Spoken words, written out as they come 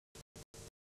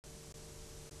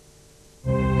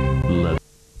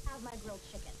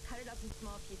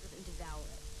small pieces and devour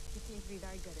it. He seems to be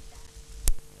very good at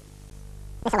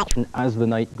that. As the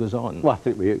night goes on? Well, I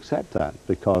think we accept that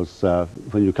because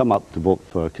when you come up to vote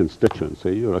for a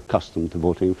constituency, you're accustomed to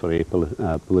voting for a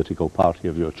political party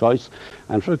of your choice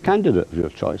and for a candidate of your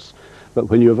choice. But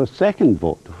when you have a second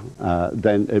vote,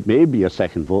 then it may be a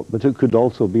second vote, but it could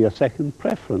also be a second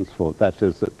preference vote. That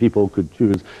is, that people could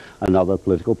choose another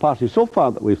political party. So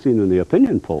far that we've seen in the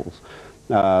opinion polls,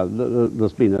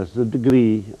 there's been a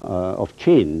degree of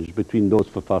change between those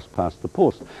for first past the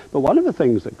post. But one of the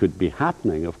things that could be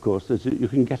happening, of course, is that you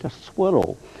can get a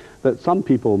swirl, that some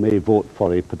people may vote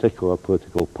for a particular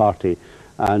political party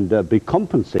and be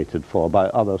compensated for by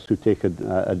others who take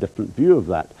a different view of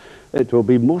that. It will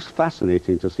be most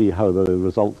fascinating to see how the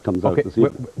result comes out this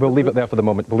evening. We'll leave it there for the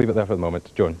moment. We'll leave it there for the moment.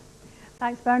 Joan.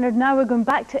 Thanks, Bernard. Now we're going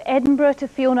back to Edinburgh to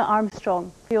Fiona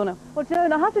Armstrong. Fiona. Well,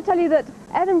 Joan, I have to tell you that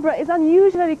Edinburgh is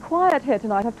unusually quiet here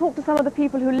tonight. I've talked to some of the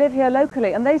people who live here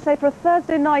locally, and they say for a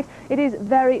Thursday night it is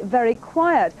very, very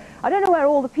quiet. I don't know where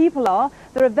all the people are.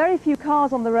 There are very few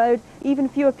cars on the road, even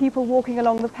fewer people walking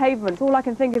along the pavements. All I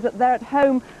can think is that they're at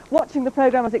home watching the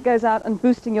programme as it goes out and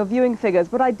boosting your viewing figures.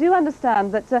 But I do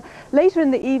understand that later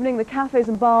in the evening, the cafes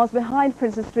and bars behind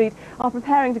Princess Street are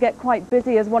preparing to get quite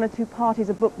busy as one or two parties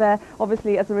are booked there,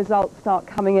 obviously as a result start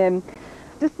coming in.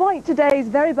 Despite today's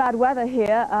very bad weather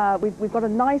here, we've got a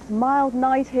nice mild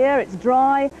night here. It's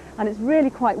dry and it's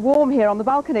really quite warm here on the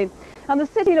balcony. And the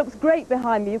city looks great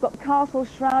behind me. You've got the castle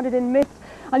shrouded in mist,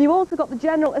 and you've also got the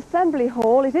General Assembly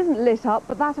Hall. It isn't lit up,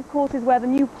 but that of course is where the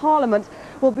new Parliament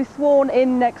will be sworn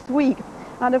in next week.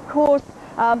 And of course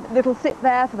it'll sit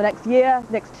there for the next year,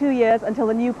 next 2 years, until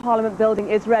the new Parliament building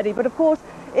is ready. But of course,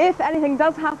 if anything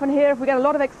does happen here, if we get a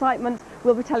lot of excitement,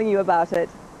 we'll be telling you about it.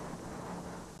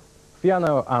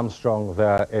 Fiona Armstrong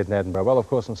there in Edinburgh. Well, of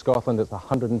course, in Scotland, it's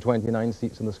 129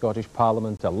 seats in the Scottish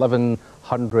Parliament,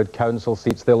 1,100 council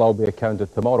seats. They'll all be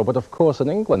accounted tomorrow. But, of course, in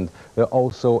England, they're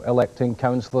also electing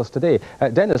councillors today.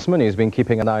 Dennis Mooney has been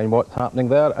keeping an eye on what's happening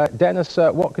there. Dennis,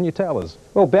 what can you tell us?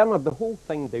 Well, Bernard, the whole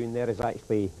thing down there is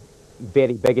actually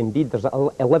very big indeed. There's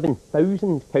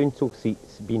 11,000 council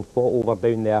seats being fought over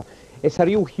down there. It's a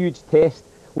real huge test.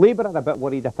 Labour are a bit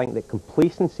worried, I think, that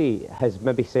complacency has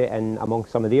maybe set in among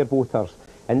some of their voters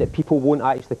and that people won't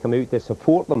actually come out to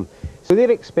support them. So they're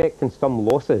expecting some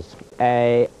losses.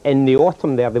 In the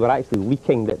autumn there, they were actually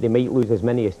leaking that they might lose as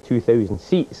many as 2,000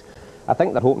 seats. I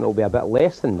think they're hoping it'll be a bit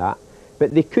less than that,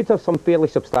 but they could have some fairly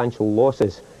substantial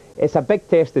losses. It's a big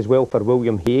test as well for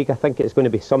William Hague. I think it's going to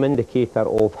be some indicator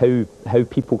of how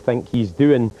people think he's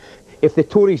doing. If the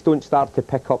Tories don't start to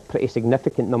pick up pretty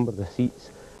significant numbers of seats,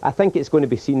 I think it's going to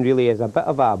be seen really as a bit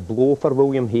of a blow for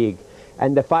William Hague.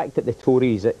 And the fact that the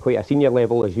Tories at quite a senior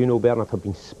level, as you know, Bernard, have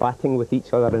been spatting with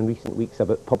each other in recent weeks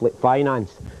about public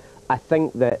finance, I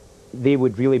think that they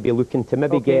would really be looking to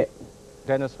maybe get...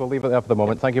 Dennis, we'll leave it there for the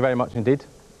moment. Thank you very much indeed.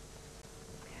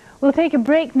 We'll take a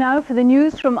break now for the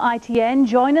news from ITN.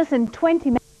 Join us in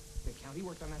 20 minutes. He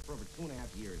worked on that for over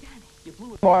 2.5 years.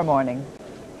 Tomorrow morning.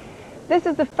 This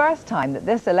is the first time that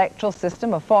this electoral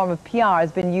system, a form of PR,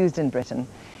 has been used in Britain.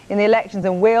 In the elections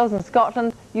in Wales and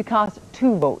Scotland, you cast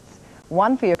 2 votes,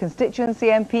 one for your constituency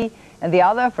MP and the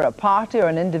other for a party or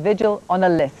an individual on a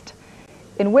list.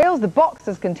 In Wales, the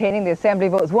boxes containing the Assembly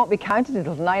votes won't be counted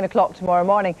until 9 o'clock tomorrow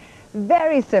morning.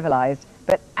 Very civilised,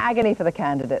 but agony for the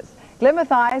candidates. Glyn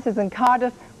Mathias is in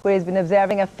Cardiff, where he's been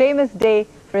observing a famous day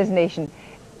for his nation.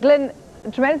 Glyn,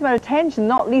 a tremendous amount of tension,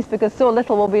 not least because so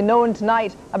little will be known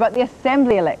tonight about the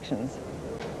Assembly elections.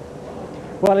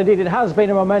 Well, indeed, it has been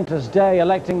a momentous day,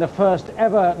 electing the first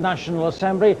ever National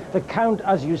Assembly. The count,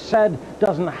 as you said,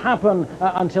 doesn't happen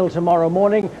until tomorrow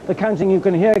morning. The counting you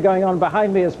can hear going on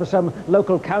behind me is for some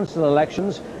local council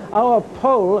elections. Our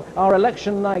poll, our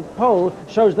election night poll,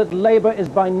 shows that Labour is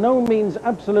by no means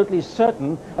absolutely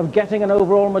certain of getting an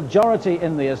overall majority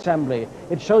in the Assembly.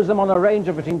 It shows them on a range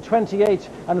of between 28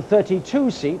 and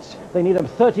 32 seats. They need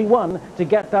 31 to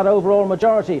get that overall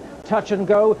majority. Touch and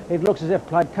go. It looks as if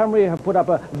Plaid Cymru have put up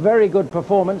a very good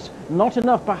performance. Not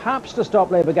enough perhaps to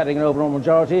stop Labour getting an overall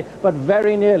majority, but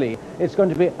very nearly. It's going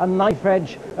to be a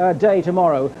knife-edge day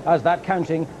tomorrow as that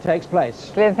counting takes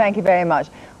place. Glyn, thank you very much.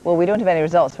 Well, we don't have any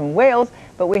results from Wales,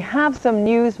 but we have some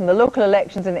news from the local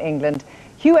elections in England.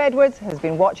 Hugh Edwards has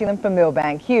been watching them from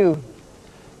Millbank. Hugh.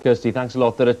 Kirsty, thanks a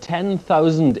lot. There are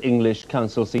 10,000 English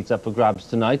council seats up for grabs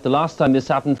tonight. The last time this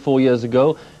happened 4 years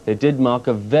ago, it did mark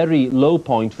a very low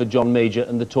point for John Major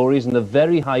and the Tories and a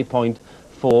very high point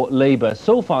for Labour.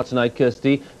 So far tonight,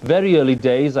 Kirsty, very early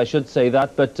days, I should say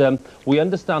that, but we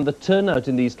understand the turnout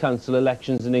in these council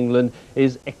elections in England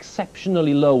is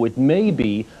exceptionally low. It may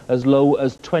be as low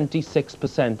as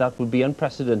 26%. That would be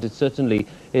unprecedented, certainly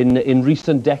in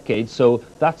recent decades, so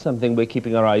that's something we're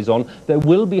keeping our eyes on. There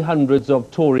will be hundreds of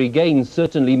Tory gains,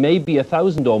 certainly maybe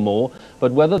 1,000 or more,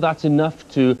 but whether that's enough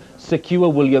to secure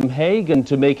William Hague and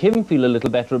to make him feel a little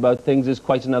better about things is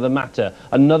quite another matter.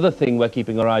 Another thing we're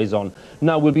keeping our eyes on.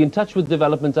 Now, we'll be in touch with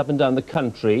developments up and down the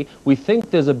country. We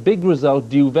think there's a big result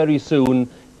due very soon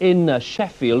in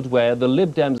Sheffield, where the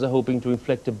Lib Dems are hoping to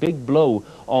inflict a big blow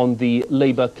on the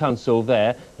Labour council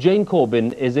there. Jane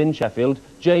Corbyn is in Sheffield.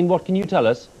 Jane, what can you tell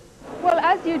us? Well,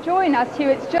 as you join us, Hugh,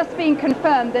 it's just been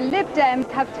confirmed the Lib Dems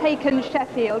have taken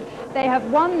Sheffield. They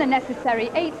have won the necessary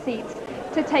 8 seats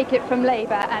to take it from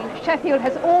Labour, and Sheffield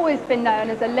has always been known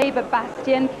as a Labour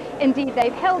bastion. Indeed,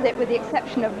 they've held it with the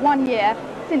exception of 1 year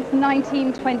since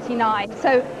 1929.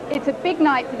 So it's a big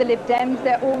night for the Lib Dems.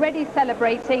 They're already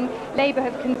celebrating. Labour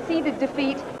have conceded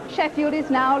defeat. Sheffield is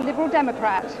now Liberal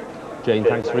Democrat. Jane,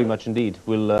 thanks very much indeed.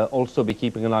 We'll also be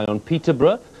keeping an eye on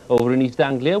Peterborough over in East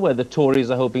Anglia, where the Tories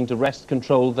are hoping to wrest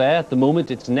control there. At the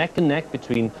moment, it's neck and neck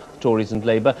between Tories and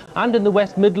Labour. And in the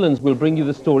West Midlands, we'll bring you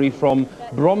the story from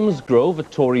Bromsgrove. A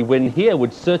Tory win here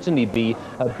would certainly be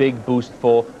a big boost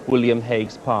for William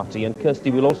Hague's party. And Kirsty,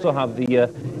 we'll also have the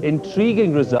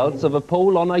intriguing results of a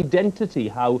poll on identity,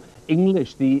 how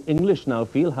English the English now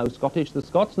feel, how Scottish the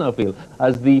Scots now feel,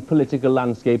 as the political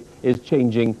landscape is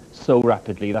changing so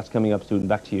rapidly. That's coming up soon.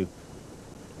 Back to you.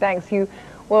 Thanks, Hugh.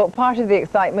 Well, part of the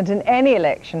excitement in any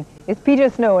election is Peter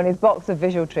Snow and his box of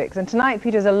visual tricks. And tonight,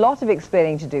 Peter has a lot of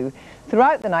explaining to do.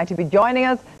 Throughout the night, he'll be joining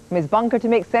us from his bunker to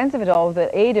make sense of it all with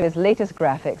the aid of his latest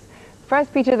graphics.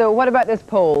 First, Peter, though, what about this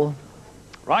poll?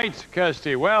 Right,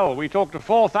 Kirsty. Well, we talked to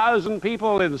 4,000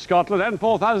 people in Scotland and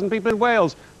 4,000 people in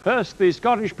Wales. First, the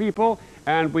Scottish people,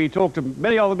 and we talked to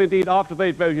many of them, indeed, after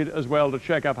they'd voted as well to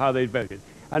check up how they'd voted.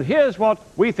 And here's what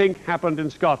we think happened in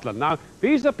Scotland. Now,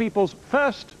 these are people's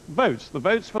first votes, the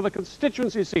votes for the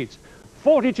constituency seats.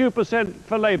 42%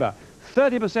 for Labour,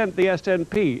 30% the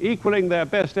SNP, equaling their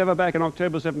best ever back in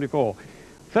October 74.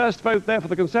 First vote there for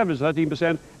the Conservatives,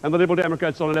 13%, and the Liberal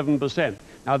Democrats on 11%.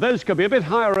 Now, those could be a bit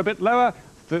higher or a bit lower.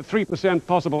 The 3%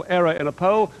 possible error in a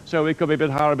poll, so it could be a bit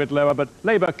higher, a bit lower, but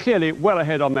Labour clearly well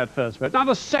ahead on that first vote. Now,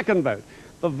 the second vote,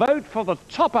 the vote for the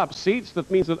top-up seats, that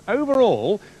means that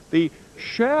overall, the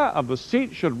share of the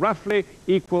seat should roughly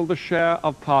equal the share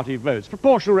of party votes.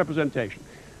 Proportional representation.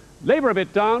 Labour a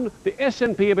bit down, the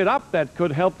SNP a bit up, that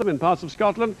could help them in parts of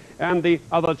Scotland, and the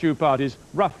other two parties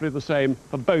roughly the same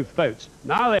for both votes.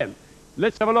 Now then,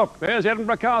 let's have a look. There's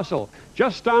Edinburgh Castle.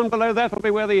 Just down below that will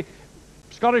be where the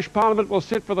Scottish Parliament will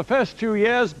sit for the first 2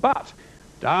 years, but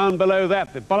down below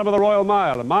that, the bottom of the Royal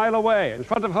Mile, a mile away, in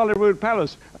front of Holyrood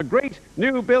Palace, a great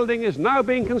new building is now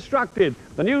being constructed.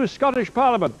 The new Scottish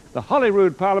Parliament, the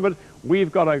Holyrood Parliament.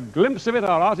 We've got a glimpse of it.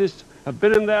 Our artists have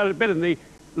been in there a bit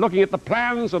looking at the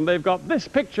plans, and they've got this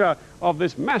picture of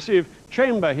this massive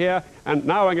chamber here, and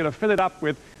now I'm going to fill it up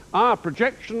with our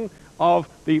projection of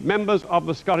the members of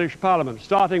the Scottish Parliament,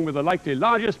 starting with the likely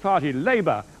largest party,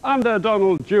 Labour, under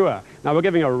Donald Dewar. Now, we're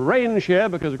giving a range here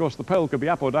because, of course, the poll could be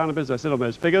up or down a bit, as I said on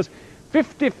those figures.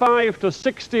 55 to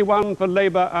 61 for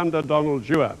Labour under Donald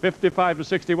Dewar. 55 to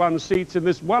 61 seats in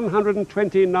this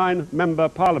 129-member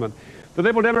Parliament. The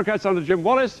Liberal Democrats under Jim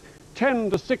Wallace,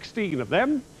 10 to 16 of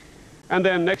them. And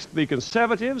then next, the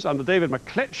Conservatives under David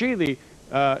McCletchie,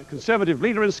 the Conservative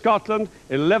leader in Scotland,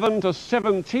 11 to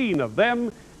 17 of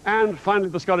them. And finally,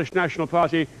 the Scottish National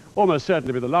Party, almost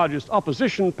certainly be the largest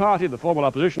opposition party, the formal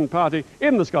opposition party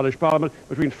in the Scottish Parliament,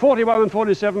 between 41 and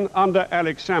 47 under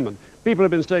Alex Salmond. People have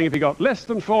been saying if he got less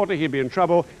than 40, he'd be in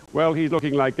trouble. Well, he's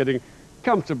looking like getting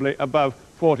comfortably above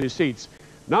 40 seats.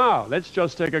 Now, let's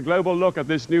just take a global look at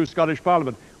this new Scottish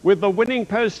Parliament. With the winning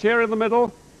post here in the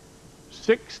middle,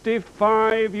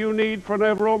 65 you need for an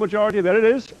overall majority. There it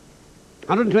is.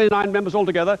 129 members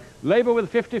altogether. Labour with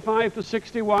 55 to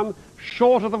 61,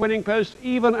 short of the winning post,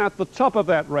 even at the top of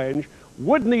that range.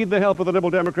 Would need the help of the Liberal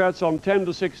Democrats on 10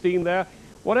 to 16 there.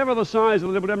 Whatever the size of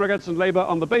the Liberal Democrats and Labour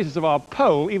on the basis of our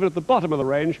poll, even at the bottom of the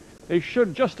range, they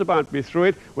should just about be through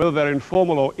it, whether they're in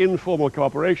formal or informal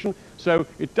cooperation. So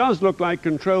it does look like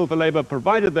control for Labour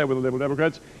provided there with the Liberal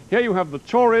Democrats. Here you have the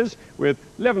Tories with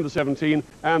 11 to 17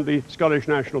 and the Scottish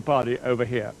National Party over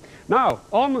here. Now,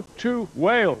 on to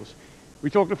Wales. We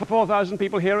talked to 4,000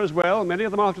 people here as well, many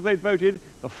of them after they'd voted.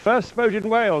 The first vote in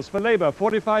Wales for Labour,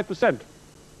 45%.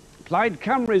 Plaid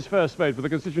Cymru's first vote for the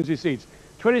constituency seats,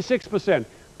 26%.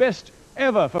 Best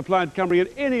ever for Plaid Cymru in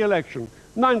any election,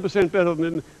 9% better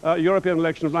than in European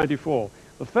election of 94.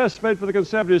 The first vote for the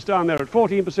Conservatives down there at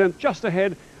 14%, just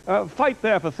ahead. Fight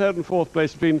there for third and fourth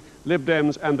place between Lib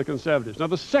Dems and the Conservatives. Now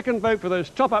the second vote for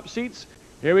those top-up seats,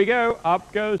 here we go.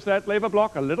 Up goes that Labour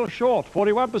bloc, a little short,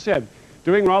 41%.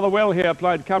 Doing rather well here,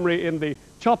 Plaid Cymru in the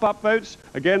top-up votes.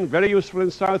 Again, very useful in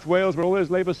South Wales, where all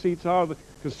those Labour seats are, the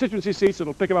constituency seats.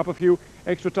 It'll pick them up a few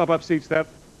extra top-up seats there.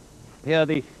 Here,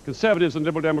 the Conservatives and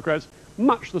Liberal Democrats,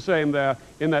 much the same there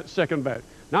in that second vote.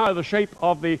 Now the shape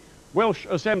of the Welsh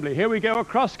Assembly. Here we go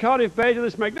across Cardiff Bay to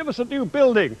this magnificent new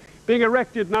building being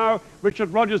erected now.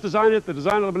 Richard Rogers designed it, the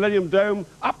designer of the Millennium Dome,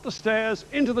 up the stairs,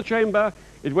 into the chamber.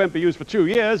 It won't be used for 2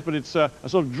 years, but it's a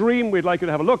sort of dream we'd like you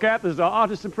to have a look at. This is our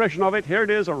artist's impression of it. Here it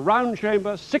is, a round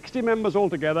chamber, 60 members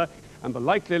altogether, and the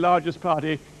likely largest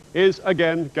party is,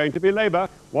 again, going to be Labour.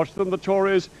 Watch them, the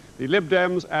Tories, the Lib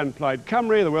Dems and Plaid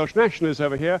Cymru, the Welsh Nationalists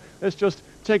over here. Let's just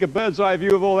take a bird's eye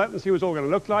view of all that and see what it's all going to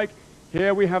look like.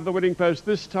 Here we have the winning post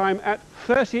this time at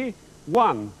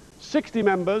 31. 60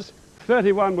 members,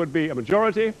 31 would be a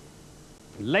majority.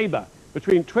 Labour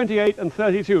between 28 and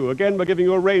 32. Again, we're giving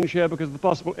you a range here because of the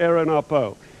possible error in our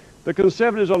poll. The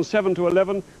Conservatives on 7 to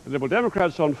 11, the Liberal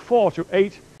Democrats on 4 to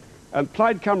 8, and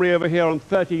Plaid Cymru over here on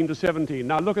 13 to 17.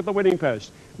 Now look at the winning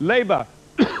post. Labour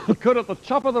could at the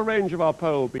top of the range of our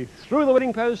poll be through the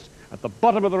winning post, at the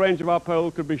bottom of the range of our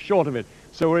poll could be short of it.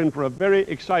 So we're in for a very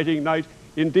exciting night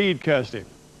indeed, Kirsty.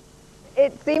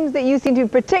 It seems that you seem to be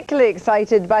particularly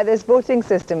excited by this voting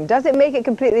system. Does it make it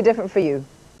completely different for you?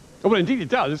 Oh, well, indeed it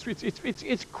does.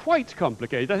 It's quite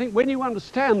complicated. I think when you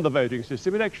understand the voting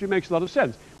system, it actually makes a lot of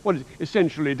sense. What it's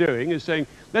essentially doing is saying,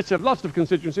 let's have lots of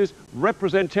constituencies,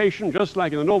 representation, just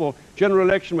like in a normal general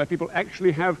election where people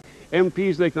actually have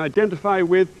MPs they can identify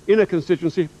with in a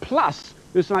constituency, plus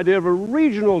this idea of a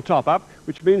regional top-up,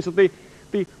 which means that the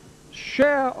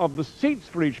share of the seats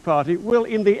for each party will,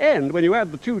 in the end, when you add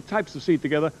the two types of seat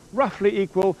together, roughly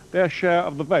equal their share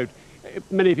of the vote.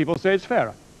 Many people say it's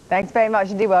fairer. Thanks very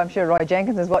much indeed. Well, I'm sure Roy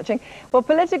Jenkins is watching. Well,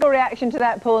 political reaction to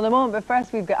that poll in a moment, but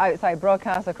first we've got outside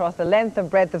broadcasts across the length and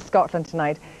breadth of Scotland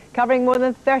tonight, covering more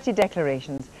than 30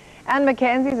 declarations. Anne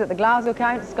Mackenzie's at the Glasgow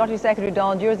count. Scottish Secretary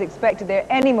Donald Dewar is expected there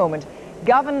any moment.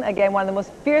 Govan, again, one of the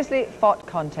most fiercely fought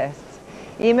contests.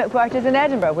 Ian McWhirter is in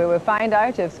Edinburgh, where we'll find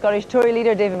out if Scottish Tory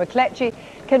leader David McCletchie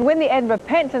can win the Edinburgh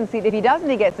Pentland seat. If he doesn't,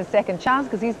 he gets a second chance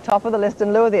because he's top of the list in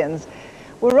Lothians.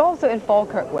 We're also in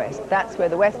Falkirk West. That's where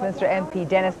the Westminster MP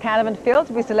Dennis Canavan failed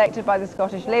to be selected by the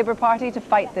Scottish Labour Party to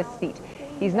fight this seat.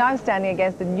 He's now standing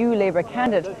against the new Labour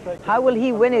candidate. How will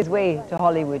he win his way to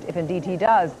Holywood, if indeed he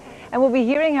does? And we'll be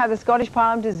hearing how the Scottish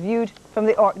Parliament is viewed from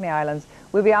the Orkney Islands.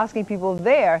 We'll be asking people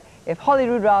there if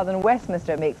Holyrood rather than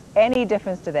Westminster makes any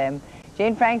difference to them.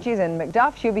 Jane Franchi's in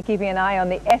Macduff. She'll be keeping an eye on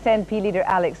the SNP leader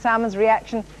Alex Salmond's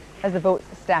reaction as the votes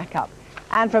stack up.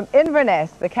 And from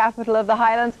Inverness, the capital of the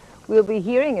Highlands, we'll be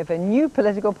hearing if a new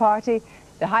political party,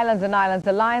 the Highlands and Islands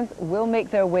Alliance, will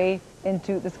make their way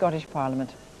into the Scottish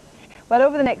Parliament. Well,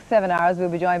 over the next 7 hours, we'll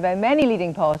be joined by many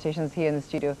leading politicians here in the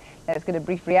studio. Let's get a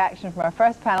brief reaction from our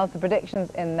first panel to predictions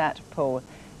in that poll.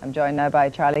 I'm joined now by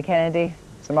Charlie Kennedy,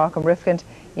 Sir Malcolm Rifkind,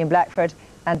 Ian Blackford,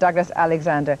 and Douglas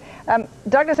Alexander.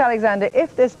 Douglas Alexander,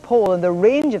 if this poll and the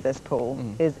range of this poll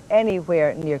is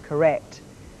anywhere near correct,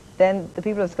 then the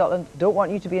people of Scotland don't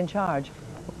want you to be in charge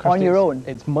on your own.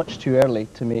 It's much too early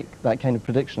to make that kind of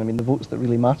prediction. I mean, the votes that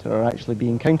really matter are actually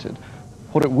being counted.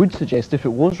 What it would suggest, if it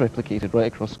was replicated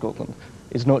right across Scotland,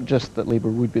 is not just that Labour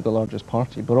would be the largest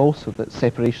party, but also that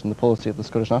separation, the policy of the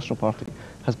Scottish National Party,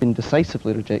 has been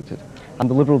decisively rejected. And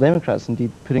the Liberal Democrats,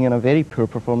 indeed, putting in a very poor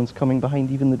performance, coming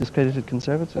behind even the discredited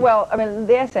Conservatives. Well, I mean,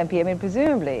 the SNP, I mean,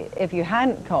 presumably, if you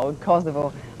hadn't called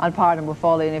Kosovo unpardonable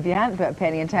folly, and if you hadn't put a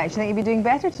penny in tax, you think you'd be doing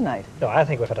better tonight? No, I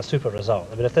think we've had a super result.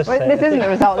 I mean, if this, well, this isn't a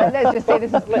result. Let's just say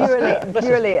this is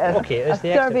purely a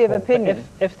survey of opinion.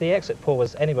 If the exit poll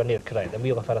was anywhere near correct, then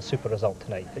we'll have had a super result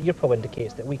tonight. But your poll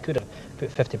indicates that we could have put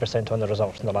 50% on the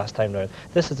results from the last time round.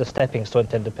 This is a stepping stone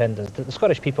to independence. The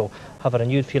Scottish people have a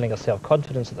renewed feeling of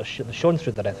self-confidence that they've shown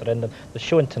through the referendum. They've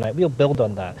shown tonight. We'll build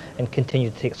on that and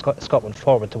continue to take Scotland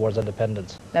forward towards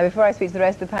independence. Now, before I speak to the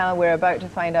rest of the panel, we're about to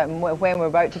find out when we're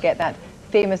about to get that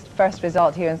famous first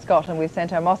result here in Scotland. We've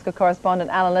sent our Moscow correspondent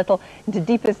Alan Little into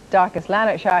deepest, darkest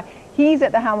Lanarkshire. He's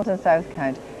at the Hamilton South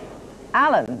count.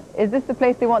 Alan, is this the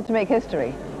place they want to make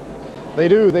history? They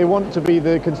do. They want to be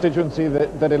the constituency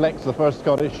that elects the first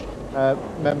Scottish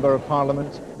member of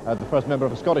Parliament, the first member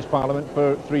of a Scottish Parliament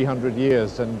for 300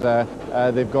 years. And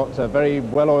they've got a very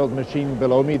well-oiled machine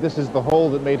below me. This is the hall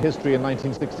that made history in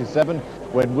 1967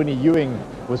 when Winnie Ewing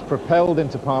was propelled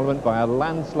into Parliament by a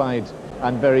landslide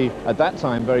and at that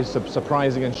time, very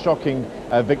surprising and shocking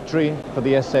victory for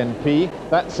the SNP.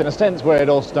 That's in a sense where it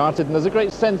all started, and there's a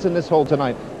great sense in this hall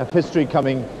tonight of history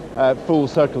coming full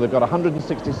circle. They've got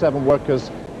 167 workers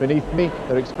beneath me.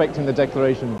 They're expecting the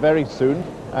declaration very soon,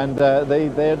 and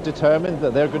they're determined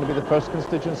that they're going to be the first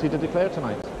constituency to declare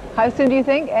tonight. How soon do you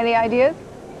think? Any ideas?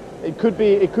 It could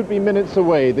be minutes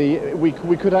away. We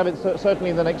could have it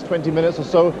certainly in the next 20 minutes or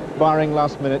so, barring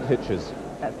last-minute hitches.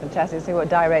 That's fantastic. See what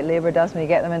direct Labour does when you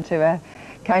get them into a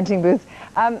counting booth.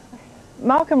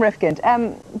 Malcolm Rifkind,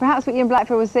 perhaps what Ian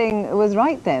Blackford was saying was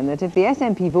right then, that if the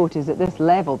SNP vote is at this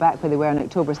level, back where they were in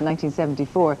October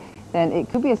 1974, then it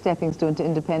could be a stepping stone to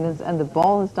independence, and the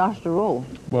ball has started to roll.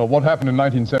 Well, what happened in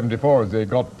 1974 is they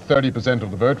got 30%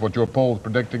 of the vote, what your poll's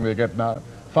predicting they get now.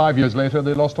 5 years later,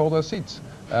 they lost all their seats,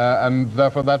 and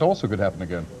therefore that also could happen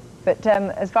again. But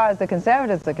as far as the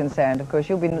Conservatives are concerned, of course,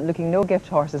 you'll be looking no gift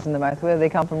horses in the mouth, whether they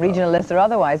come from regional lists or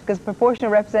otherwise, because proportional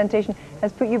representation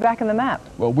has put you back on the map.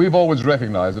 Well, we've always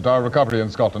recognised that our recovery in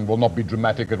Scotland will not be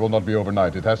dramatic, it will not be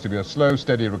overnight. It has to be a slow,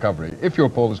 steady recovery. If your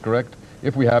poll is correct,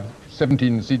 if we have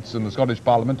 17 seats in the Scottish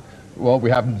Parliament, well, we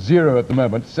have 0 at the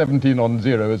moment. 17 on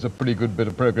 0 is a pretty good bit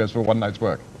of progress for one night's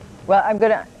work. Well, I'm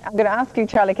going to ask you,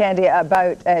 Charlie Kennedy,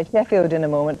 about Sheffield in a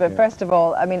moment. But first of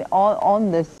all, I mean,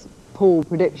 on this poll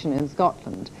prediction in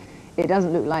Scotland, it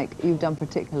doesn't look like you've done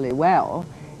particularly well,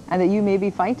 and that you may be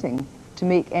fighting to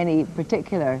make any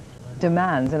particular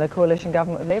demands in a coalition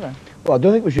government with Labour. Well, I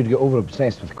don't think we should get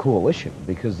over-obsessed with coalition,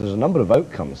 because there's a number of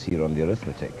outcomes here on the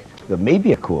arithmetic. There may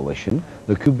be a coalition,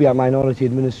 there could be a minority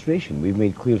administration. We've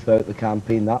made clear throughout the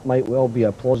campaign that might well be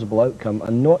a plausible outcome,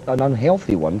 and not an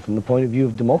unhealthy one from the point of view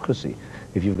of democracy.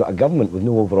 If you've got a government with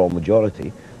no overall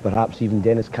majority, perhaps even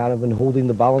Dennis Canavan holding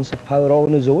the balance of power all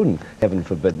on his own, heaven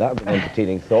forbid, that would be an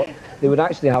entertaining thought. They would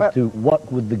actually have to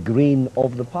work with the grain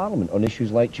of the Parliament on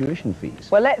issues like tuition fees.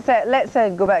 Well, let's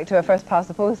go back to our first past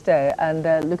the post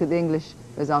and look at the English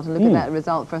result, and look at that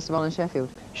result first of all in Sheffield.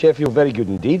 Sheffield, very good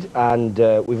indeed, and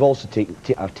we've also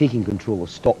are taking control of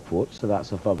Stockport, so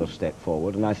that's a further step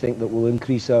forward, and I think that will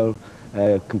increase our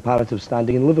comparative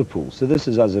standing in Liverpool. So this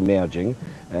is us emerging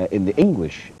in the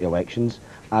English elections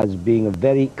as being a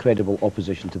very credible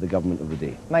opposition to the government of the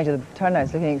day. Mind you, the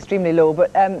turnout's looking extremely low,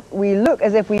 but we look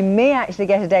as if we may actually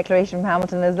get a declaration from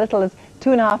Hamilton in as little as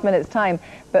 2.5 minutes' time.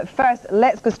 But first,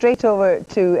 let's go straight over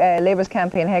to Labour's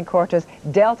campaign headquarters,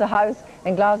 Delta House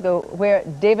in Glasgow, where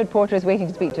David Porter is waiting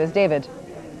to speak to us. David.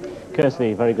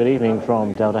 Kirsty, very good evening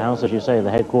from Delta House, as you say,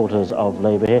 the headquarters of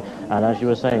Labour here. And as you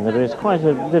were saying, there is quite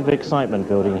a bit of excitement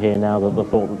building here now that the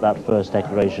thought that first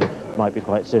declaration might be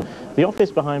quite soon. The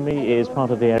office behind me is part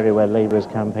of the area where Labour's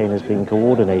campaign has been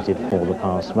coordinated for the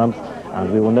past month, and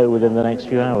we will know within the next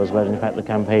few hours whether in fact the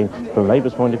campaign from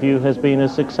Labour's point of view has been a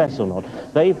success or not.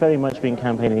 They've very much been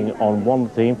campaigning on one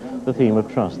theme, the theme of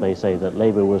trust. They say that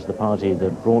Labour was the party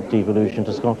that brought devolution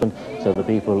to Scotland, so the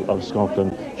people of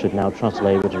Scotland should now trust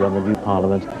Labour to run the new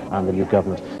Parliament and the new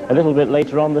government. A little bit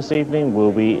later on this evening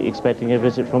we'll be expecting a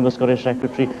visit from the Scottish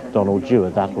Secretary, Donald Dewar.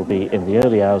 That will be in the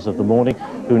early hours of the morning.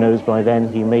 Who knows, by then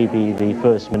he may be the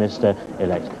First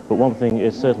Minister-elect. But one thing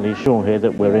is certainly sure here,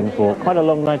 that we're in for quite a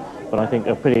long night, but I think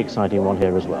a pretty exciting one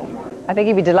here as well. I think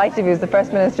he'd be delighted if he was the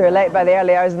First Minister-elect by the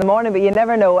early hours of the morning, but you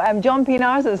never know. John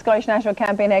Pienaar's at the Scottish National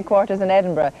Campaign headquarters in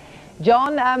Edinburgh.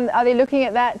 John, are they looking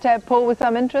at that poll with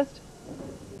some interest?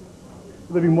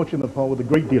 They've been watching the poll with a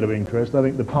great deal of interest. I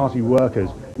think the party workers,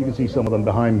 you can see some of them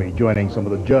behind me, joining some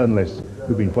of the journalists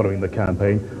who've been following the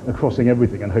campaign, across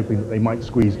everything and hoping that they might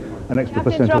squeeze an extra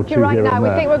percent or two right here now. and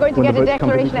there. We think we're going to get a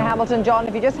declaration at Hamilton, John.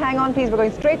 If you just hang on, please, we're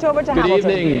going straight over to Hamilton.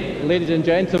 Good evening, ladies and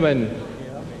gentlemen.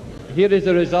 Here is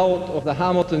the result of the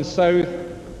Hamilton South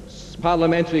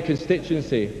parliamentary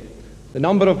constituency. The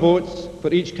number of votes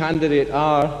for each candidate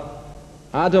are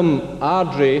Adam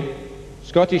Ardrey,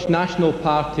 Scottish National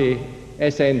Party,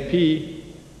 SNP,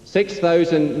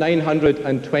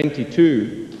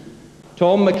 6,922.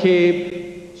 Tom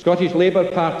McCabe, Scottish Labour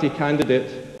Party candidate,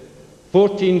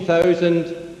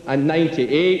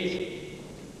 14,098.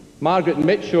 Margaret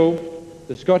Mitchell,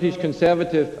 the Scottish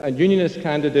Conservative and Unionist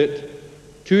candidate,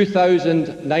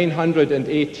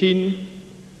 2,918.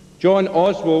 John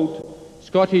Oswald,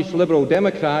 Scottish Liberal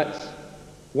Democrats,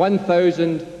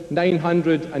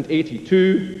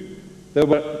 1,982. There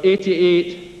were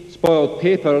 88 spoiled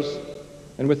papers,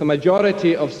 and with a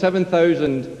majority of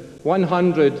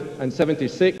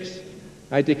 7,176,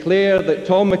 I declare that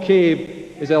Tom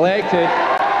McCabe is elected.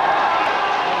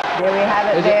 There we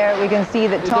have it there. We can see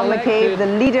that Tom McCabe, the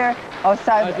leader of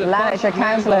South Lanarkshire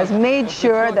Council, has made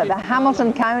sure that the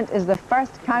Hamilton count is the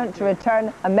first count to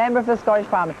return a member of the Scottish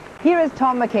Parliament. Here is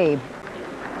Tom McCabe.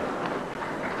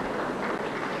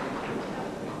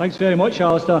 Thanks very much,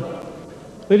 Alistair.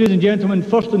 Ladies and gentlemen,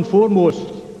 first and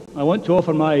foremost, I want to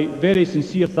offer my very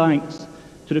sincere thanks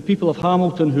to the people of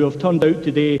Hamilton who have turned out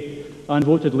today and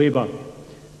voted Labour.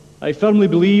 I firmly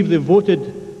believe they've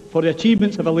voted for the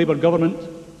achievements of a Labour government,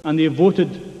 and they've voted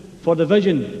for the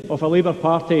vision of a Labour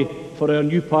Party for our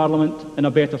new Parliament in a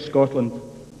better Scotland.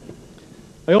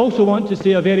 I also want to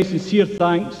say a very sincere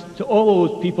thanks to all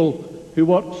those people who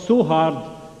worked so hard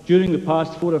during the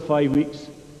past 4 or 5 weeks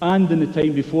and in the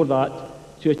time before that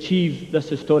to achieve this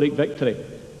historic victory.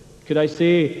 Could I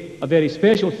say a very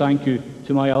special thank you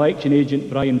to my election agent,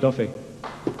 Brian Duffy.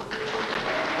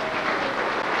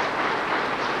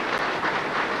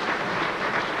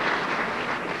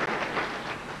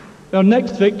 Our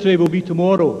next victory will be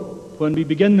tomorrow, when we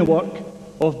begin the work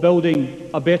of building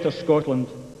a better Scotland.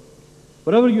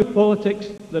 Whatever your politics,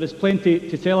 there is plenty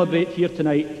to celebrate here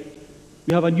tonight.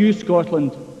 We have a new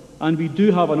Scotland, and we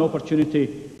do have an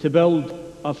opportunity to build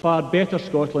a far better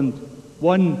Scotland,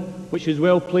 one which is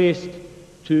well placed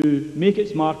to make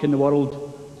its mark in the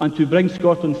world and to bring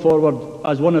Scotland forward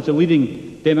as one of the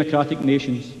leading democratic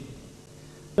nations.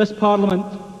 This Parliament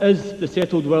is the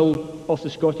settled will of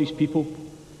the Scottish people,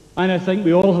 and I think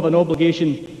we all have an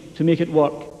obligation to make it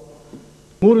work.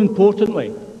 More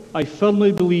importantly, I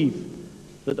firmly believe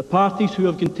that the parties who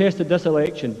have contested this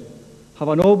election have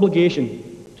an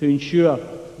obligation to ensure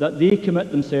that they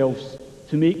commit themselves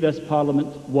to make this Parliament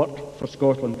work for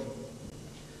Scotland.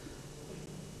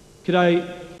 Could I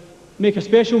make a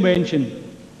special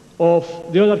mention of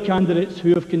the other candidates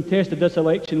who have contested this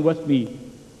election with me?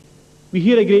 We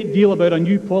hear a great deal about a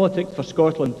new politics for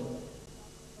Scotland.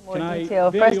 More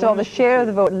detail. First of all, the share of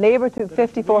the vote. Labour took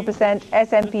 54%,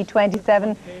 SNP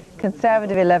 27%,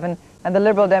 Conservative 11%, and the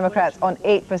Liberal Democrats on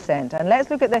 8%. And let's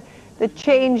look at the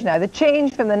change now, the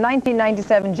change from the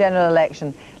 1997 general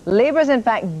election. Labour is in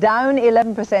fact down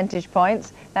 11 percentage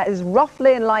points. That is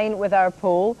roughly in line with our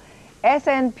poll.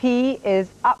 SNP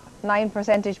is up 9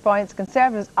 percentage points,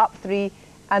 Conservatives up 3,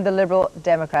 and the Liberal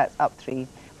Democrats up 3.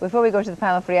 Before we go to the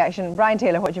panel for reaction, Brian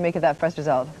Taylor, what do you make of that first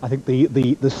result? I think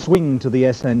the swing to the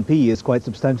SNP is quite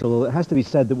substantial. It has to be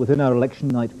said that within our election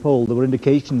night poll, there were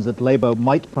indications that Labour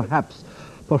might perhaps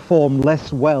perform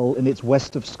less well in its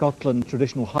west of Scotland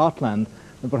traditional heartland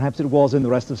than perhaps it was in the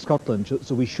rest of Scotland.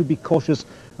 So we should be cautious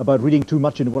about reading too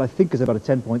much into what I think is about a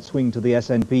 10-point swing to the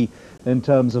SNP in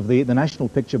terms of the national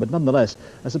picture, but nonetheless,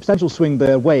 a substantial swing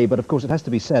their way. But of course, it has to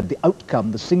be said, the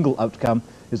outcome, the single outcome,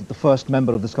 is that the first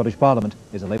member of the Scottish Parliament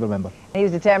is a Labour member. And he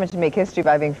was determined to make history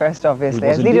by being first, obviously.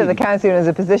 As leader of the council, he was in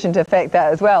a position to affect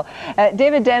that as well.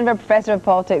 David Denver, Professor of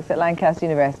Politics at Lancaster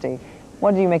University.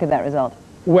 What do you make of that result?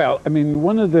 Well, I mean,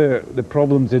 one of the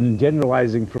problems in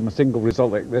generalising from a single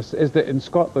result like this is that in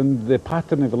Scotland the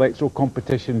pattern of electoral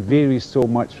competition varies so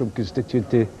much from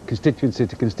constituency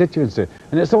to constituency.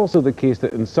 And it's also the case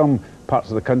that in some parts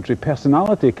of the country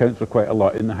personality counts for quite a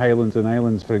lot, in the Highlands and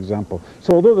Islands, for example.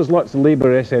 So although there's lots of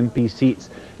Labour SNP seats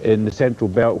in the Central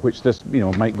Belt, which this,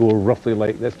 might go roughly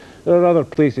like this, there are other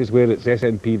places where it's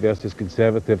SNP versus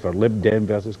Conservative or Lib Dem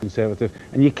versus Conservative,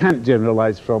 and you can't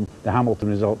generalise from the Hamilton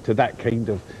result to that kind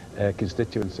of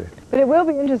constituency. But it will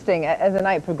be interesting as the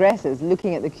night progresses,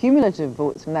 looking at the cumulative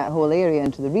votes from that whole area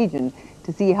into the region,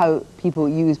 to see how people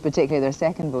use particularly their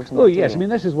second vote. Oh yes, I mean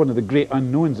this is one of the great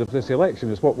unknowns of this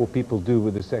election, is what will people do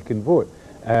with the second vote.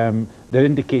 The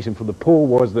indication from the poll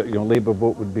was that Labour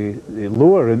vote would be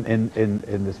lower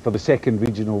for the second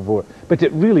regional vote, but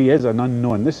it really is an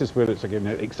unknown. This is where it's again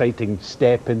an exciting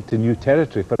step into new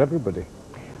territory for everybody.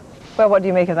 Well, what do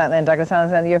you make of that then, Douglas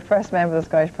Alexander? You're first member of the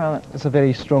Scottish Parliament. It's a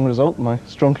very strong result. My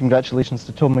strong congratulations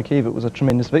to Tom McCabe. It was a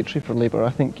tremendous victory for Labour. I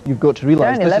think you've got to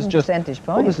realise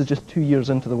this is just 2 years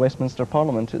into the Westminster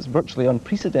Parliament. It's virtually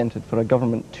unprecedented for a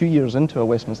government 2 years into a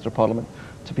Westminster Parliament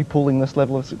to be polling this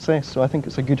level of success. So I think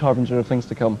it's a good harbinger of things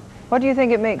to come. What do you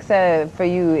think it makes for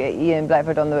you, Ian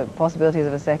Blackford, on the possibilities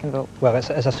of a second vote? Well, it's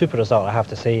a super result, I have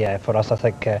to say, for us. I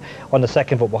think on the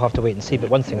second vote we'll have to wait and see, but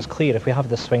one thing is clear: if we have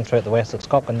this swing throughout the west of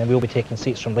Scotland, then we'll be taking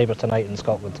seats from Labour tonight in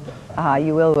Scotland. Ah,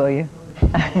 you will you?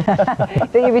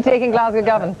 Think you'll be taking Glasgow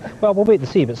Govan? Well, we'll wait and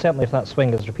see, but certainly if that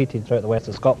swing is repeated throughout the west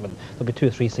of Scotland, there'll be 2 or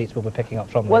 3 seats we'll be picking up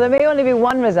from Well, there may only be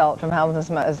one result from Hamilton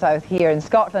South here in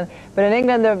Scotland, but in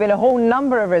England there have been a whole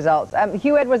number of results.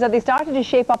 Hugh Edwards, have they started to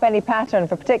shape up any pattern,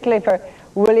 particularly for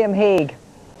William Hague?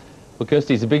 Well,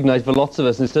 Kirsty, it's a big night for lots of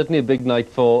us, and it's certainly a big night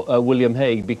for William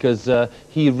Hague, because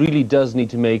he really does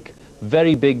need to make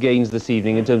very big gains this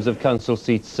evening in terms of council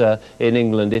seats in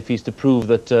England if he's to prove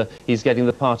that he's getting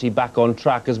the party back on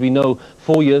track. As we know,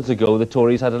 4 years ago, the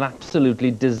Tories had an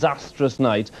absolutely disastrous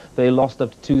night. They lost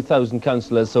up to 2,000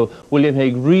 councillors, so William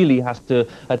Hague really has to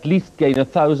at least gain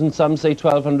 1,000, some say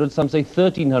 1,200, some say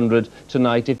 1,300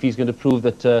 tonight if he's going to prove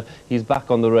that he's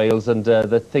back on the rails and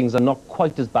that things are not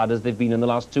quite as bad as they've been in the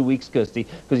last 2 weeks, Kirsty,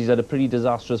 because he's had a pretty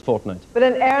disastrous fortnight. But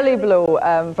an early blow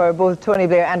for both Tony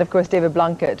Blair and, of course, David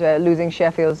Blunkett, losing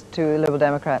Sheffield to Liberal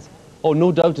Democrats. Oh,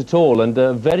 no doubt at all, and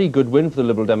a very good win for the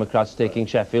Liberal Democrats taking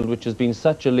Sheffield, which has been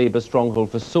such a Labour stronghold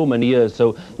for so many years,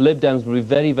 so Lib Dems will be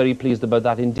very, very pleased about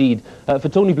that indeed. For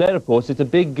Tony Blair, of course, it's a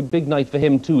big night for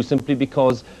him too, simply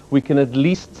because we can at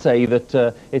least say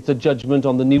that it's a judgment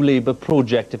on the New Labour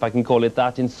project, if I can call it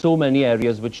that, in so many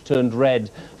areas which turned red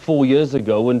 4 years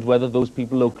ago, and whether those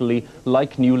people locally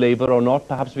like New Labour or not,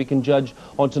 perhaps we can judge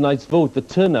on tonight's vote. The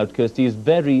turnout, Kirsty, is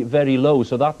very, very low,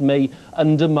 so that may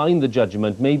undermine the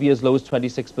judgment, maybe as low as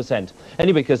 26%.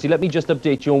 Anyway, Kirsty, let me just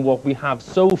update you on what we have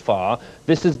so far.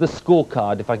 This is the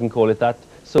scorecard, if I can call it that,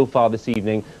 so far this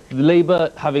evening.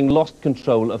 Labour having lost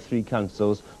control of 3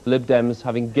 councils, Lib Dems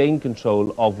having gained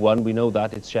control of 1, we know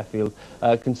that, it's Sheffield.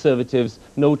 Conservatives,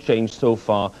 no change so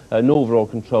far, no overall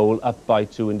control, up by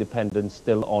 2, Independents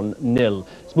still on 0.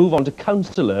 Let's move on to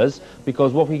councillors,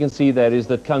 because what we can see there is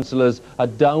that councillors are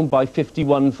down by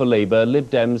 51 for Labour, Lib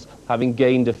Dems having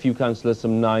gained a few councillors,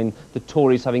 some 9, the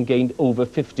Tories having gained over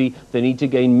 50. They need to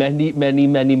gain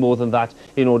many more than that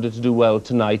in order to do well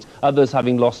tonight. Others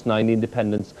having lost 9,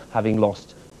 Independents having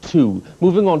lost 2.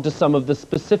 Moving on to some of the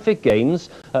specific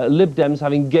gains, Lib Dems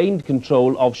having gained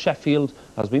control of Sheffield,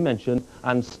 as we mentioned,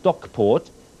 and Stockport.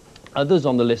 Others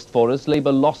on the list for us,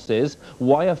 Labour losses,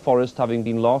 Wyre Forest having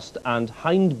been lost and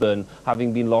Hindburn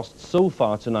having been lost so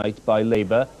far tonight by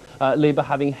Labour. Labour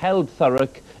having held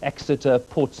Thurrock, Exeter,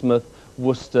 Portsmouth,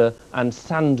 Worcester and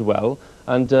Sandwell,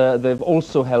 and they've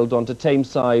also held on to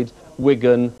Tameside,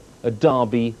 Wigan,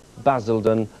 Derby,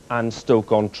 Basildon and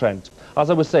Stoke-on-Trent. As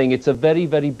I was saying, it's a very,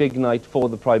 very big night for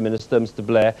the Prime Minister, Mr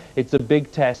Blair. It's a big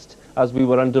test, as we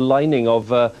were underlining,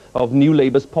 of New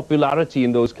Labour's popularity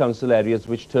in those council areas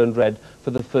which turned red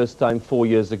for the first time 4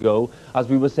 years ago. As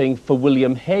we were saying, for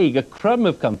William Hague, a crumb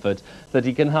of comfort that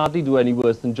he can hardly do any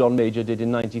worse than John Major did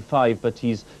in '95, but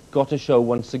he's got to show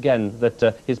once again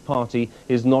that his party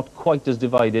is not quite as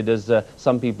divided as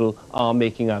some people are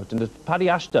making out. And as Paddy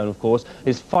Ashdown, of course,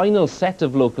 his final set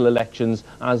of local elections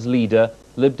as leader,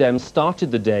 Lib Dems started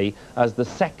the day as the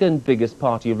second biggest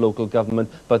party of local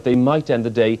government, but they might end the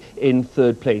day in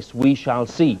 3rd place. We shall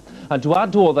see. And to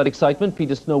add to all that excitement,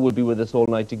 Peter Snow will be with us all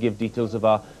night to give details of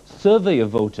our survey of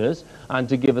voters and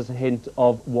to give us a hint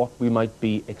of what we might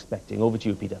be expecting. Over to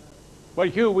you, Peter. Well,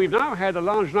 Hugh, we've now had a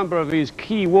large number of these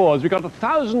key wards. We've got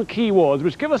 1,000 key wards,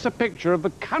 which give us a picture of the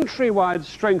countrywide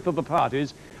strength of the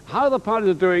parties, how the parties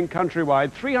are doing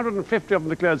countrywide. 350 of them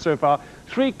declared so far,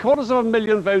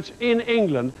 750,000 votes in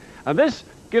England. And this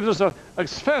gives us a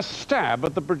first stab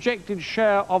at the projected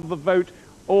share of the vote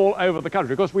all over the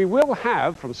country. Of course, we will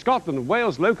have, from Scotland and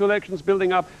Wales, local elections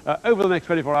building up over the next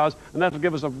 24 hours, and that will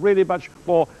give us a really much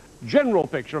more general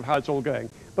picture of how it's all going.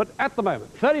 But at the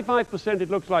moment, 35% it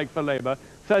looks like for Labour,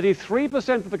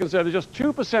 33% for the Conservatives, just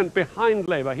 2% behind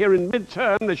Labour. Here in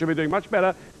mid-term, they should be doing much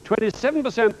better.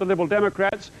 27% the Liberal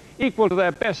Democrats, equal to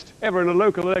their best ever in a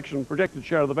local election projected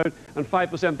share of the vote, and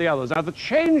 5% the others. Now, the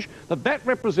change that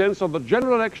represents on the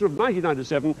general election of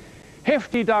 1997,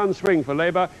 hefty downswing for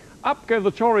Labour. Up go the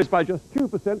Tories by just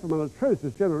 2% from an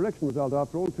atrocious general election result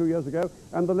after all 2 years ago,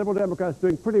 and the Liberal Democrats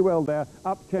doing pretty well there,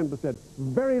 up 10%.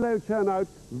 Very low turnout,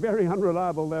 very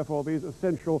unreliable, therefore, these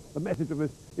essential, the message of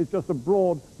this is just a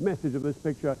broad message of this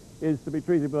picture is to be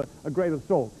treated with a grain of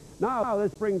salt. Now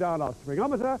let's bring down our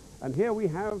swingometer, and here we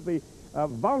have the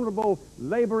vulnerable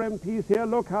Labour MPs here.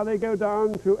 Look how they go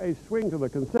down to a swing to the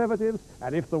Conservatives,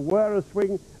 and if there were a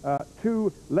swing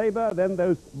to Labour, then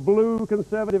those blue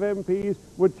Conservative MPs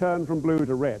would turn from blue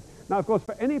to red. Now, of course,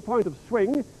 for any point of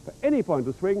swing,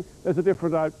 there's a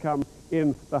different outcome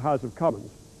in the House of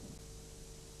Commons.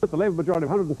 The Labour majority of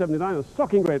 179, a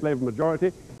shocking great Labour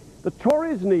majority. The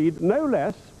Tories need no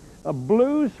less a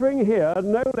blue swing here,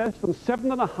 no less than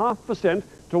 7.5%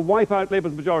 to wipe out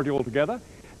Labour's majority altogether.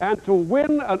 And to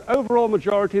win an overall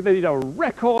majority, they need a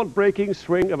record-breaking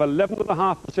swing of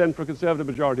 11.5% for a Conservative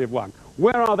majority of 1.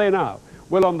 Where are they now?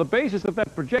 Well, on the basis of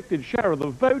that projected share of the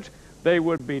vote, they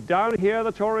would be down here,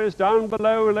 the Tories, down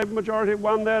below, Labour majority of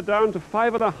 1 there, down to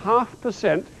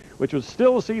 5.5%, which would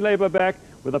still see Labour back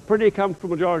with a pretty comfortable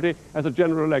majority as a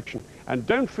general election. And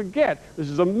don't forget, this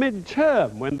is a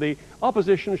mid-term when the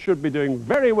opposition should be doing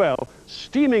very well,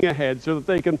 steaming ahead so that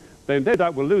they can they no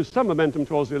doubt will lose some momentum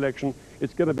towards the election.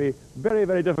 It's going to be very,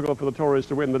 very difficult for the Tories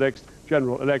to win the next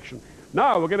general election.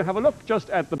 Now we're going to have a look just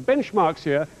at the benchmarks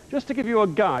here, just to give you a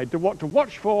guide to what to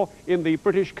watch for in the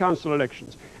British Council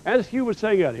elections. As Hugh was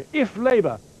saying earlier, if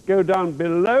Labour go down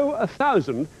below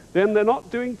 1,000, then they're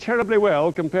not doing terribly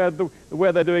well compared to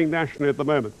where they're doing nationally at the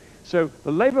moment. So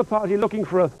the Labour Party looking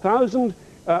for 1,000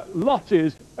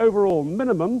 losses overall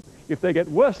minimum. If they get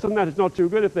worse than that, it's not too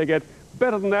good. If they get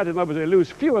better than that, in other words, they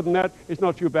lose fewer than that, it's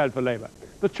not too bad for Labour.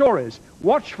 The Tories,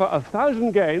 watch for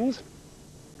 1,000 gains.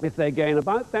 If they gain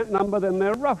about that number, then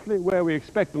they're roughly where we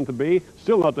expect them to be.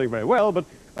 Still not doing very well, but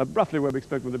roughly where we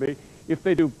expect them to be. If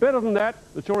they do better than that,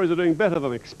 the Tories are doing better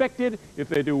than expected. If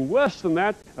they do worse than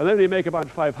that, and only make about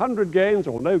 500 gains,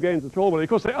 or no gains at all, well, of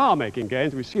course, they are making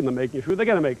gains. We've seen them making a few. They're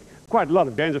going to make quite a lot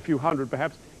of gains, a few hundred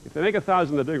perhaps. If they make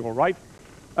 1,000, they're doing all right.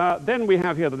 Then we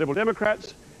have here the Liberal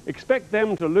Democrats. Expect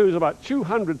them to lose about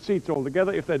 200 seats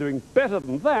altogether. If they're doing better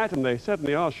than that, and they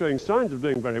certainly are showing signs of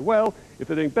doing very well, if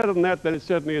they're doing better than that, then it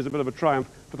certainly is a bit of a triumph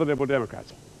for the Liberal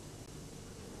Democrats.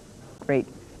 Great.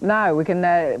 Now we can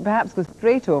perhaps go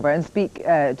straight over and speak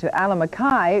to Alan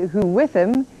Mackay, who with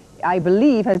him, I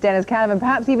believe, has Dennis Canavan,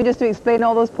 perhaps even just to explain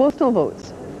all those postal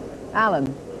votes.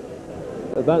 Alan.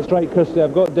 That's right, Kirsty.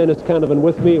 I've got Dennis Canavan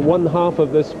with me, one half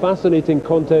of this fascinating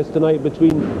contest tonight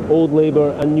between Old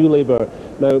Labour and New Labour.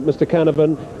 Now, Mr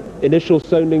Canavan, initial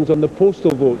soundings on the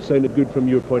postal vote sounded good from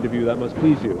your point of view. That must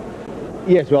please you.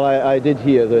 Yes, well, I did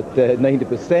hear that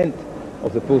 90%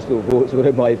 of the postal votes were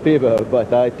in my favour,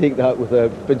 but I take that with a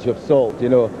pinch of salt, you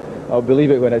know. I'll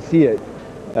believe it when I see it.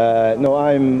 No,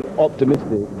 I'm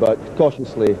optimistic, but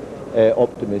cautiously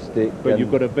optimistic. But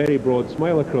you've got a very broad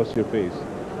smile across your face.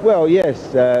 Well, yes,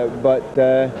 but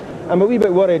I'm a wee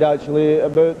bit worried actually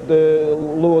about the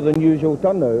lower than usual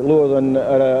turnout, lower than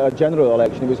a general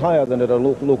election. It was higher than at a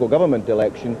local government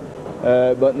election,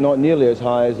 but not nearly as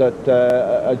high as at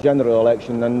a general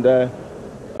election. And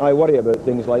I worry about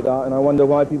things like that, and I wonder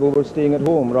why people were staying at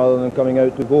home rather than coming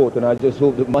out to vote. And I just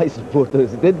hope that my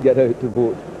supporters did get out to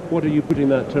vote. What are you putting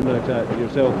that turnout at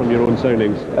yourself from your own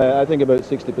soundings? I think about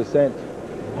 60%.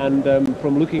 And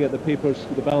from looking at the papers,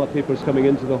 the ballot papers coming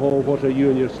into the hall, what are you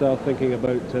and your staff thinking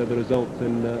about the result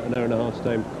in an hour and a half's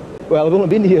time? Well, I've only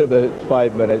been here about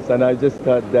 5 minutes, and I just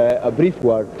had a brief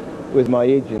word with my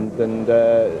agent and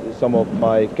some of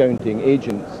my counting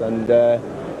agents, and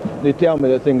they tell me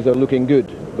that things are looking good,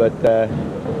 but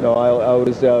no, I'll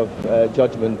reserve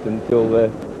judgment until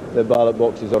the ballot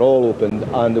boxes are all opened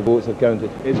and the votes are counted.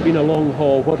 It's been a long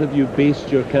haul. What have you based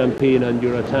your campaign and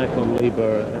your attack on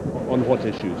Labour on, what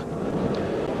issues?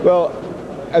 Well,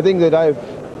 I think that I've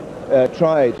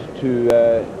tried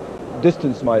to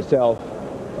distance myself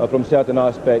from certain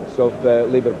aspects of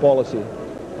Labour policy.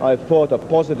 I've fought a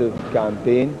positive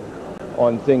campaign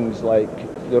on things like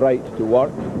the right to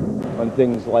work, on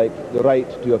things like the right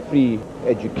to a free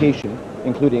education,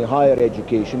 including higher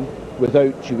education,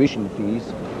 without tuition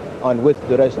fees, and with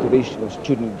the restoration of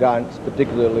student grants,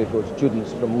 particularly for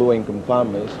students from low-income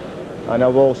families. And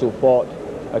I've also fought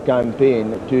a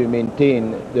campaign to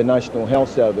maintain the National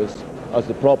Health Service as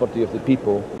the property of the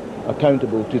people,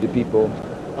 accountable to the people,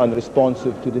 and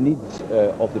responsive to the needs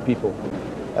of the people.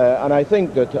 And I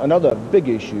think that another big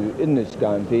issue in this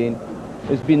campaign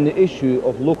has been the issue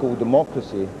of local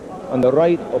democracy and the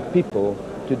right of people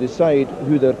to decide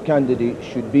who their candidate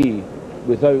should be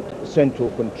without central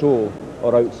control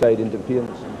or outside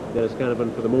interference. Dennis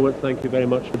Canavan, for the moment, thank you very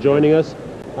much for joining us.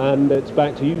 And it's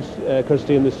back to you,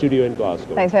 Kirsty, in the studio in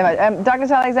Glasgow. Thanks very much. Douglas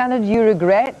Alexander, do you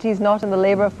regret he's not in the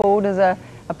Labour fold as a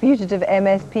putative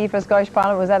MSP for Scottish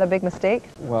Parliament? Was that a big mistake?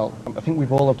 Well, I think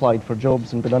we've all applied for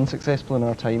jobs and been unsuccessful in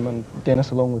our time, and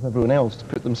Dennis, along with everyone else, to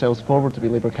put themselves forward to be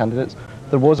Labour candidates.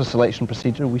 There was a selection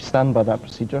procedure. We stand by that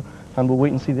procedure, and we'll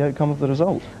wait and see the outcome of the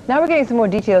result. Now we're getting some more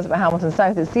details about Hamilton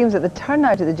South. It seems that the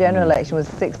turnout at the general election was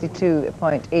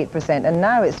 62.8%, and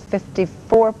now it's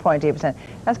 54.8%.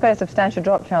 That's quite a substantial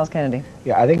drop, Charles Kennedy.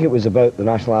 Yeah, I think it was about the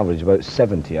national average, about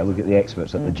 70. I look at the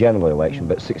experts at the general election,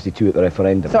 but 62 at the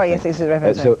referendum. Sorry, yes, 62 at the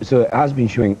referendum. So it has been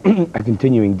showing a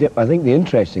continuing dip. I think the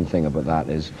interesting thing about that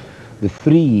is the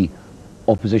three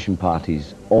opposition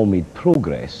parties all made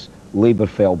progress. Labour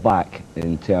fell back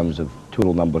in terms of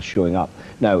total numbers showing up.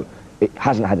 Now, it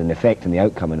hasn't had an effect on the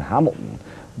outcome in Hamilton,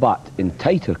 but in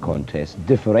tighter contests,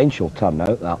 differential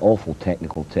turnout, that awful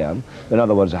technical term, in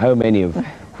other words, how many of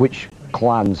which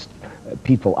clans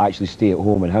people actually stay at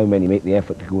home and how many make the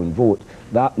effort to go and vote,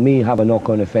 that may have a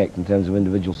knock-on effect in terms of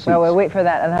individual seats. Well, we'll wait for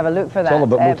that and have a look for that. It's all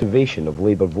about motivation of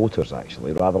Labour voters,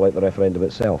 actually, rather like the referendum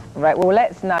itself. Right, well,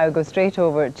 let's now go straight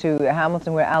over to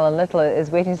Hamilton, where Alan Little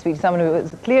is waiting to speak to someone who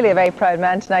is clearly a very proud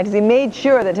man tonight, as he made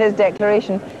sure that his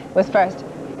declaration was first.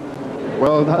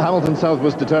 Well, Hamilton South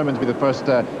was determined to be the first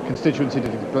constituency to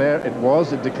declare.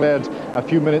 It declared a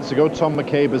few minutes ago. Tom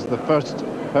McCabe is the first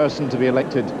person to be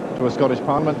elected to a Scottish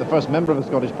Parliament, the first member of the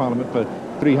Scottish Parliament for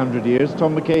 300 years.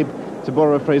 Tom McCabe, to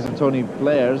borrow a phrase of Tony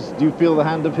Blair's, do you feel the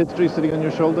hand of history sitting on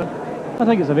your shoulder? I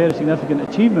think it's a very significant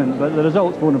achievement, but the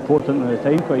result's more important than the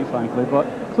time, quite frankly. But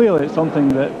clearly it's something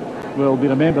that will be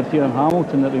remembered here in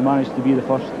Hamilton, that we managed to be the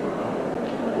first.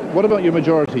 What about your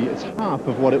majority? It's half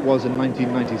of what it was in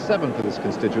 1997 for this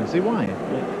constituency. Why?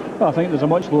 Well, I think there's a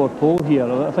much lower poll here.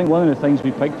 I think one of the things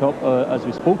we picked up as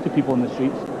we spoke to people in the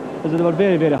streets is that they were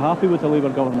very, very happy with the Labour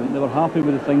government. They were happy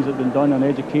with the things that had been done on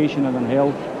education and on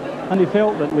health, and they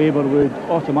felt that Labour would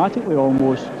automatically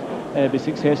almost be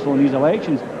successful in these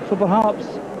elections. So perhaps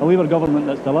a Labour government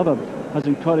that's delivered has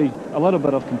encouraged a little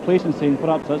bit of complacency, and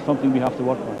perhaps that's something we have to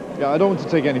work on. Yeah, I don't want to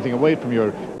take anything away from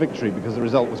your victory because the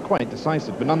result was quite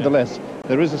decisive, but nonetheless,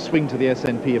 there is a swing to the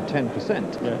SNP of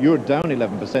 10%. Yeah. You're down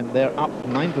 11%, they're up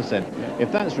 9%.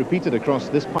 If that's repeated across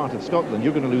this part of Scotland,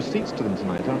 you're going to lose seats to them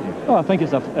tonight, aren't you? Well, I think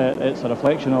it's a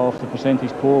reflection of the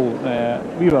percentage poll.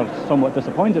 We were somewhat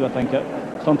disappointed, I think,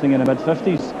 at something in the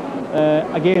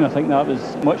mid-50s. Again, I think that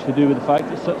was much to do with the fact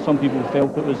that some people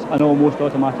felt it was an almost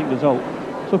automatic result.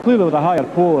 So clearly with a higher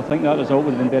poll, I think that result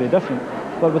would have been very different.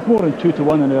 But with more than 2 to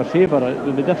 1 in our favour, it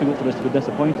would be difficult for us to be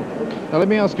disappointed. Now let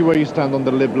me ask you where you stand on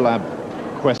the Lib Lab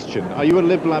question. Are you a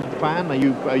Lib Lab fan? Are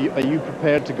you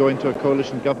prepared to go into a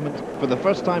coalition government for the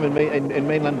first time in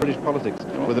mainland British politics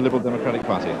with the Liberal Democratic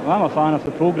Party? Well, I'm a fan of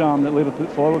the programme that Labour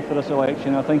put forward for this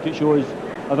election. I think it shows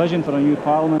a vision for a new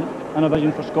Parliament and a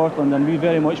vision for Scotland, and we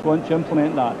very much want to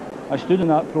implement that. I stood in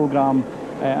that programme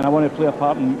and I want to play a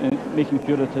part in making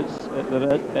sure that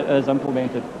it is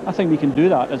implemented. I think we can do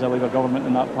that as a Labour government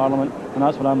in that Parliament, and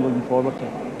that's what I'm looking forward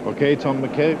to. OK, Tom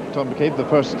McCabe, the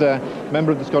first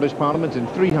member of the Scottish Parliament in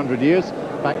 300 years.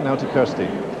 Back now to Kirsty.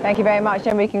 Thank you very much,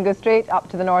 and we can go straight up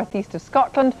to the northeast of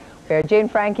Scotland, where Jane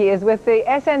Frankie is with the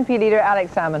SNP leader,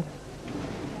 Alex Salmond.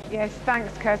 Yes,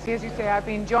 thanks, Kirsty. As you say, I've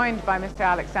been joined by Mr.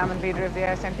 Alex Salmond, leader of the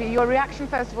SNP. Your reaction,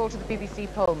 first of all, to the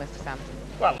BBC poll, Mr. Salmond?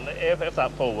 Well, if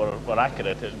that poll were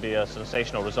accurate, it would be a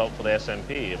sensational result for the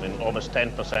SNP. I mean, almost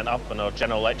 10% up in our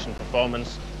general election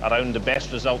performance, around the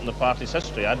best result in the party's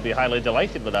history. I'd be highly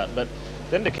delighted with that. But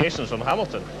the indications from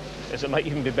Hamilton is it might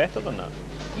even be better than that.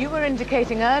 You were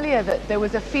indicating earlier that there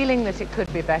was a feeling that it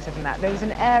could be better than that. There was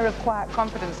an air of quiet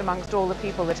confidence amongst all the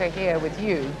people that are here with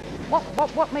you.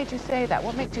 What made you say that?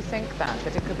 What made you think that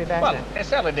it could be better? Well,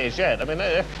 it's early days yet. I mean,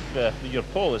 if your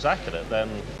poll is accurate, then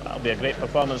that'll be a great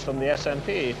performance from the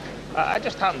SNP. I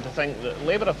just happen to think that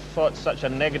Labour have fought such a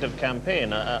negative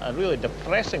campaign, a really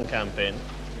depressing campaign,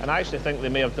 and I actually think they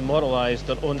may have demoralised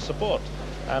their own support.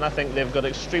 And I think they've got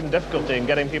extreme difficulty in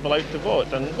getting people out to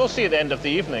vote. And we'll see at the end of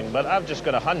the evening, but I've just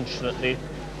got a hunch that the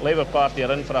Labour Party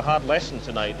are in for a hard lesson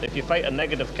tonight. If you fight a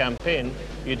negative campaign,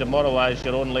 you demoralise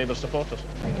your own Labour supporters.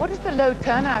 What does the low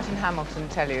turnout in Hamilton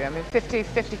tell you? I mean, 50,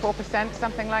 54%,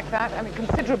 something like that? I mean,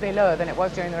 considerably lower than it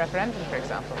was during the referendum, for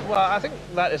example. Well, I think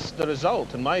that is the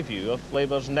result, in my view, of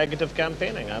Labour's negative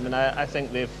campaigning. I mean, I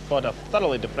think they've fought a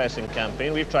thoroughly depressing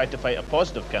campaign. We've tried to fight a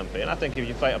positive campaign. I think if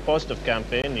you fight a positive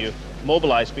campaign, you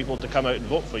mobilise people to come out and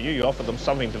vote for you. You offer them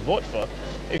something to vote for.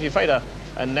 If you fight a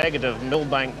negative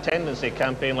millbank tendency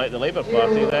campaign like the Labour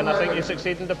Party, then I think you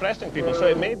succeed in depressing people. So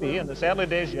it may be, and it's early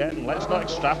days yet, and let's not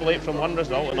extrapolate from one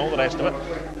result and all the rest of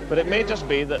it, but it may just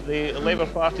be that the Labour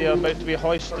Party are about to be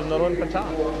hoisted in their own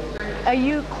petard. Are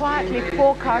you quietly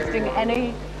forecasting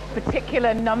any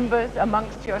particular numbers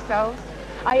amongst yourselves?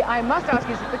 I must ask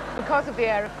you, because of the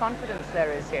air of confidence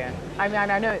there is here. I mean,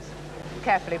 I know it's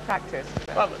carefully practiced.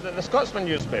 Well, the Scotsman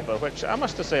newspaper, which I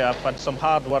must say I've had some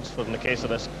hard words for in the case of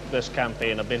this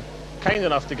campaign, have been kind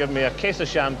enough to give me a case of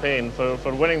champagne for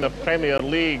winning the Premier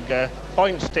League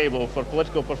points table for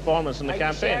political performance in the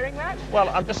campaign. Are you sharing that? Well,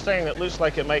 I'm just saying it looks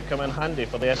like it might come in handy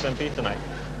for the SNP tonight.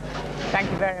 Thank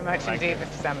you very much indeed,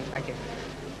 Mr. Salmond. Thank you.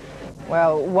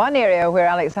 Well, one area where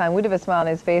Alex Salmond would have a smile on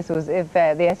his face was if the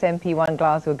SNP won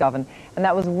Glasgow Govan. And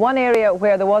that was one area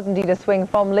where there was indeed a swing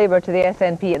from Labour to the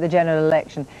SNP at the general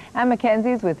election. Anne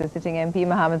Mackenzie is with the sitting MP,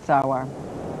 Mohammed Sarwar.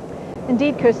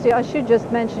 Indeed, Kirsty, I should just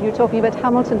mention, you're talking about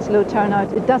Hamilton's low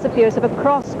turnout. It does appear as if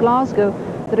across Glasgow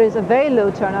there is a very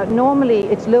low turnout. Normally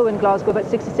it's low in Glasgow, about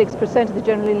 66% of the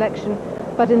general election.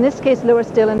 But in this case, lower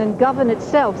still, and in Govan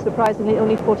itself, surprisingly,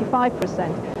 only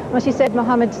 45%. As you said,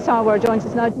 Mohammed Sarwar joins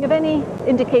us now. Do you have any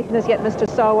indication as yet, Mr.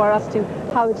 Sarwar, as to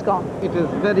how it's gone? It is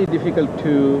very difficult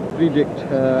to predict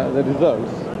the results.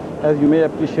 As you may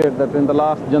appreciate that in the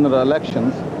last general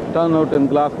elections, turnout in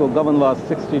Glasgow Govan was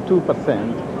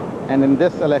 62%, and in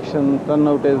this election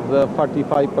turnout is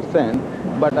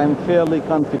 45%, but I'm fairly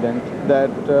confident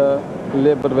that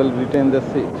Labour will retain the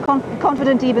seat.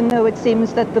 Confident even though it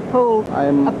seems that the poll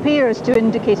appears to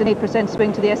indicate an 8%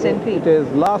 swing to the SNP? It is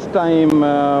last time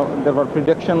there were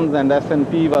predictions and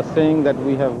SNP was saying that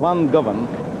we have won Govan,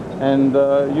 and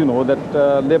you know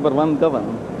that Labour won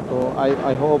Govan. So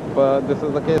I hope this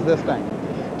is the case this time.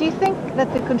 Do you think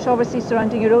that the controversy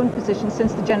surrounding your own position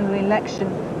since the general election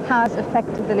has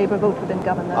affected the Labour vote within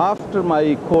Govan? After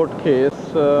my court case,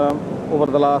 over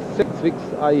the last 6 weeks,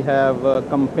 I have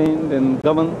campaigned in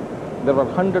Govan. There were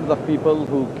hundreds of people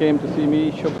who came to see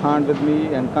me, shook hands with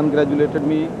me and congratulated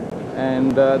me,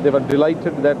 and they were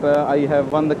delighted that I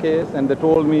have won the case, and they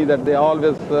told me that they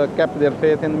always kept their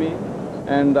faith in me,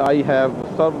 and I have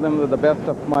served them with the best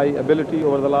of my ability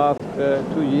over the last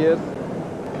 2 years.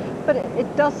 But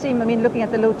it does seem, I mean, looking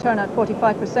at the low turnout,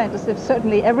 45%, as if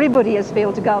certainly everybody has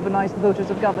failed to galvanise the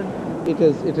voters of Govan. It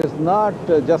is not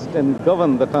just in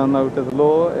Govan the turnout is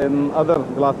low. In other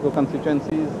Glasgow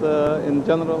constituencies, in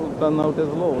general, turnout is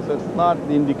low. So it's not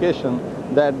the indication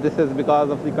that this is because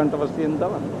of the controversy in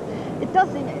Govan.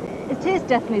 It is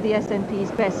definitely the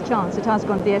SNP's best chance. It has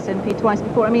gone to the SNP twice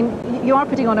before. I mean, you are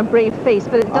putting on a brave face,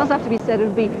 but it does have to be said it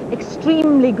would be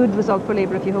extremely good result for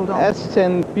Labour if you hold on.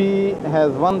 SNP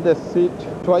has won this seat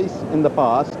twice in the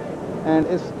past, and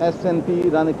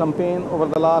SNP ran a campaign over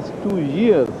the last 2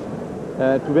 years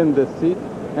to win this seat,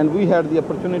 and we had the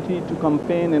opportunity to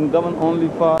campaign in Govan only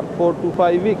for 4 to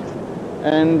 5 weeks.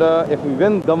 And if we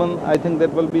win Govan, I think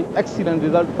that will be excellent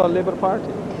result for Labour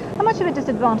Party. How much of a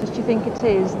disadvantage do you think it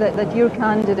is that your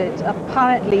candidate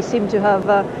apparently seemed to have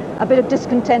a bit of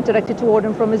discontent directed toward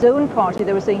him from his own party?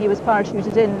 They were saying he was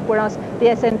parachuted in, whereas the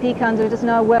SNP candidate is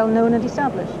now well known and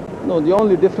established. No, the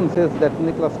only difference is that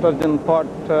Nicola Sturgeon fought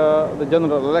the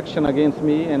general election against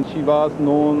me, and she was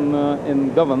known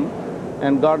in Govan,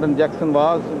 and Gordon Jackson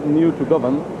was new to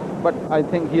Govan, but I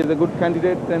think he is a good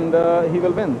candidate and he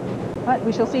will win. Right,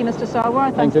 we shall see, Mr.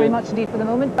 Sarwar. Thanks very much indeed for the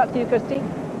moment. Back to you, Kirsty.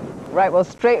 Right, well,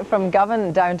 straight from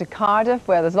Govan down to Cardiff,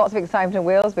 where there's lots of excitement in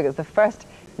Wales because the first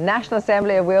National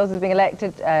Assembly of Wales is being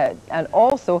elected, and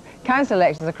also council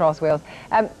elections across Wales.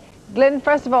 Glyn,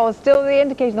 first of all, still the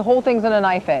indication the whole thing's on a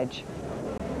knife edge?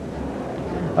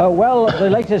 Well, the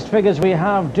latest figures we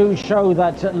have do show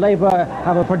that Labour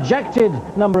have a projected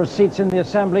number of seats in the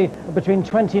Assembly between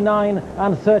 29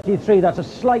 and 33. That's a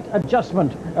slight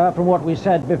adjustment from what we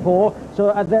said before.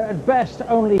 So they're at best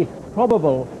only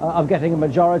probable of getting a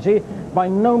majority, by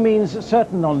no means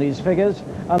certain on these figures,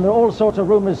 and there are all sorts of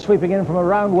rumours sweeping in from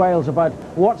around Wales about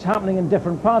what's happening in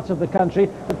different parts of the country.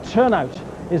 The turnout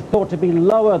is thought to be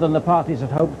lower than the parties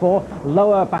had hoped for,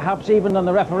 lower perhaps even than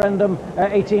the referendum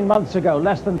 18 months ago,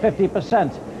 less than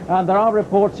 50%. And there are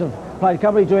reports of Plaid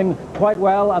Cymru doing quite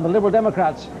well, and the Liberal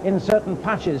Democrats in certain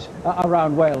patches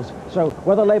around Wales. So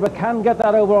whether Labour can get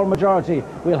that overall majority,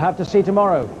 we'll have to see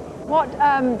tomorrow. What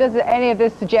does any of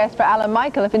this suggest for Alan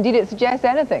Michael, if indeed it suggests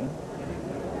anything?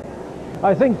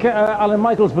 I think Alan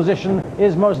Michael's position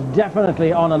is most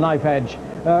definitely on a knife edge.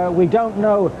 We don't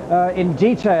know in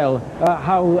detail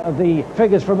how the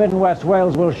figures from Mid and West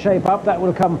Wales will shape up. That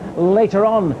will come later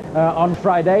on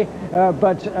Friday.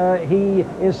 But he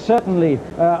is certainly,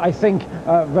 I think,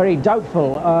 very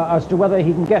doubtful as to whether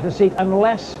he can get a seat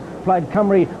unless Plaid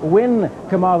Cymru win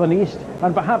Carmarthen East,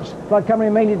 and perhaps Plaid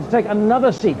Cymru may need to take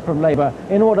another seat from Labour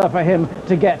in order for him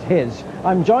to get his.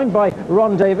 I'm joined by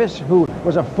Ron Davies, who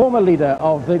was a former leader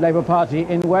of the Labour Party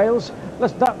in Wales.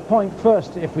 Let's that point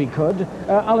first, if we could.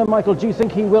 Alan Michael, do you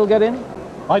think he will get in?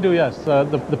 I do, yes.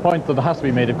 The point that has to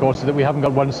be made, of course, is that we haven't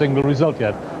got one single result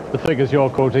yet. The figures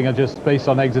you're quoting are just based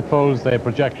on exit polls, their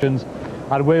projections,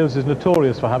 and Wales is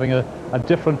notorious for having a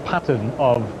different pattern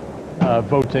of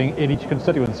voting in each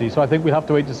constituency. So I think we'll have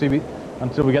to wait to see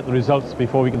until we get the results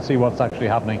before we can see what's actually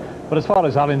happening. But as far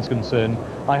as Alan's concerned,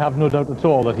 I have no doubt at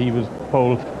all that he was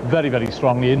polled very, very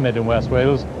strongly in Mid and West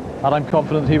Wales, and I'm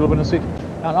confident he will win a seat.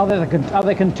 And are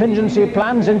there contingency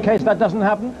plans in case that doesn't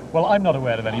happen? Well, I'm not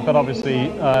aware of any, but obviously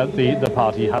the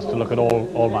party has to look at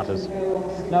all matters.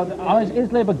 Now,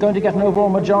 is Labour going to get an overall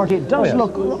majority? It does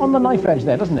look on the knife edge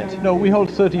there, doesn't it? No, we hold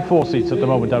 34 seats at the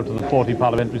moment out of the 40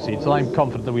 parliamentary seats, and I'm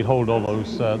confident that we'll hold all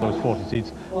those 40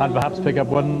 seats and perhaps pick up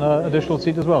one additional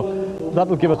seat as well. That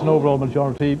will give us an overall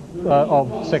majority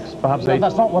of 6, perhaps 8.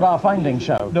 That's not what our findings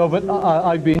show. No, but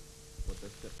I've been...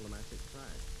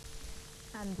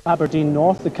 And Aberdeen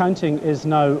North. The counting is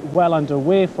now well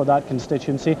underway for that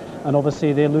constituency, and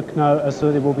obviously they look now as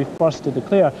though they will be first to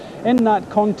declare. In that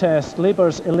contest,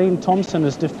 Labour's Elaine Thompson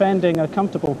is defending a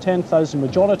comfortable 10,000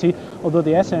 majority, although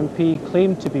the SNP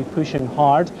claim to be pushing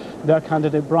hard. Their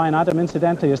candidate Brian Adam,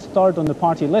 incidentally, is third on the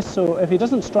party list, so if he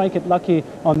doesn't strike it lucky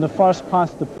on the first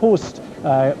past the post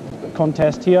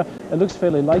contest here, it looks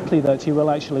fairly likely that he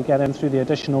will actually get in through the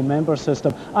additional member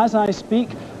system. As I speak,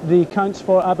 the counts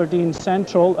for Aberdeen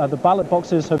Central, the ballot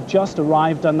boxes have just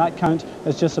arrived, and that count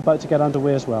is just about to get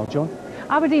underway as well. Joan?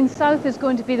 Aberdeen South is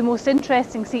going to be the most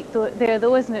interesting seat there,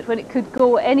 though, isn't it, when it could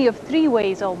go any of three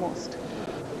ways almost?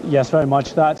 Yes, very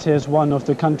much. That is one of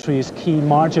the country's key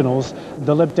marginals.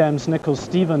 The Lib Dems' Nicholas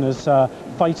Stephen is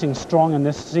fighting strong in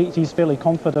this seat. He's fairly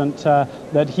confident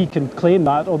that he can claim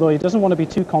that, although he doesn't want to be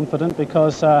too confident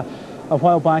because a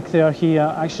while back there he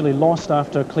actually lost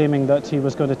after claiming that he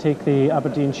was going to take the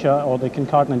Aberdeenshire or the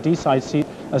Kincardine and Deeside seat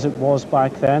as it was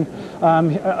back then.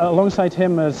 Alongside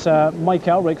him is Mike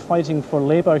Elrick fighting for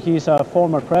Labour. He's a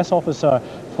former press officer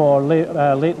for late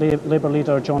Labour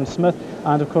leader John Smith,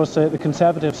 and of course the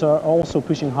Conservatives are also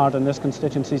pushing hard in this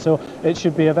constituency, so it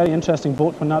should be a very interesting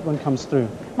vote when that one comes through.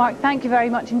 Mark, thank you very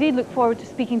much indeed. Look forward to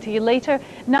speaking to you later.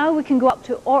 Now we can go up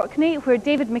to Orkney, where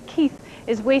David McKeith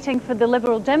is waiting for the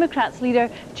Liberal Democrats leader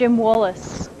Jim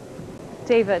Wallace.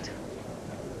 David.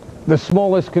 The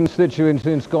smallest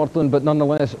constituency in Scotland, but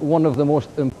nonetheless one of the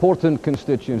most important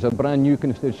constituents, a brand new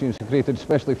constituency created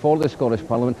especially for the Scottish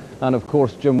Parliament, and of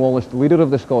course Jim Wallace, the leader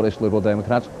of the Scottish Liberal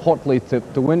Democrats, hotly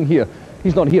tipped to win here.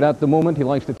 He's not here at the moment. He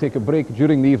likes to take a break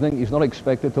during the evening. He's not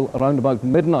expected till around about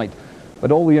midnight,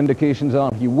 but all the indications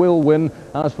are he will win.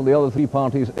 As for the other three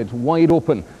parties, it's wide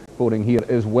open. Voting here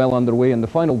is well underway, and the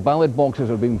final ballot boxes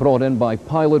are being brought in by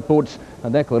pilot boats,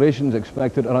 and declarations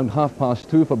expected around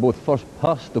 2:30 for both first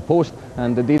past the post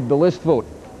and indeed the list vote.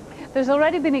 There's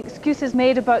already been excuses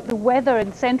made about the weather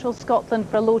in central Scotland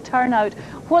for low turnout.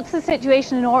 What's the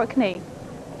situation in Orkney?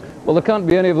 Well, there can't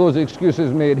be any of those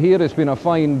excuses made here. It's been a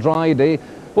fine, dry day.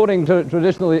 Voting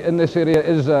traditionally in this area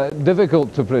is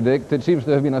difficult to predict. It seems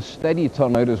to have been a steady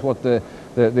turnout is what the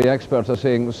experts are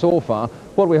saying so far.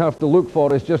 What we have to look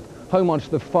for is just how much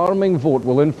the farming vote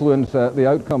will influence the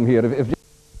outcome here.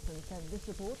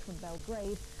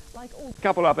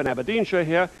 Couple up in Aberdeenshire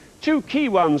here. Two key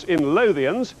ones in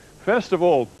Lothians. First of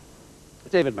all,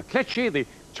 David McCletchie, the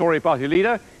Tory party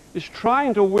leader, is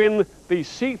trying to win the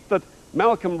seat that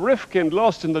Malcolm Rifkind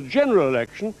lost in the general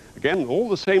election. Again, all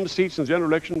the same seats in the general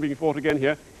election being fought again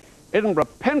here. Edinburgh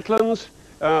Pentlands,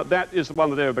 that is the one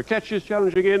that David McCletchie is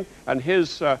challenging in, and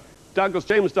his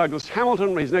James Douglas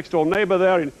Hamilton, his next door neighbour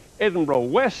there in Edinburgh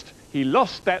West, he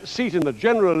lost that seat in the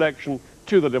general election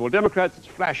to the Liberal Democrats. It's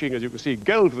flashing, as you can see,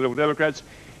 gold for the Liberal Democrats.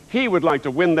 He would like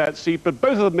to win that seat, but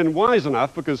both of them have been wise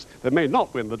enough, because they may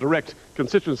not win the direct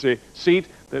constituency seat,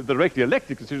 the directly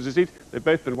elected constituency seat. They've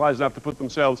both been wise enough to put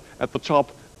themselves at the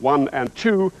top 1 and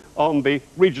 2 on the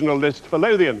regional list for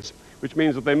Lothians, which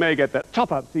means that they may get that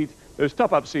top-up seat, those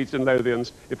top-up seats in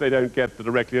Lothians, if they don't get the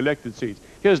directly elected seat.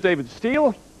 Here's David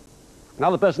Steele,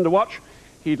 another person to watch.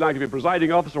 He'd like to be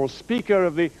presiding officer or speaker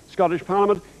of the Scottish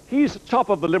Parliament. He's top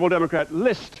of the Liberal Democrat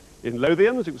list in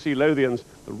Lothians. You can see Lothians,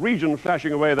 the region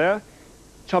flashing away there.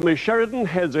 Tommy Sheridan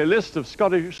heads a list of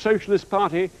Scottish Socialist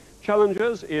Party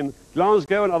challengers in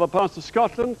Glasgow and other parts of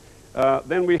Scotland.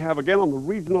 Then we have, again, on the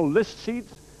regional list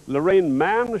seats, Lorraine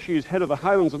Mann. She's head of the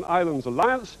Highlands and Islands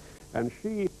Alliance, and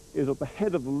she is at the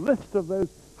head of the list of those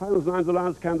Highlands and Islands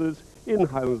Alliance candidates in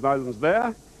Highlands and Islands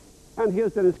there. And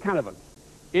here's Dennis Canavan,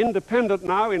 independent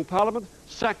now in Parliament,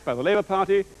 sacked by the Labour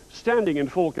Party, standing in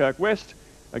Falkirk West,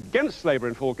 against Labour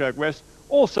in Falkirk West,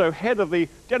 also head of the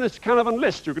Dennis Canavan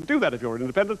list. You can do that if you're an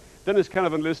independent, Dennis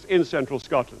Canavan list in central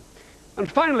Scotland.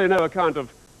 And finally, no account of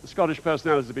the Scottish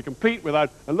personalities to be complete without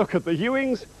a look at the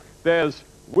Ewings. There's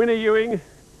Winnie Ewing.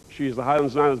 She's the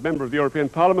Highlands and Islands member of the European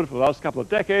Parliament for the last couple of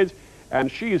decades,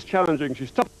 and she's challenging,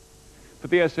 she's top for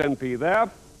the SNP there.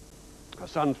 Her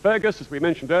son Fergus, as we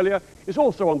mentioned earlier, is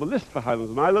also on the list for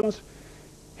Highlands and Islands.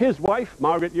 His wife,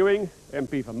 Margaret Ewing,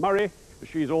 MP for Murray,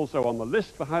 she's also on the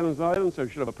list for Highlands and Islands, so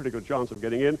she'll have a pretty good chance of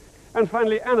getting in. And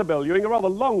finally, Annabel Ewing, a rather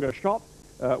longer shot,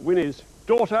 Winnie's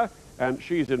daughter, and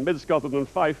she's in Mid-Scotland and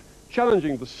Fife,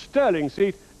 challenging the Stirling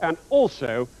seat, and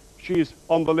also she's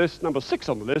on the list, number 6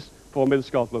 on the list, for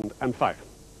Mid-Scotland and Fife.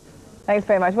 Thanks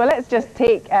very much. Well, let's just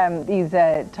take these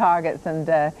targets and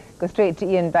go straight to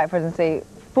Ian Beckford and say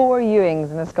 4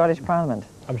 Ewings in the Scottish Parliament.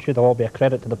 I'm sure they'll all be a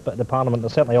credit to the Parliament.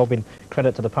 They've certainly all been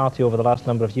credit to the party over the last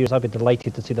number of years. I'd be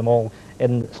delighted to see them all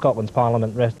in Scotland's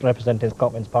Parliament representing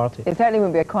Scotland's party. It certainly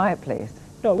won't be a quiet place.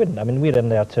 No, it wouldn't. I mean, we're in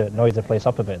there to noise the place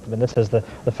up a bit. I mean, this is the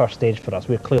first stage for us.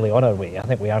 We're clearly on our way. I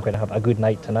think we are going to have a good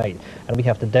night tonight, and we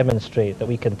have to demonstrate that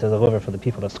we can deliver for the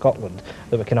people of Scotland,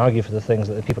 that we can argue for the things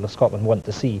that the people of Scotland want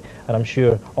to see. And I'm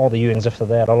sure all the Ewings, if they're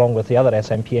there, along with the other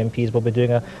SNP MPs, will be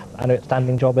doing an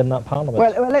outstanding job in that Parliament.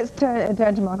 Well, let's turn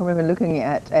to Malcolm Riven, looking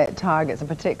at targets, and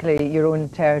particularly your own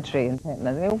territory in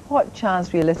Pentland. I mean, what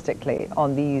chance realistically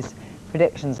on these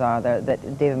predictions are there that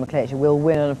David McLeish will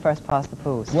win on a first past the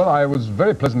post? Well, I was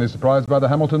very pleasantly surprised by the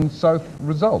Hamilton South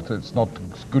result. It's not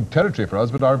good territory for us,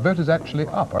 but our vote is actually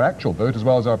up. Our actual vote, as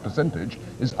well as our percentage,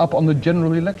 is up on the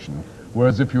general election.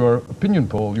 Whereas if your opinion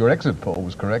poll, your exit poll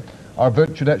was correct, our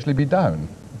vote should actually be down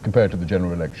compared to the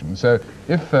general election. So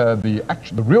if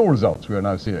the real results we are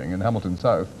now seeing in Hamilton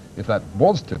South, if that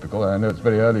was typical, and I know it's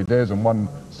very early days on one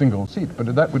single seat,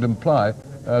 but that would imply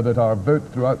that our vote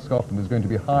throughout Scotland is going to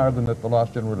be higher than at the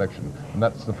last general election. And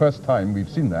that's the first time we've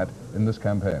seen that in this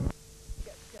campaign.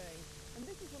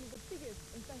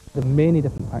 There are many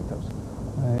different factors.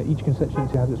 Each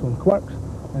constituency has its own quirks,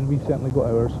 and we've certainly got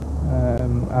ours.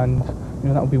 And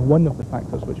that will be one of the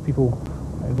factors which people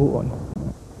vote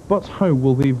on. But how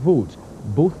will they vote?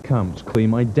 Both camps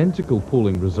claim identical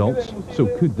polling results, so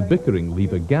could the bickering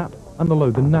leave a gap and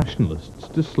allow the nationalists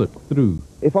to slip through?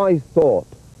 If I thought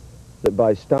that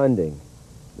by standing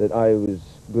that I was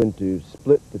going to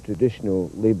split the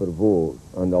traditional Labour vote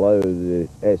and allow the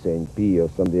SNP or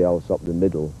somebody else up the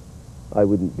middle, I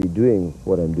wouldn't be doing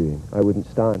what I'm doing. I wouldn't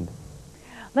stand.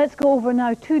 Let's go over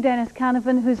now to Dennis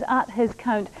Canavan, who's at his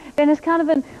count. Dennis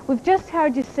Canavan, we've just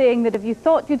heard you saying that if you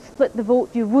thought you'd split the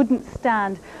vote, you wouldn't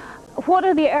stand. What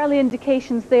are the early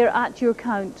indications there at your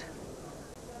count?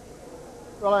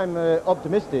 Well, I'm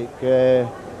optimistic,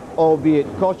 albeit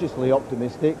cautiously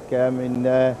optimistic. I mean,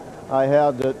 I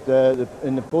heard that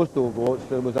in the postal votes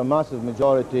there was a massive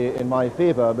majority in my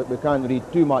favour, but we can't read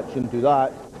too much into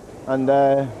that. And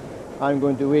I'm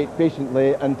going to wait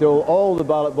patiently until all the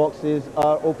ballot boxes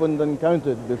are opened and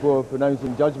counted before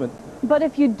pronouncing judgment. But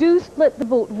if you do split the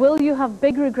vote, will you have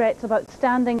big regrets about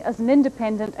standing as an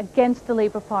independent against the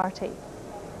Labour Party?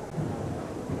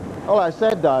 Well, I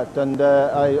said that, and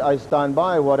I stand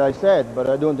by what I said, but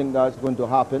I don't think that's going to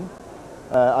happen.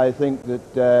 I think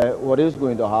that what is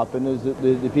going to happen is that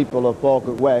the people of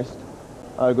Falkirk West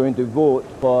are going to vote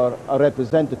for a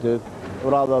representative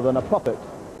rather than a puppet.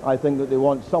 I think that they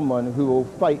want someone who will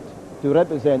fight to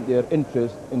represent their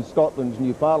interest in Scotland's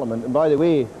new Parliament. And by the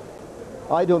way,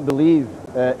 I don't believe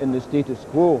in the status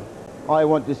quo. I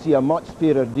want to see a much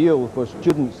fairer deal for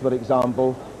students, for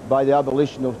example, by the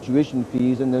abolition of tuition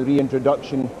fees and the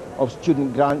reintroduction of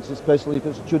student grants, especially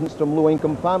for students from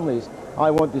low-income families. I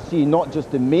want to see not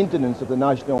just the maintenance of the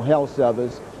National Health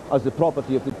Service as the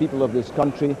property of the people of this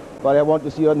country, but I want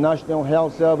to see our National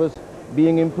Health Service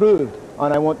being improved.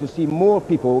 And I want to see more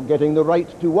people getting the right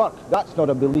to work. That's not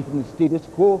a belief in the status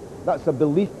quo, that's a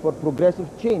belief for progressive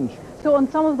change. So on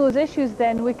some of those issues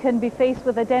then, we can be faced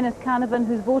with a Dennis Canavan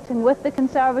who's voting with the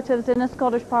Conservatives in a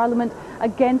Scottish Parliament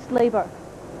against Labour.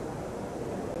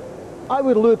 I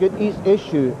would look at each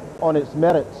issue on its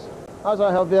merits, as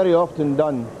I have very often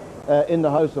done in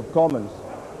the House of Commons.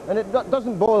 And it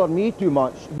doesn't bother me too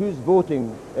much who's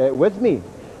voting with me.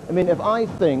 I mean, if I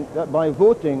think that by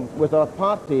voting with a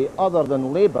party other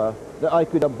than Labour that I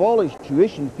could abolish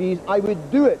tuition fees, I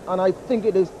would do it. And I think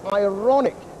it is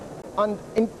ironic and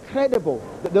incredible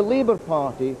that the Labour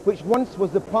Party, which once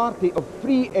was the party of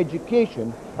free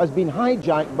education, has been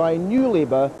hijacked by New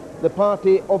Labour, the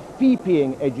party of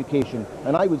fee-paying education.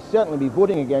 And I would certainly be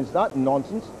voting against that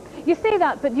nonsense. You say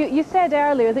that, but you said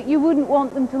earlier that you wouldn't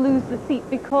want them to lose the seat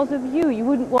because of you. You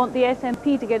wouldn't want the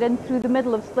SNP to get in through the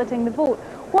middle of splitting the vote.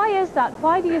 Why is that?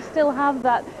 Why do you still have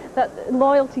that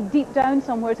loyalty deep down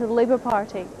somewhere to the Labour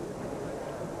Party?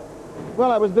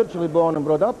 Well, I was virtually born and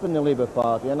brought up in the Labour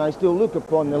Party, and I still look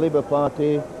upon the Labour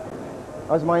Party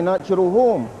as my natural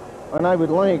home. And I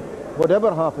would like,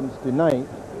 whatever happens tonight,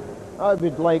 I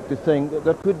would like to think that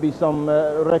there could be some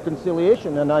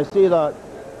reconciliation. And I say that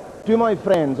to my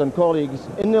friends and colleagues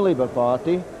in the Labour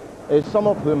Party, some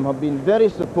of whom have been very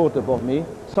supportive of me,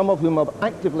 some of whom have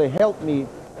actively helped me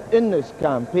in this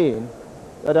campaign,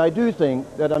 that I do think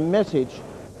that a message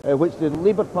which the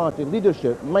Labour Party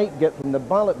leadership might get from the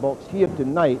ballot box here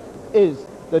tonight is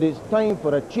that it's time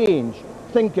for a change.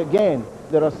 Think again.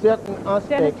 There are certain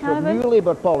aspects of new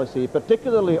Labour policy,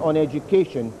 particularly on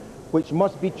education, which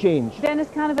must be changed. Dennis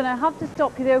Canavan, I have to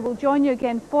stop you there. We'll join you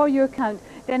again for your count.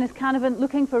 Dennis Canavan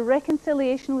looking for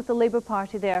reconciliation with the Labour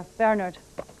Party there. Bernard.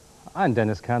 And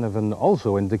Dennis Canavan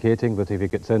also indicating that if he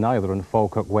gets in either in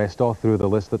Falkirk West or through the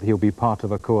list, that he'll be part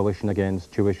of a coalition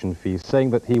against tuition fees,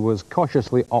 saying that he was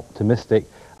cautiously optimistic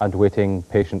and waiting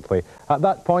patiently. At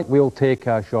that point, we'll take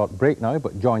a short break now,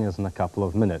 but join us in a couple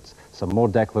of minutes. Some more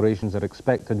declarations are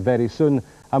expected very soon,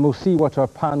 and we'll see what our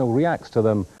panel reacts to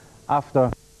them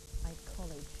after.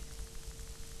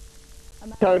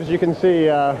 Count, as you can see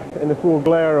in the full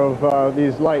glare of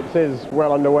these lights, is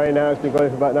well underway now. It's been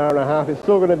going for about an hour and a half. It's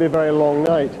still going to be a very long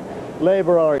night.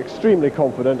 Labour are extremely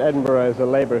confident. Edinburgh is a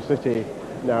Labour city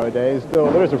nowadays,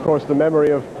 though there is of course the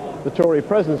memory of the Tory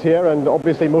presence here, and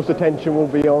obviously most attention will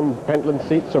be on Pentland's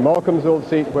seat, Sir Malcolm's old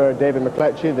seat, where David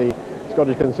McCletchie, the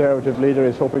Scottish Conservative leader,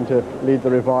 is hoping to lead the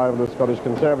revival of Scottish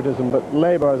conservatism. But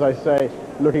Labour, as I say,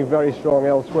 looking very strong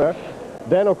elsewhere.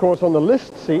 Then, of course, on the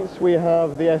list seats, we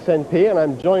have the SNP, and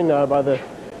I'm joined now by the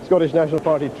Scottish National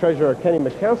Party Treasurer, Kenny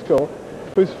McCaskill,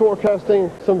 who's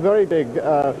forecasting some very big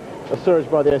surge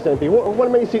by the SNP.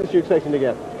 What many seats are you expecting to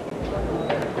get?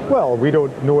 Well, we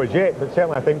don't know as yet, but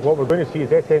certainly I think what we're going to see is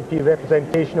SNP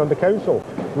representation on the council.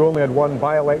 We only had one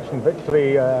by-election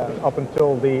victory up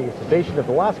until the cessation of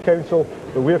the last council,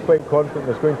 but we're quite confident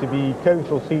there's going to be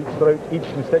council seats throughout each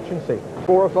constituency.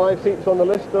 4 or 5 seats on the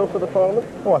list, though, for the Parliament?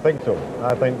 Oh, I think so.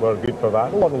 I think we're good for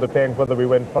that. A lot will depend whether we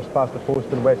win first past the post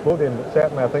in West Lothian, but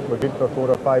certainly I think we're good for 4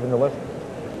 or 5 in the list.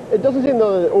 It doesn't seem,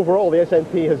 though, that overall the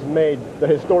SNP has made the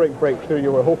historic breakthrough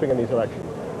you were hoping in these elections.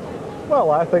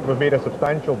 Well, I think we've made a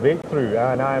substantial breakthrough,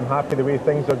 and I'm happy the way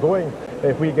things are going.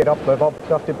 If we get up above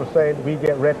 30%, we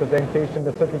get representation in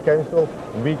the City Council,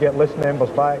 and we get list members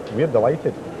back, we're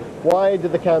delighted. Why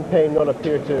did the campaign not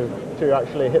appear to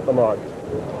actually hit the mark?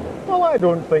 Well, I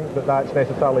don't think that that's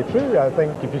necessarily true. I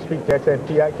think if you speak to SNP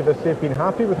activists, they've been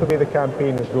happy with the way the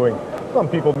campaign is going. Some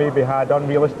people maybe had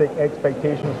unrealistic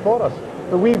expectations for us,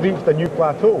 but we've reached a new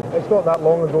plateau. It's not that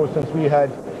long ago since we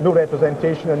had no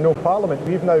representation and no parliament.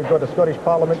 We've now got a Scottish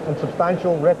parliament and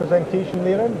substantial representation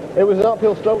therein. It was an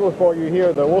uphill struggle for you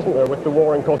here, though, wasn't there, with the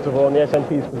war in Kosovo and the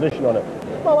SNP's position on it?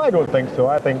 Well, I don't think so.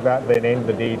 I think that, at the end of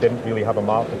the day, didn't really have a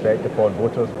marked effect upon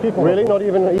voters. People really? Not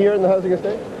even here in the housing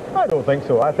estate? I don't think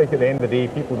so. I think at the end of the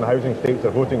day, people in the housing estates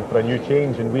are voting for a new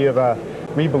change, and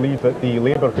we believe that the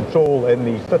Labour control in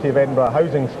the City of Edinburgh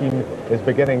housing scheme is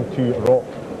beginning to rot.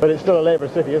 But it's still a Labour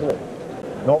city, isn't it?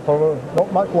 Not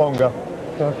much longer.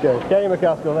 Okay. Kenny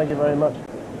McCaskill, thank you very much.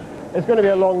 It's going to be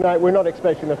a long night. We're not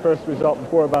expecting the first result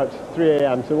before about 3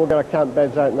 a.m, so we're going to camp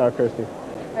beds out now, Kirsty.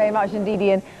 Very much indeed,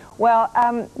 Ian. Well,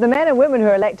 the men and women who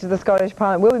are elected to the Scottish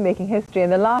Parliament will be making history. In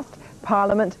the last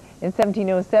Parliament in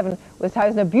 1707 was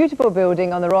housed in a beautiful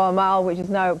building on the Royal Mile, which is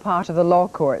now part of the Law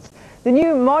Courts. The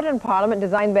new modern Parliament,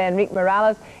 designed by Enrique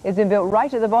Morales, is being built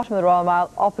right at the bottom of the Royal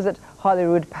Mile, opposite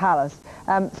Holyrood Palace.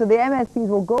 So the MSPs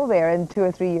will go there in 2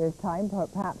 or 3 years' time,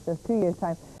 perhaps just 2 years'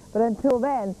 time. But until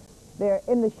then, they're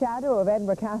in the shadow of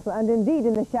Edinburgh Castle, and indeed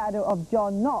in the shadow of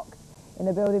John Knox, in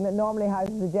a building that normally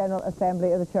houses the General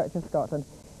Assembly of the Church of Scotland.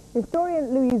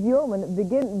 Historian Louise Yeoman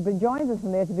joins us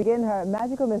from there to begin her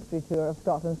magical mystery tour of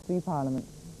Scotland's 3 parliaments.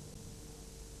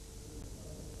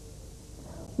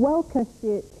 Well,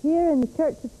 Kirsty, it's here in the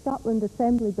Church of Scotland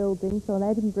Assembly buildings on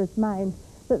Edinburgh's Mound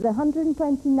that the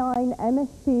 129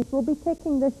 MSPs will be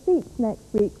taking their seats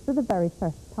next week for the very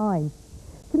first time.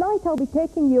 Tonight I'll be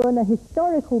taking you on a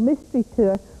historical mystery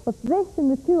tour of this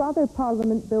and the 2 other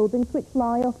Parliament buildings which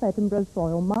lie off Edinburgh's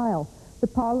Royal Mile. The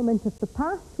Parliament of the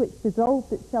past, which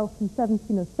dissolved itself in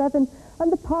 1707,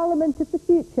 and the Parliament of the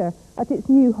future at its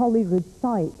new Holyrood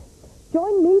site.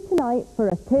 Join me tonight for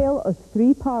a tale of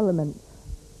 3 parliaments.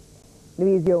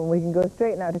 Louise Yeoman, we can go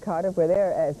straight now to Cardiff, where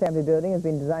their Assembly building has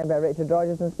been designed by Richard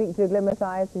Rogers, and speak to Glyn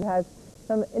Mathias, who has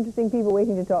some interesting people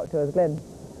waiting to talk to us. Glyn.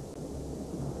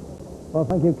 Well,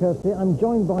 thank you, Kirsty. I'm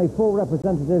joined by 4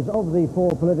 representatives of the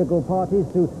 4 political parties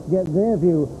to get their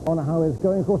view on how it's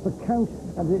going. Of course, the count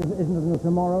isn't until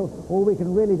tomorrow. All we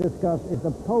can really discuss is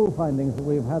the poll findings that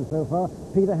we've had so far.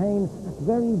 Peter Hain,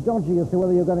 very dodgy as to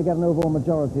whether you're going to get an overall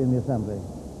majority in the Assembly.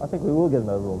 I think we will get an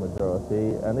overall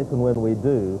majority, and if and when we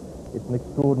do, it's an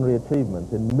extraordinary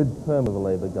achievement in mid-term of a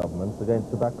Labour government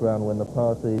against the background when the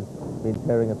party's been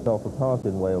tearing itself apart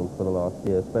in Wales for the last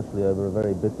year, especially over a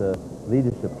very bitter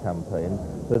leadership campaign.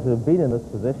 So to have been in this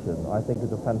position, I think,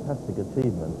 is a fantastic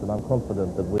achievement, and I'm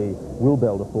confident that we will be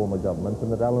able to form a government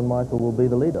and that Alan Michael will be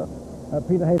the leader.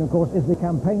 Peter Hain, of course, is the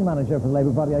campaign manager for the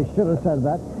Labour Party. I should have said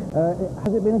that.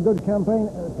 Has it been a good campaign?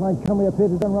 Plaid Cymru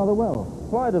appear to have done rather well.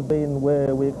 Plaid have been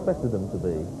where we expected them to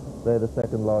be. They're the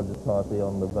second largest party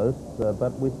on the vote,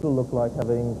 but we still look like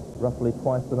having roughly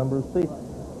twice the number of seats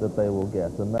that they will get.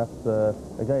 And that's,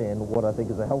 again, what I think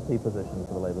is a healthy position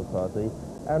for the Labour Party.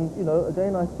 And, you know,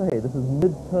 again, I say, this is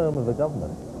mid-term of a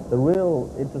government. The real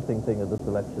interesting thing of this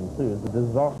election, too, is the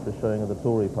disastrous showing of the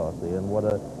Tory party and what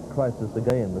a crisis,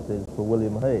 again, this is for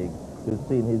William Hague. who's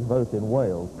seen his vote in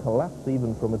Wales collapse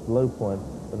even from its low point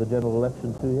of the general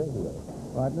election 2 years ago.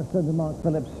 Right, let's turn to Mark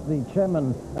Phillips, the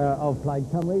chairman of Plaid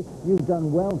Cymru. You've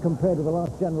done well compared to the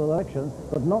last general election,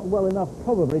 but not well enough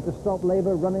probably to stop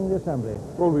Labour running the Assembly.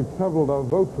 Well, we've trebled our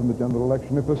vote from the general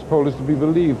election if this poll is to be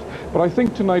believed. But I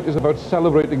think tonight is about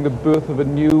celebrating the birth of a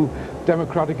new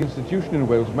democratic institution in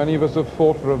Wales. Many of us have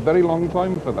fought for a very long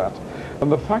time for that.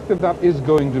 And the fact that that is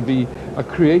going to be a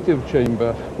creative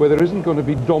chamber where there isn't going to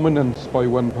be dominance by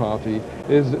one party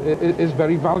is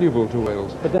very valuable to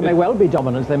Wales. But there may well be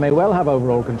dominance, they may well have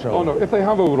overall control. Oh no, if they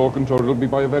have overall control, it'll be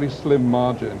by a very slim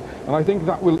margin. And I think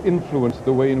that will influence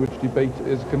the way in which debate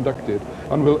is conducted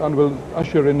and will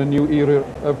usher in a new era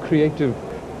of creative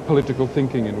political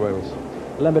thinking in Wales.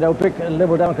 Lembit Opik,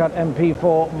 Liberal Democrat MP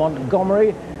for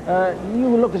Montgomery. You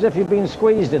look as if you've been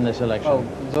squeezed in this election.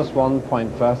 Well, just one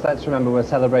point first. Let's remember we're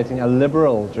celebrating a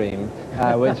liberal dream,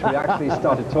 which we actually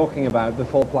started talking about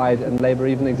before Plaid and Labour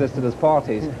even existed as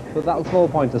parties. But that small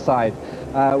point aside,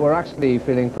 we're actually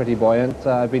feeling pretty buoyant.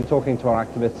 I've been talking to our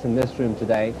activists in this room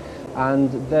today, and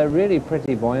they're really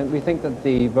pretty buoyant. We think that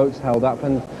the votes held up,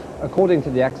 and according to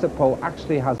the exit poll,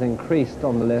 actually has increased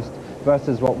on the list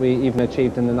versus what we even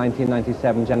achieved in the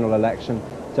 1997 general election.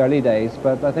 It's early days,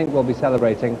 but I think we'll be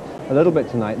celebrating a little bit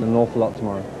tonight and an awful lot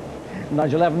tomorrow.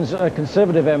 Nigel Evans, a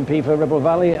Conservative MP for Ribble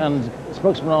Valley and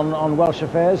spokesman on Welsh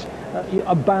affairs.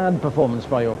 A bad performance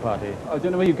by your party. I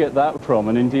don't know where you get that from,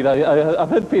 and indeed I've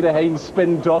heard Peter Haines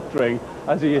spin doctoring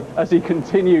as he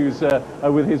continues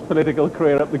with his political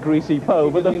career up the greasy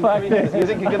pole. But the fact is, you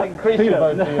think you're going to increase your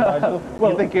vote, do you, Nigel?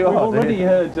 Well, you think you we've are, already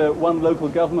heard one local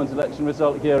government election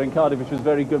result here in Cardiff, which was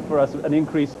very good for us, an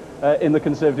increase in the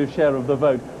Conservative share of the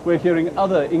vote. We're hearing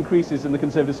other increases in the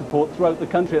Conservative support throughout the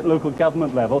country at local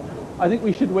government level. I think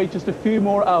we should wait just a few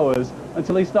more hours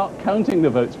until they start counting the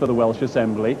votes for the Welsh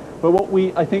Assembly. But what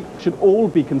we, I think, should all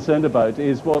be concerned about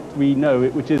is what we know,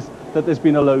 which is that there's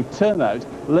been a low turnout.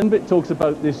 Lembit talks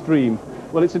about this dream.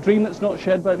 Well, it's a dream that's not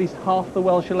shared by at least half the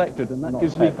Welsh electorate, and that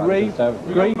gives me great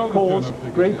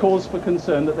cause for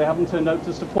concern that they haven't turned out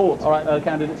to support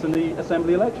candidates in the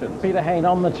Assembly elections. Peter Hain,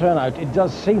 on the turnout, it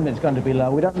does seem it's going to be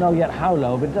low. We don't know yet how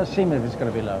low, but it does seem as if it's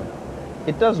going to be low.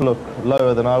 It does look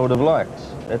lower than I would have liked.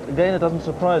 Again, it doesn't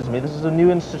surprise me. This is a new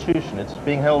institution. It's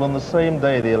being held on the same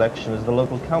day the election as the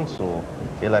local council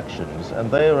elections,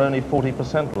 and they were only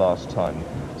 40% last time.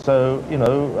 So, you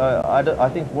know, I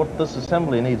think what this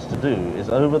Assembly needs to do is,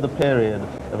 over the period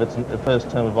of its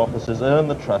first term of office, is earn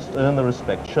the trust, earn the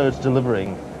respect, show it's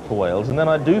delivering for Wales, and then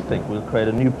I do think we'll create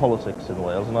a new politics in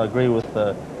Wales, and I agree with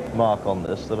Mark on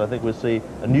this, that I think we'll see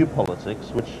a new politics,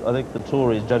 which I think the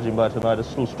Tories, judging by tonight, are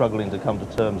still struggling to come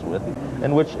to terms with,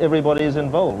 in which everybody is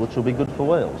involved, which will be good for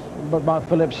Wales. But Mark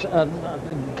Phillips,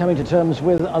 coming to terms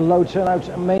with a low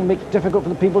turnout may make it difficult for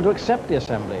the people to accept the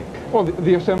Assembly. Well,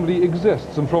 the Assembly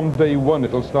exists, and from day one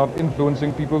it'll start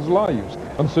influencing people's lives,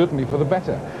 and certainly for the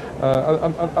better.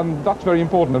 And that's very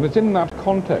important, and it's in that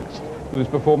context that its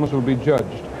performance will be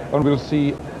judged, and we'll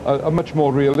see a much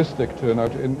more realistic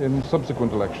turnout in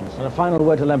subsequent elections. And a final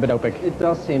word to Lembit Opik. It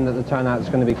does seem that the turnout is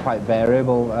going to be quite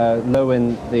variable, low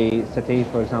in the city,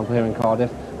 for example, here in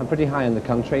Cardiff, and pretty high in the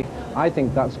country. I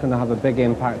think that's going to have a big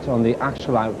impact on the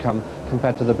actual outcome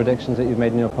compared to the predictions that you've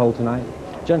made in your poll tonight.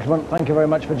 Gentlemen, thank you very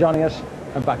much for joining us,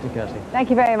 and back to Kirsty. Thank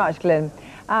you very much, Glyn.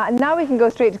 Now we can go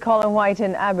straight to Colin White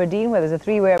in Aberdeen, where there's a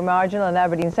three-way margin in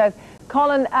Aberdeen South.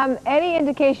 Colin, any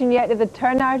indication yet if the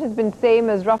turnout has been same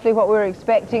as roughly what we were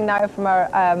expecting now from our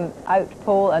out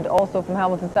poll and also from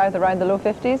Hamilton South, around the low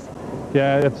 50s?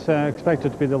 Yeah, it's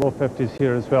expected to be the low 50s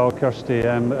here as well, Kirsty,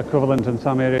 equivalent in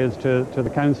some areas to the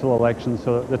council elections,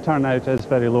 so the turnout is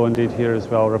very low indeed here as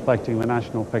well, reflecting the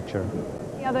national picture.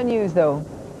 Any other news though?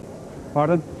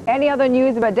 Pardon? Any other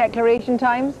news about declaration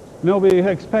times? No, we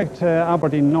expect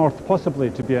Aberdeen North possibly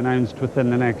to be announced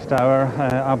within the next hour.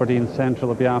 Aberdeen Central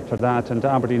will be after that, and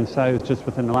Aberdeen South just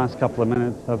within the last couple of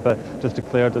minutes have just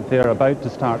declared that they're about to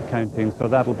start counting, so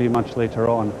that'll be much later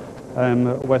on.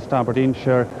 West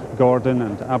Aberdeenshire, Gordon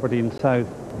and Aberdeen South,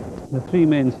 the three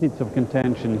main seats of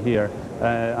contention here,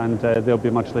 and they'll be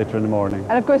much later in the morning.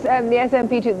 And of course the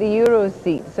SNP took the Euros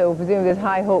seat, so presumably there's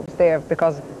high hopes there,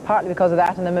 partly because of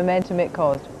that and the momentum it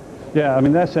caused. Yeah, I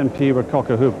mean, the SNP were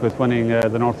cock-a-hoop with winning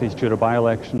the North East Jura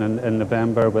by-election in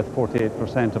November with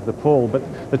 48% of the poll, but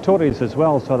the Tories as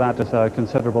well saw that as a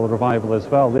considerable revival as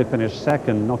well. They finished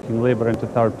second, knocking Labour into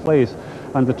third place,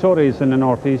 and the Tories in the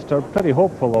North East are pretty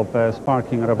hopeful of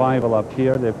sparking a revival up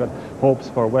here. They've got hopes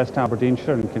for West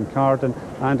Aberdeenshire and Kincardine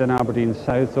and in Aberdeen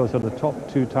South. Those are the top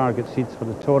two target seats for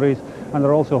the Tories, and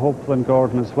they're also hopeful in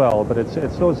Gordon as well, but it's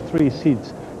those three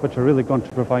seats which are really going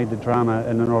to provide the drama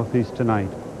in the North East tonight.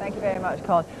 Thank you very much. much,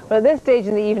 Colin. Well, at this stage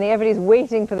in the evening, everybody's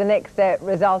waiting for the next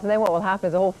result, and then what will happen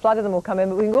is a whole flood of them will come in.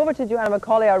 But we can go over to Joanna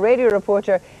Macaulay, our radio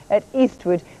reporter at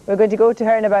Eastwood. We're going to go to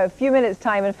her in about a few minutes'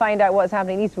 time and find out what's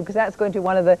happening in Eastwood, because that's going to be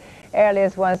one of the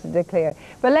earliest ones to declare.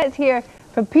 But let's hear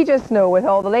from Peter Snow with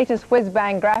all the latest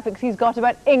whiz-bang graphics he's got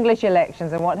about English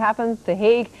elections and what happens to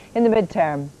Hague in the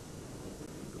midterm.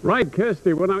 Right,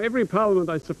 Kirsty. Well, now, every parliament,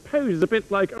 I suppose, is a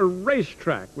bit like a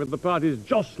racetrack with the parties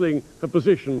jostling for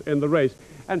position in the race.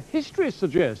 And history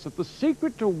suggests that the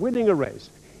secret to winning a race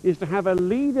is to have a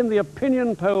lead in the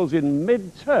opinion polls in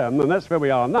mid-term, and that's where we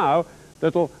are now,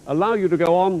 that'll allow you to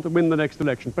go on to win the next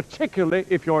election, particularly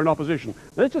if you're in opposition.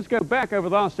 Now, let's just go back over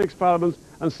the last 6 parliaments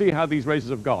and see how these races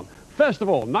have gone. First of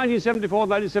all, 1974,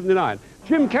 1979.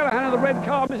 Jim Callaghan in the red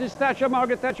car, Mrs. Thatcher,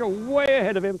 Margaret Thatcher, way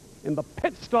ahead of him in the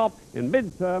pit stop in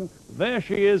mid-term. There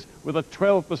she is with a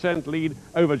 12% lead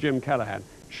over Jim Callaghan.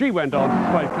 She went on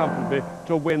quite comfortably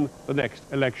to win the next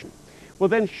election. Well,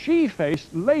 then she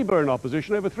faced Labour in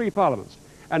opposition over 3 parliaments.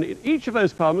 And in each of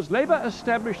those parliaments, Labour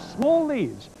established small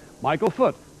leads. Michael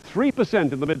Foot,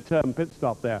 3% in the mid-term pit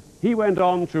stop there. He went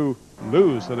on to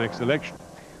lose the next election.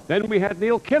 Then we had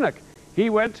Neil Kinnock. He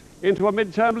went into a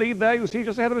mid-term lead there, you see,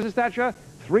 just ahead of Mrs. Thatcher,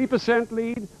 3%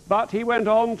 lead, but he went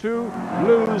on to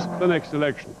lose the next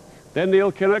election. Then Neil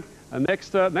Kinnock,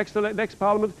 next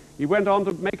parliament, he went on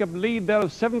to make a lead there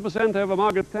of 7% over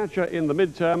Margaret Thatcher in the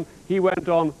mid-term. He went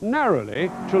on narrowly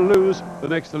to lose the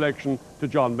next election to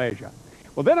John Major.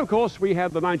 Well, then, of course, we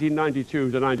had the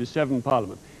 1992 to 97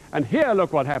 parliament. And here,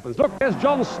 look what happens. Look, there's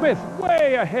John Smith,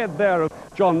 way ahead there of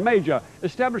John Major,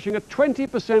 establishing a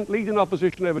 20% lead in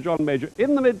opposition over John Major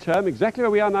in the mid-term, exactly where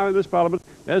we are now in this parliament.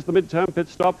 There's the mid-term pit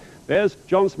stop. There's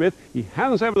John Smith. He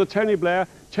hands over to Tony Blair.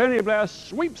 Tony Blair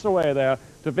sweeps away there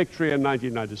to victory in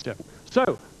 1997.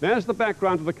 So, there's the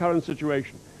background to the current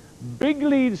situation. Big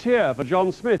leads here for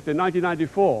John Smith in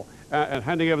 1994, and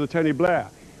handing over to Tony Blair.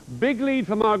 Big lead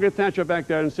for Margaret Thatcher back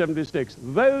there in 76.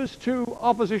 Those 2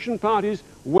 opposition parties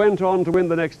went on to win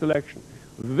the next election.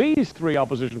 These 3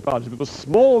 opposition parties with the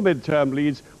small mid-term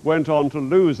leads went on to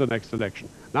lose the next election.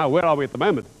 Now, where are we at the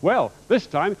moment? Well, this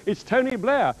time it's Tony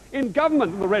Blair in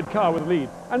government in the red car with the lead.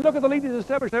 And look at the lead he's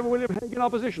established over William Hague in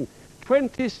opposition.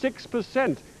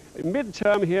 26%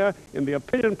 mid-term here in the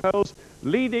opinion polls,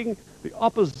 leading the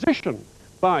opposition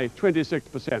by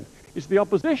 26%. It's the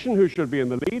opposition who should be in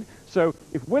the lead. So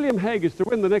if William Hague is to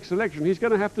win the next election, he's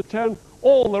going to have to turn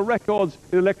all the records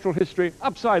in electoral history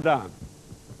upside down.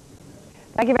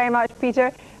 Thank you very much,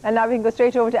 Peter. And now we can go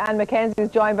straight over to Anne Mackenzie, who's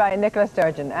joined by Nicola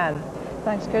Sturgeon. Anne.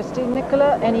 Thanks, Kirsty.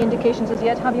 Nicola, any indications as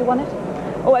yet? Have you won it?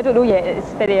 Oh, I don't know yet.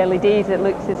 It's very early days. It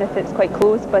looks as if it's quite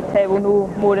close, but we'll know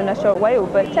more in a short while.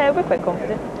 But we're quite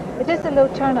confident. It is a low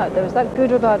turnout, though. Is that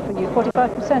good or bad for you?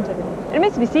 45%, I think. It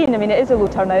remains to be seen. I mean, it is a low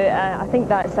turnout. I think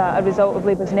that's a result of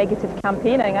Labour's negative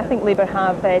campaigning. I think Labour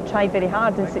have tried very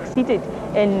hard and succeeded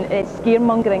in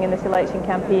scaremongering in this election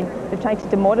campaign. They've tried to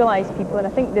demoralise people, and I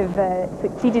think they've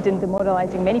succeeded in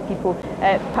demoralising many people,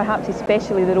 perhaps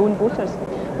especially their own voters.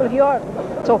 Well, if you are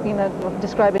talking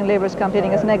describing Labour's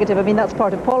campaigning as negative, I mean, that's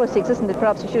part of politics, isn't it?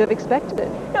 Perhaps you should have expected it.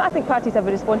 No, I think parties have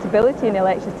a responsibility in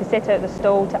elections to set out the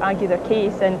stall, to argue their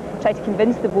case and try to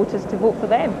convince the voters to vote for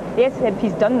them. The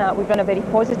SNP's done that. We've run a very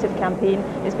positive campaign.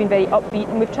 It's been very upbeat,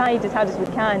 and we've tried as hard as we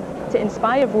can to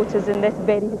inspire voters in this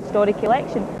very historic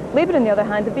election. Labour, on the other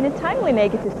hand, have been entirely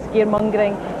negative,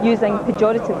 scaremongering, using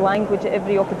pejorative language at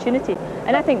every opportunity,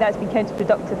 and I think that's been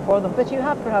counterproductive for them. But you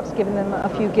have perhaps given them a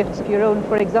few gifts of your own.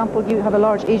 For example, you have a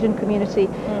large Asian community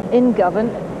in Govan.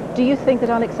 Do you think that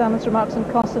Alex Salmond's remarks in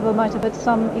Kosovo might have had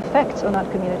some effect on that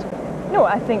community? No,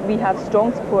 I think we have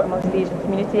strong support amongst the Asian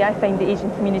community. I find the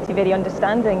Asian community very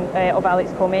understanding of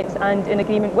Alex's comments and in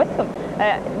agreement with them.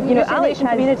 Alex the Asian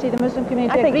community, the Muslim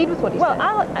community, agreed with what he said.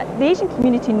 Well, the Asian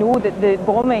community know that the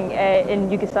bombing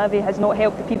in Yugoslavia has not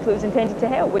helped the people it was intended to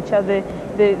help, which are the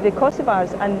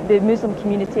Kosovars, and the Muslim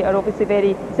community are obviously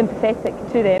very sympathetic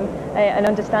to them and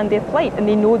understand their plight, and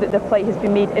they know that their plight has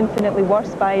been made infinitely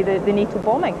worse by the NATO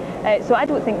bombing. So I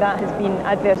don't think that has been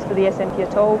adverse for the SNP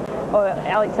at all.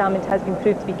 Alex Salmond has been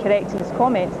proved to be correct in his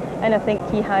comments, and I think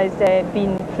he has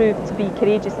been proved to be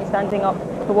courageous in standing up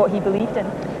for what he believed in.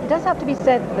 It does have to be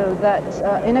said, though,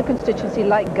 that in a constituency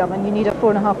like Govan, you need a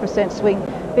 4.5% swing,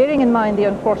 bearing in mind the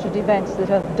unfortunate events that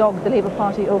have dogged the Labour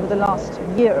Party over the last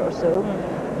year or so.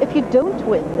 If you don't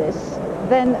win this,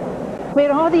 then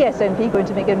where are the SNP going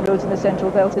to make inroads in the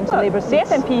central belt into Labour seats?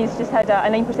 The SNP has just had a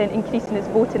 9% increase in its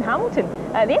vote in Hamilton.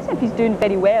 The SNP is doing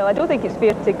very well. I don't think it's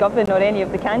fair to Govan or any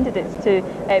of the candidates to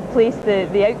place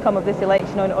the outcome of this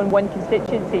election on one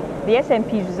constituency. The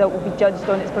SNP's result will be judged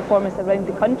on its performance around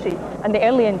the country, and the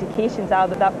early indications are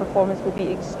that that performance will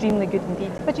be extremely good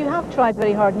indeed. But you have tried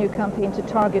very hard in your campaign to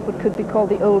target what could be called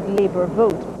the old Labour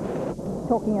vote,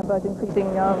 talking about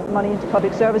increasing money into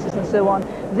public services and so on.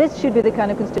 This should be the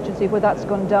kind of constituency where that's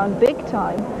gone down big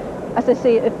time. As I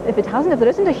say, if it hasn't, if there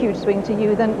isn't a huge swing to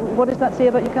you, then what does that say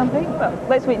about your campaign? Well,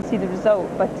 let's wait and see the result,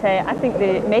 but I think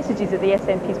the messages that the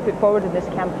SNP's put forward in this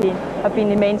campaign have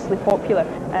been immensely popular,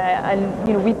 and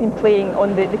you know, we've been playing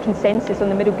on the consensus, on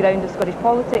the middle ground of Scottish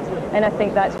politics, and I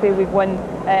think that's where we've won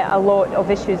a lot of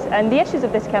issues. And the issues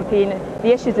of this campaign,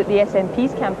 the issues that the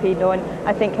SNP's campaigned on,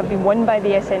 I think have been won by the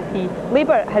SNP.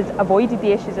 Labour has avoided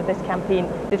the issues of this campaign.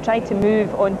 They've tried to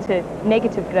move onto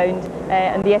negative ground,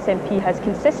 and the SNP has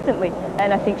consistently,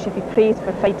 and I think should be praised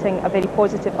for fighting a very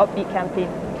positive, upbeat campaign.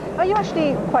 Are you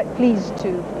actually quite pleased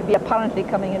to be apparently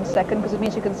coming in second, because it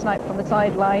means you can snipe from the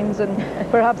sidelines and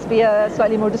perhaps be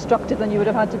slightly more destructive than you would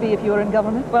have had to be if you were in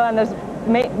government? Well, and there's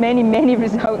many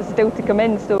results still to come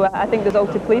in, so I think there's all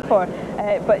to play for.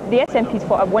 But the SNP's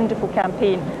fought a wonderful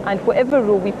campaign, and whatever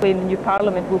role we play in the new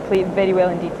Parliament, we'll play it very well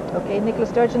indeed. OK, Nicola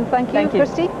Sturgeon, thank you. Thank you.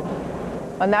 Kirsty?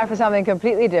 And now for something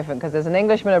completely different, because there's an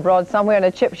Englishman abroad somewhere in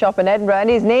a chip shop in Edinburgh, and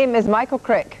his name is Michael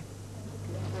Crick.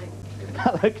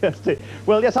 Hello, Kirsty.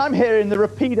 Well, yes, I'm here in the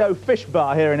Rapido Fish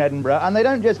Bar here in Edinburgh, and they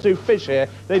don't just do fish here,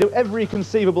 they do every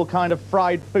conceivable kind of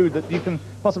fried food that you can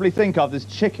possibly think of. There's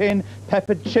chicken,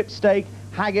 peppered chip steak,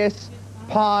 haggis,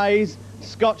 pies,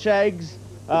 Scotch eggs.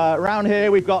 Around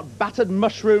here we've got battered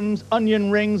mushrooms,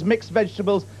 onion rings, mixed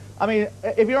vegetables. I mean,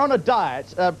 if you're on a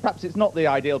diet, perhaps it's not the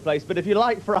ideal place, but if you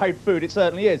like fried food, it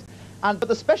certainly is. But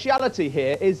the speciality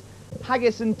here is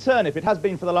haggis and turnip. It has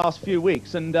been for the last few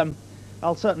weeks, and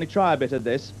I'll certainly try a bit of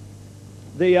this.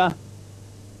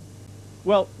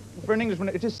 Well, for an Englishman,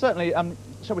 it is certainly,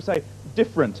 shall we say,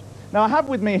 different. Now, I have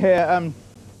with me here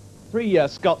 3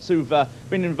 Scots who've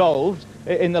been involved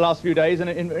in the last few days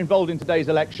and involved in today's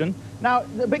election. Now,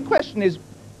 the big question is,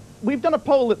 we've done a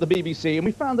poll at the BBC, and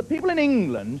we found that people in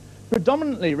England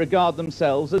predominantly regard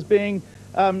themselves as being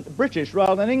British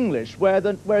rather than English,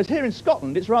 whereas here in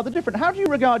Scotland, it's rather different. How do you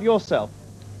regard yourself?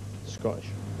 Scottish.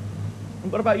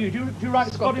 And what about you? Do you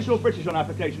write Scottish or British on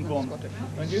application forms? Scottish.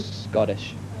 And you?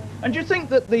 Scottish. And do you think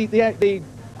that the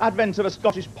advent of a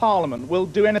Scottish Parliament will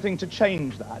do anything to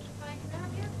change that?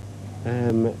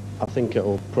 I think it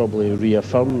will probably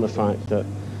reaffirm the fact that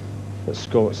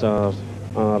Scots are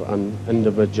an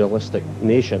individualistic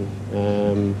nation.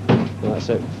 That's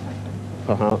it.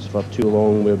 Perhaps for too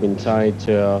long we've been tied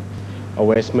to a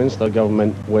Westminster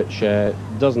government which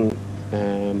doesn't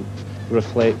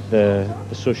reflect the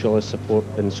socialist support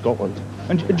in Scotland.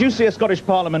 And do you see a Scottish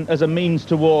Parliament as a means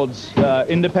towards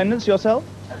independence yourself?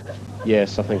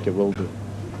 Yes, I think it will do.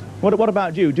 What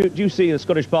about you? Do you see the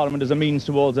Scottish Parliament as a means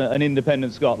towards an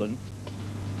independent Scotland?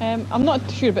 I'm not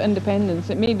sure about independence.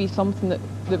 It may be something that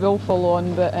will follow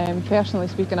on, but personally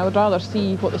speaking, I would rather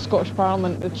see what the Scottish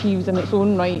Parliament achieves in its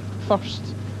own right first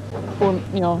before,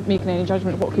 making any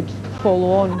judgment of what could follow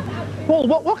on. Paul,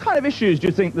 what kind of issues do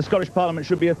you think the Scottish Parliament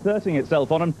should be asserting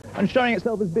itself on and showing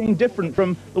itself as being different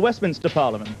from the Westminster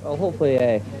Parliament? Well, hopefully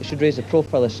it should raise the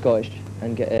profile of Scottish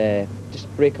and get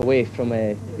just break away from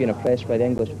being oppressed by the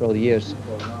English for all the years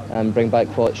and bring back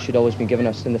what should always been given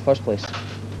us in the first place.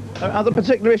 Are there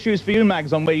particular issues for you,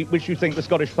 Mags, on which you think the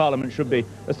Scottish Parliament should be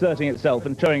asserting itself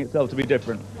and showing itself to be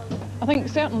different? I think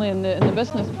certainly in the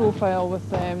business profile with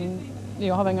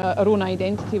having our own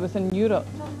identity within Europe,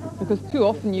 because too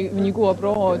often when you go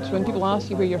abroad, when people ask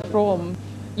you where you're from,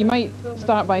 you might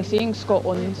start by saying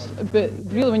Scotland, but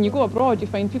really when you go abroad you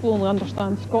find people only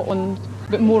understand Scotland,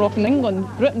 but more often England.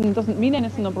 Britain doesn't mean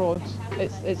anything abroad.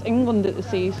 It's England that they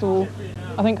say, so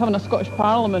I think having a Scottish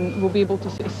Parliament will be able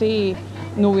to say,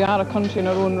 no, we are a country in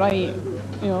our own right,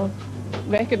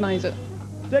 recognise it.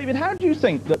 David, how do you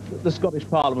think that the Scottish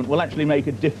Parliament will actually make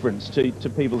a difference to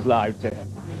people's lives here?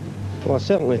 Well, I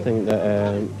certainly think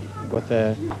that with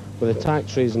the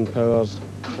tax raising powers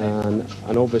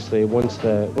and obviously once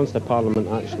the Parliament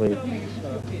actually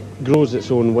grows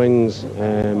its own wings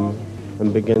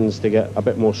and begins to get a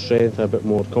bit more strength, a bit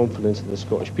more confidence in the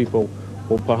Scottish people,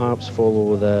 will perhaps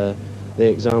follow the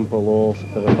example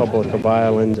of the Republic of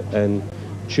Ireland and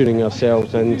tuning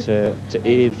ourselves into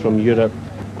aid from Europe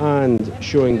and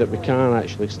showing that we can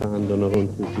actually stand on our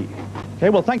own 2 feet. Okay,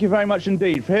 well, thank you very much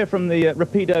indeed. Here from the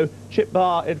Rapido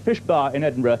Fish Bar in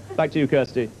Edinburgh, back to you,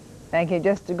 Kirsty. Thank you.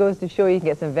 Just goes to show you can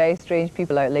get some very strange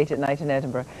people out late at night in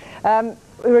Edinburgh.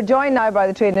 We're joined now by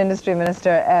the Trade and Industry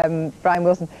Minister, Brian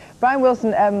Wilson. Brian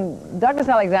Wilson, Douglas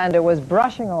Alexander was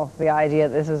brushing off the idea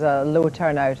that this was a low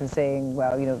turnout and saying,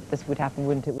 well, you know, this would happen,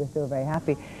 wouldn't it? We're still very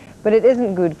happy. But it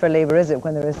isn't good for Labour, is it,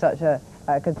 when there is such a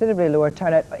considerably lower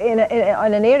turnout in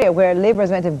an area where Labour is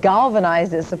meant to have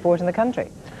galvanised its support in the country?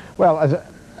 Well, as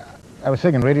I was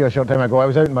singing radio a short time ago, I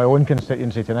was out in my own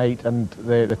constituency tonight, and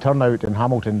the turnout in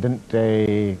Hamilton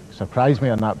didn't surprise me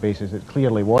on that basis. It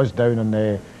clearly was down on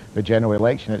the general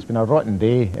election. It's been a rotten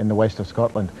day in the west of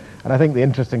Scotland, and I think the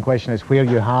interesting question is where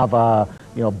you have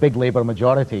big Labour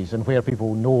majorities and where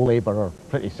people know Labour or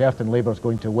pretty certain Labour's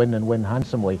going to win and win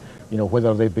handsomely, you know,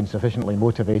 whether they've been sufficiently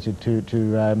motivated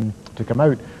to come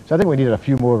out. So I think we needed a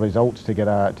few more results to get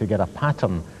a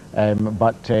pattern,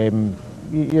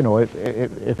 you know,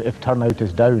 if turnout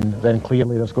is down, then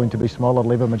clearly there's going to be smaller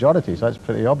Labour majorities. That's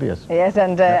pretty obvious. Yes,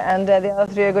 and the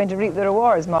other three are going to reap the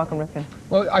rewards, Malcolm Rifkin.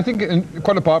 Well, I think,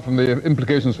 quite apart from the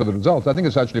implications for the results, I think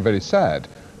it's actually very sad.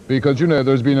 Because, you know,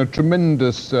 there's been a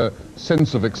tremendous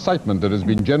sense of excitement that has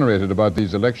been generated about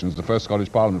these elections, the first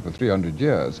Scottish Parliament for 300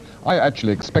 years. I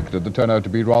actually expected the turnout to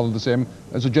be rather the same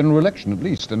as a general election, at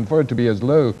least, and for it to be as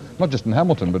low, not just in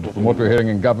Hamilton, but from what we're hearing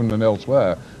in Govan and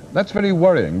elsewhere. That's very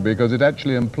worrying, because it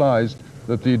actually implies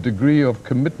that the degree of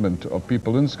commitment of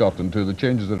people in Scotland to the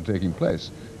changes that are taking place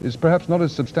is perhaps not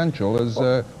as substantial as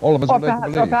all of us would like to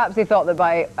believe. Or perhaps they thought that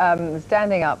by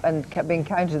standing up and being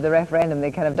counted at the referendum,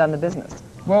 they kind of done the business.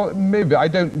 Well, maybe. I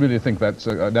don't really think that's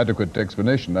an adequate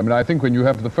explanation. I mean, I think when you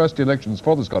have the first elections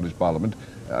for the Scottish Parliament,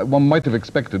 one might have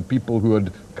expected people who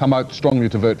had come out strongly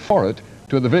to vote for it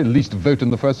to at the very least vote in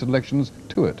the first elections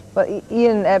to it. Well,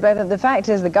 Ian, the fact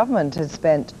is the government has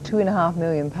spent £2.5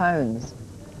 million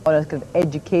on a kind of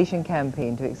education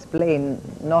campaign to explain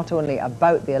not only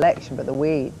about the election, but the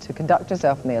way to conduct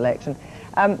yourself in the election.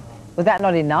 Was that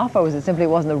not enough, or was it simply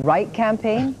wasn't the right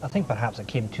campaign? I think perhaps it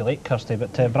came too late, Kirsty,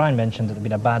 but Brian mentioned that it had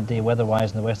been a bad day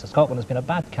weather-wise in the west of Scotland. It's been a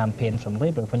bad campaign from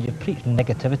Labour. When you've preached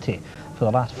negativity for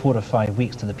the last 4 or 5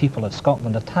 weeks to the people of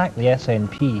Scotland, attacked the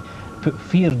SNP, put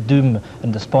fear, doom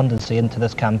and despondency into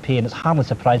this campaign, it's hardly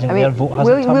surprising their vote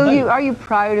hasn't turned out. Are you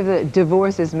proud of the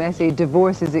divorce is messy,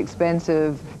 divorce is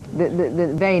expensive,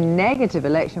 the very negative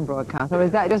election broadcast, or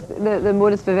is that just the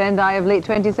modus vivendi of late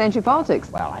 20th century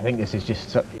politics? Well, I think this is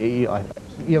just,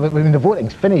 when the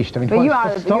voting's finished, I mean,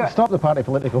 stop the party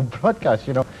political broadcast,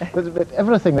 you know. But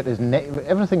everything that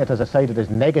is decided as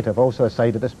negative also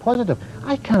decided as positive.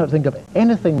 I cannot think of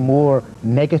anything more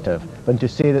negative than to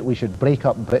say that we should break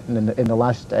up Britain in the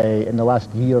last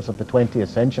years of the 20th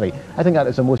century. I think that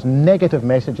is the most negative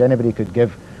message anybody could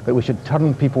give, that we should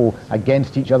turn people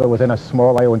against each other within a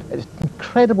small island. It's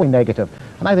incredibly negative.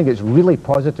 And I think it's really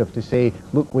positive to say,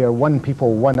 look, we are one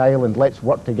people, one island, let's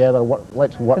work together,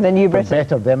 let's work for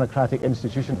better democratic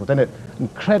institutions within it.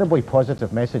 Incredibly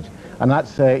positive message. And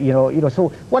that's,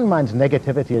 so one man's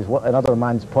negativity is another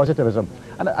man's positivism.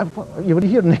 And when you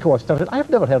hear Nicola Sturgeon,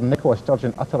 I've never heard Nicola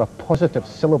Sturgeon utter a positive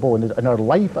syllable in her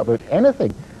life about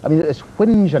anything. I mean, it's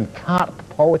whinge and carp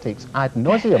politics ad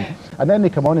nauseum. And then they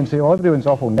come on and say, oh, everyone's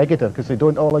awful negative because they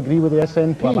don't all agree with the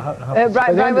SNP. Well,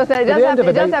 Brian will say, it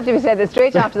does have to be said that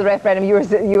straight after the referendum,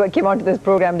 you came onto this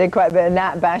programme, did quite a bit of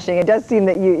Nat bashing. It does seem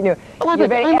that you're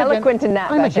very eloquent in Nat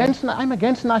bashing. I'm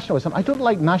against nationalism. I don't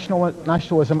like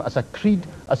nationalism as a creed,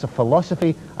 as a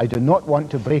philosophy. I do not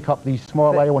want to break up these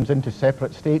small islands into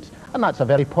separate states, and that's a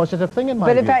very positive thing in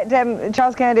my view. But in fact,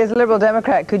 Charles Kennedy is a Liberal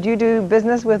Democrat. Could you do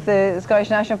business with the Scottish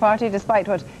National Party, despite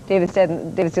what David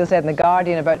Steele said in The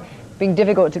Guardian about being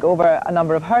difficult to go over a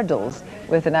number of hurdles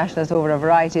with the Nationalists over a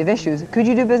variety of issues? Could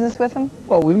you do business with them?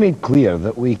 Well, we made clear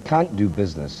that we can't do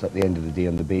business at the end of the day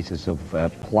on the basis of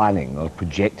planning or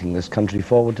projecting this country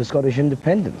forward to Scottish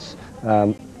independence.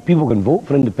 People can vote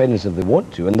for independence if they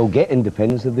want to, and they'll get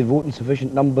independence if they vote in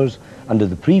sufficient numbers under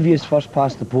the previous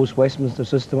first-past-the-post Westminster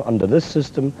system, under this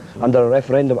system, under a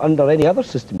referendum, under any other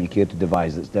system you care to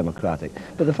devise that's democratic.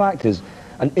 But the fact is,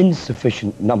 an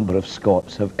insufficient number of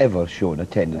Scots have ever shown a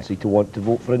tendency to want to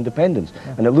vote for independence.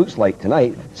 And it looks like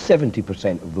tonight,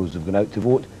 70% of those who've gone out to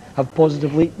vote have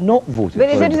positively not voted for independence. But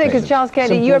it's interesting because, Charles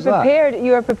Kennedy,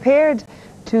 you are prepared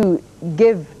to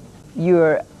give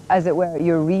your, as it were,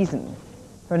 your reason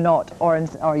for not, or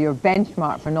your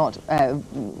benchmark for not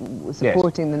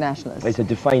supporting the Nationalists. It's a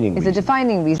defining reason. It's a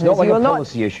defining reason. It's not like a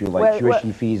policy issue like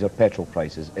tuition fees or petrol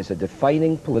prices. It's a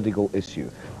defining political issue,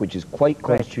 which is quite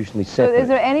constitutionally separate. So is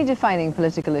there any defining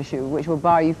political issue which will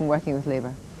bar you from working with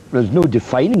Labour? There's no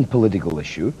defining political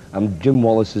issue. Jim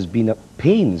Wallace has been at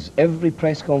pains. Every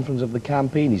press conference of the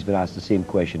campaign, he's been asked the same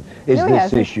question. Is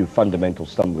this issue fundamental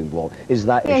stumbling block? Is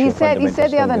that issue a fundamental stumbling block? He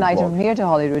said the other night from here to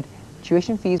Holyrood,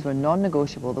 tuition fees were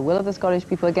non-negotiable. The will of the Scottish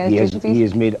people against tuition fees? He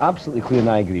has made absolutely clear, and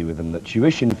I agree with him, that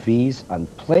tuition fees and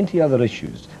plenty other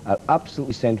issues are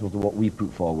absolutely central to what we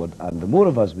put forward, and the more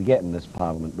of us we get in this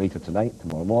Parliament later tonight,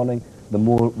 tomorrow morning, the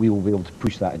more we will be able to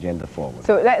push that agenda forward.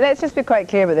 So let's just be quite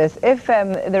clear about this. If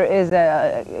there is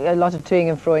a lot of toing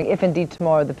and froing, if indeed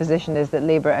tomorrow the position is that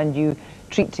Labour and you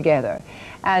treat together,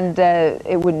 and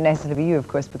it wouldn't necessarily be you, of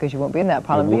course, because you won't be in that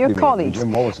Parliament, but your colleagues.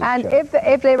 And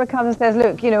if Labour comes and says,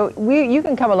 look, you know, you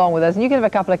can come along with us and you can have a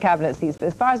couple of cabinet seats, but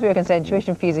as far as we're concerned,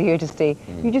 tuition fees are here to stay,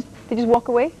 they just walk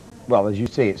away? Well, as you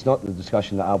say, it's not the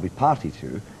discussion that I'll be party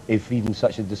to if even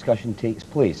such a discussion takes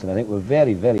place. And I think we're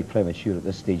very, very premature at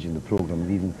this stage in the programme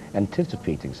of even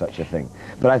anticipating such a thing.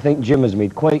 But I think Jim has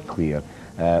made quite clear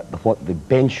what the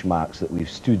benchmarks that we've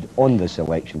stood on this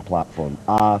election platform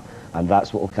are, and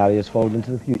that's what will carry us forward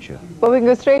into the future. Well, we can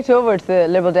go straight over to the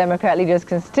Liberal Democrat leader's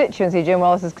constituency, Jim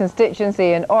Wallace's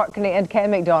constituency in Orkney and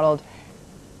Ken MacDonald.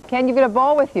 Ken, you've got a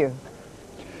ball with you.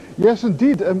 Yes,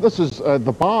 indeed. This is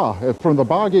the Bar, from the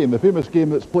Bar game, the famous game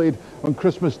that's played on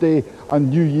Christmas Day and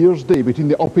New Year's Day between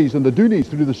the Uppies and the Doonies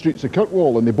through the streets of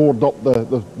Kirkwall, and they board up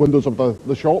the windows of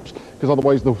the shops, because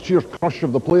otherwise the sheer crush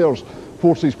of the players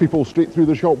forces people straight through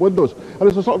the shop windows. And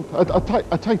it's a sort of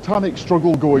a titanic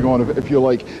struggle going on, if you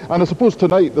like. And I suppose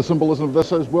tonight the symbolism of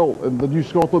this is, well, in the new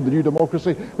Scotland, the new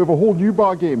democracy, we have a whole new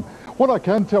Bar game. What I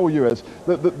can tell you is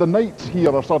that the nights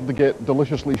here are starting to get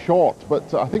deliciously short,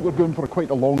 but I think we're going for quite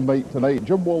a long night tonight.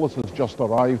 Jim Wallace has just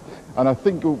arrived, and I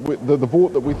think the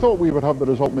vote that we thought we would have the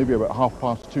result maybe about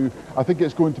 2:30, I think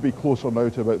it's going to be closer now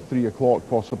to about 3 o'clock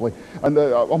possibly. And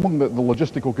among the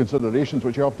logistical considerations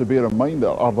which you have to bear in mind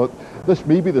are that this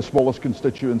may be the smallest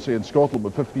constituency in Scotland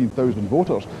with 15,000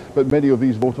 voters, but many of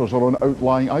these voters are on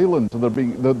outlying islands, and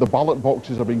the ballot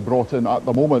boxes are being brought in at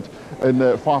the moment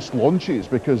in fast launches,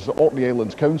 because Orkney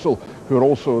Islands Council, who are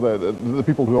also the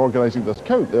people who are organising this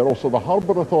count, they're also the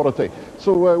Harbour Authority.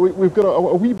 So we've got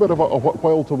a wee bit of a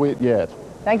while to wait yet.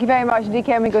 Thank you very much indeed,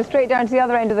 Ken. We go straight down to the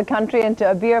other end of the country into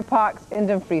Abir Parks in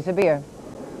Dumfries. Abir.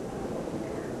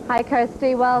 Hi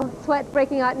Kirsty. Well, sweat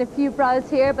breaking out in a few brows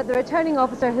here, but the returning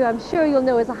officer, who I'm sure you'll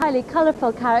know is a highly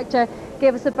colourful character,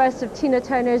 gave us a burst of Tina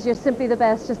Turner's "You're Simply the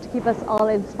Best" just to keep us all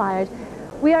inspired.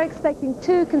 We are expecting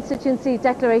 2 constituency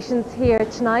declarations here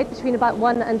tonight between about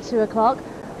 1 and 2 o'clock.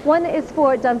 One is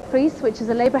for Dumfries, which is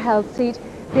a Labour-held seat.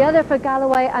 The other for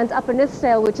Galloway and Upper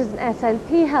Nithsdale, which is an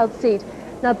SNP-held seat.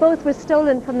 Now, both were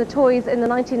stolen from the Tories in the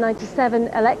 1997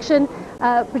 election,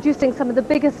 producing some of the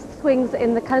biggest swings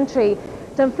in the country.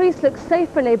 Dumfries looks safe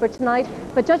for Labour tonight,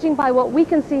 but judging by what we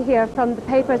can see here from the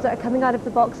papers that are coming out of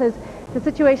the boxes, the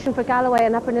situation for Galloway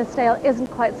and Upper Nithsdale isn't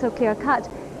quite so clear-cut.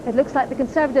 It looks like the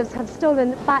Conservatives have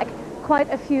stolen back quite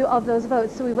a few of those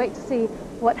votes, so we wait to see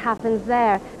what happens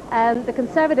there. The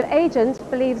Conservative agent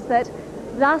believes that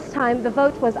last time the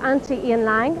vote was anti-Ian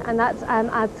Lang, and that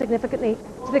adds significantly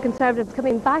to the Conservatives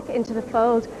coming back into the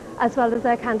fold, as well as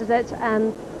their candidate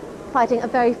fighting a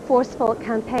very forceful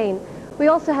campaign. We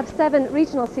also have 7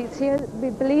 regional seats here. We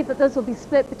believe that those will be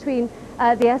split between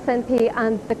the SNP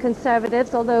and the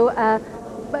Conservatives, although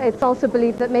it's also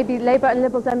believed that maybe Labour and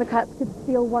Liberal Democrats could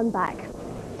steal one back.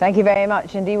 Thank you very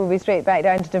much indeed. We'll be straight back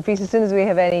down to Dumfries as soon as we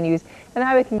have any news. And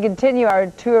now we can continue our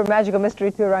tour, magical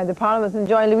mystery tour around the Parliament, and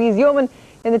join Louise Yeoman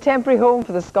in the temporary home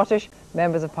for the Scottish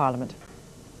Members of Parliament.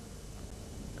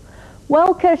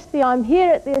 Well, Kirsty, I'm here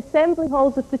at the Assembly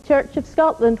Halls of the Church of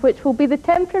Scotland, which will be the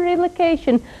temporary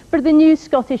location for the new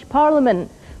Scottish Parliament.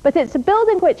 But it's a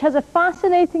building which has a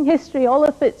fascinating history all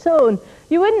of its own.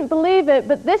 You wouldn't believe it,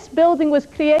 but this building was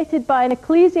created by an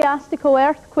ecclesiastical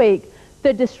earthquake,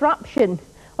 the Disruption.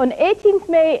 On 18th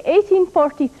May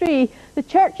 1843, the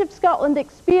Church of Scotland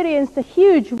experienced a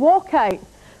huge walkout.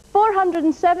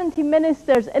 470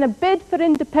 ministers, in a bid for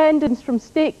independence from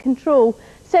state control,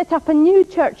 set up a new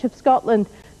Church of Scotland,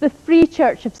 the Free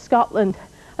Church of Scotland.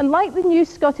 And like the new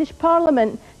Scottish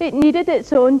Parliament, it needed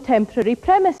its own temporary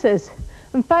premises,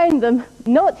 and found them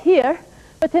not here,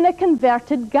 but in a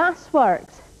converted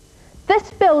gasworks.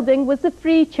 This building was the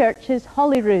Free Church's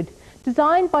Holyrood,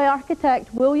 designed by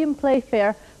architect William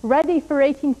Playfair, ready for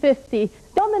 1850,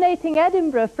 dominating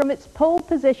Edinburgh from its pole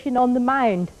position on the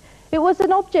Mound. It was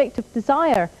an object of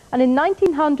desire, and in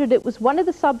 1900 it was one of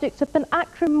the subjects of an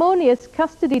acrimonious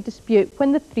custody dispute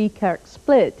when the three kirks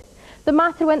split. The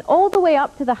matter went all the way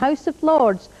up to the House of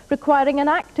Lords, requiring an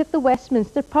act of the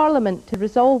Westminster Parliament to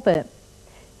resolve it.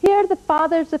 Here the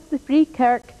fathers of the Free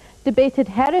Kirk debated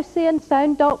heresy and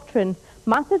sound doctrine,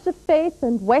 matters of faith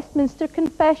and Westminster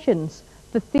confessions,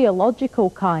 the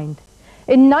theological kind.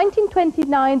 In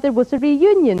 1929 there was a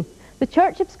reunion. The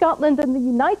Church of Scotland and the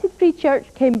United Free Church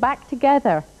came back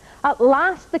together. At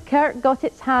last the Kirk got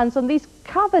its hands on these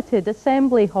coveted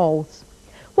assembly halls.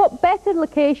 What better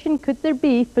location could there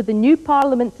be for the new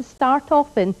Parliament to start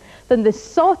off in than this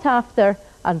sought-after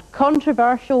and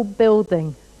controversial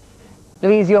building?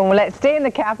 Louise Young, well, let's stay in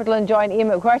the capital and join Ian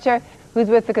McWhirter, who's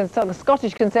with the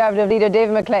Scottish Conservative leader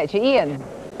David McCletchie. Ian.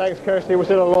 Thanks, Kirsty. We're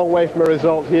still a long way from a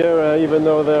result here, even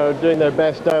though they're doing their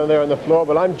best down there on the floor.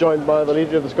 But I'm joined by the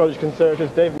leader of the Scottish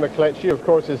Conservatives, David McCletchie, who, of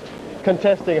course, is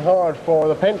contesting hard for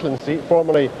the Pentland seat,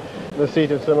 formerly the seat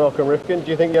of Sir Malcolm Rifkin.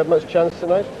 Do you think you had much chance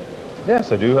tonight?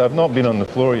 Yes, I do. I've not been on the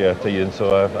floor yet, Ian,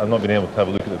 so I've not been able to have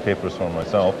a look at the papers for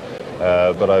myself.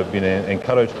 But I've been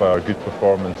encouraged by our good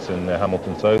performance in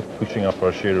Hamilton South, pushing up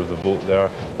our share of the vote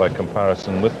there by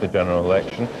comparison with the general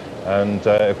election. And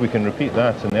if we can repeat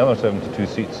that in the other 72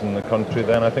 seats in the country,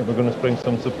 then I think we're going to bring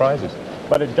some surprises.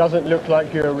 But it doesn't look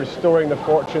like you're restoring the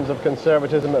fortunes of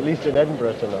Conservatism, at least in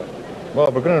Edinburgh tonight. Well,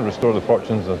 we're going to restore the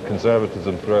fortunes of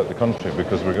Conservatism throughout the country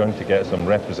because we're going to get some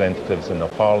representatives in the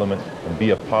Parliament and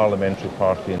be a parliamentary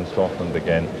party in Scotland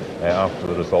again after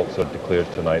the results are declared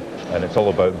tonight. And it's all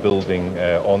about building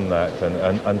on that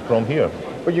and from here.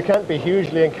 But you can't be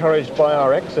hugely encouraged by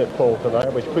our exit poll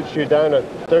tonight, which puts you down at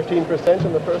 13%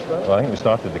 in the first round. Well, I think we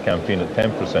started the campaign at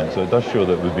 10%, so it does show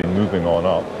that we've been moving on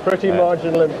up. Pretty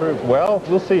marginal improvement. Well,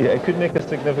 we'll see. It could make a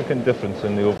significant difference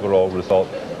in the overall result.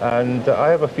 And I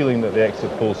have a feeling that the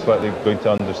exit poll is slightly going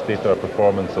to understate our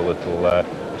performance a little,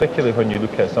 particularly when you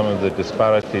look at some of the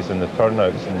disparities in the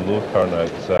turnouts and low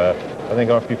turnouts. I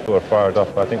think our people are fired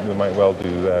up. I think we might well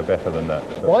do better than that.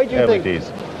 Why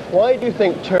do you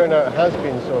think turnout has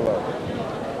been so low?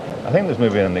 I think there's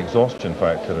maybe an exhaustion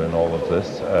factor in all of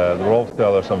this. There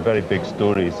are some very big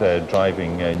stories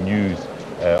driving news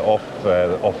off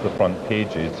the front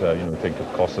pages. Think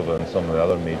of Kosovo and some of the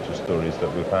other major stories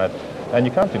that we've had. And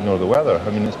you can't ignore the weather. I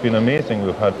mean, it's been amazing.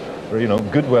 We've had,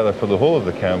 good weather for the whole of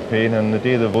the campaign, and the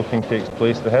day the voting takes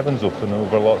place, the heavens open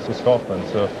over lots of Scotland.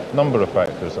 So, a number of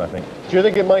factors, I think. Do you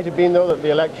think it might have been, though, that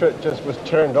the electorate just was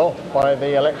turned off by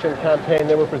the election campaign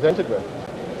they were presented with?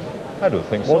 I don't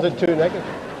think so. Was it too negative?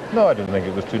 No, I don't think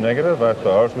it was too negative. I thought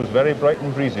ours was very bright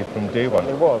and breezy from day one.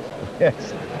 It was?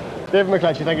 Yes. David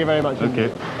McCletchie, thank you very much. Okay.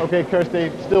 Okay,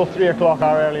 Kirsty, still 3 o'clock,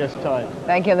 our earliest time.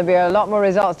 Thank you. There'll be a lot more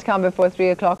results to come before 3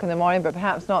 o'clock in the morning, but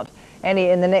perhaps not any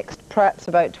in the next, perhaps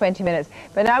about 20 minutes.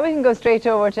 But now we can go straight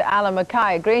over to Alan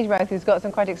Mackay, Grangemouth, who's got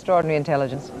some quite extraordinary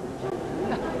intelligence.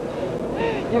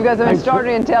 You've got some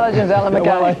extraordinary intelligence, Alan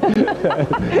Mackay.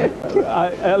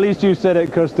 At least you said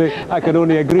it, Kirsty. I can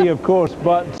only agree, of course.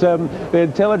 But the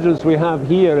intelligence we have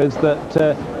here is that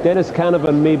Dennis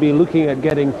Canavan may be looking at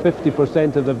getting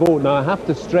 50% of the vote. Now, I have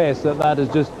to stress that that is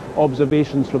just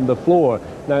observations from the floor.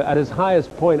 Now, at his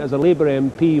highest point as a Labour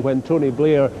MP, when Tony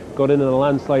Blair got in a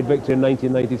landslide victory in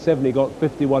 1997, he got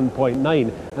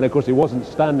 51.9. And, of course, he wasn't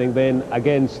standing then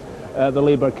against the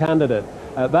Labour candidate.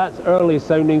 That's early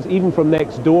soundings, even from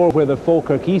next door where the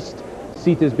Falkirk East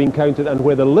seat is being counted and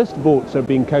where the list votes are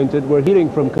being counted. We're hearing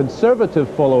from Conservative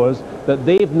followers that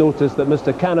they've noticed that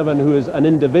Mr Canavan, who is an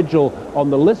individual on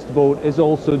the list vote, is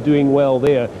also doing well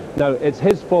there. Now, it's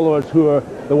his followers who are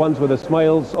the ones with the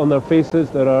smiles on their faces.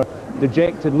 There are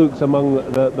dejected looks among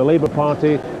the Labour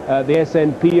Party. The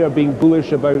SNP are being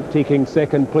bullish about taking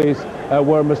second place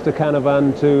were Mr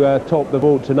Canavan to top the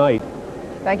vote tonight.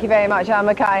 Thank you very much, Alan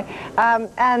Mackay.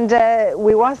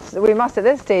 We must at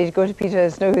this stage go to Peter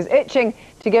Snow, who's itching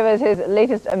to give us his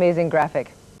latest amazing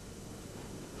graphic.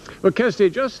 Well,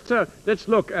 Kirsty, just let's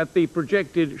look at the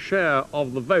projected share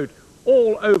of the vote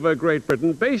all over Great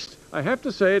Britain, based, I have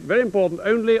to say it, very important,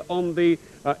 only on the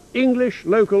English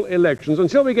local elections.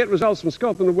 Until we get results from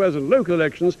Scotland and Wales and local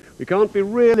elections, we can't be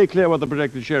really clear what the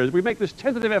projected share is. We make this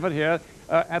tentative effort here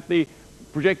at the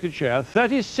projected share,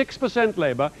 36%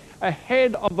 Labour,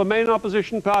 ahead of the main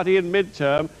opposition party in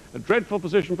mid-term, a dreadful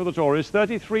position for the Tories,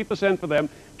 33% for them,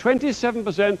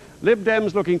 27% Lib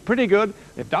Dems looking pretty good.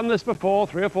 They've done this before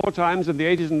 3 or 4 times in the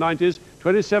 80s and 90s,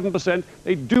 27%.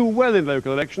 They do well in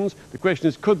local elections. The question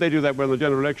is, could they do that well in the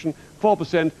general election?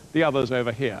 4%, the others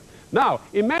over here. Now,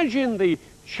 imagine the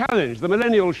challenge, the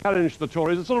millennial challenge to the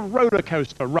Tories, a sort of roller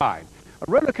coaster ride.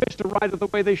 A roller coaster ride of the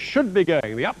way they should be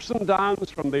going. The ups and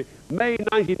downs from the May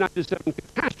 1997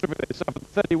 catastrophe, they suffered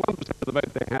 31% of the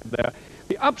vote they had there.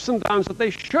 The ups and downs that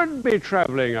they should be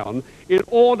travelling on in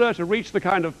order to reach the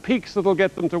kind of peaks that will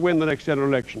get them to win the next general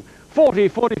election. 40,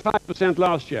 45%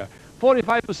 last year.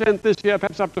 45% this year,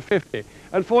 perhaps up to 50,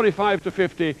 and 45 to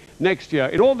 50 next year.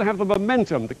 In order to have the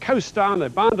momentum to coast down, they're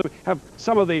bound to have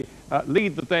some of the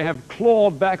lead that they have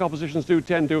clawed back oppositions do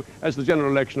tend to as the general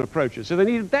election approaches. So they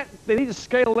need to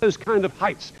scale those kind of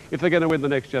heights if they're going to win the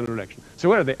next general election. So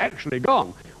where have they actually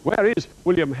gone? Where is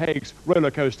William Hague's roller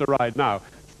coaster ride now?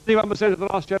 31% of the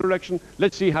last general election.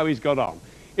 Let's see how he's got on.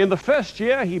 In the first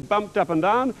year, he bumped up and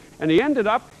down, and he ended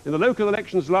up in the local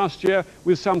elections last year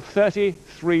with some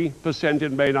 33%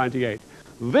 in May 98.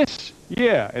 This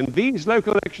year, in these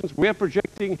local elections, we're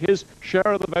projecting his share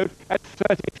of the vote at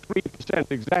 33%,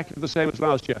 exactly the same as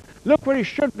last year. Look where he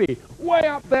should be, way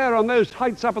up there on those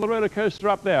heights up on the roller coaster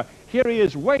up there. Here he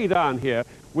is way down here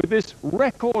with this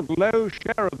record low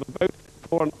share of the vote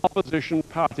for an opposition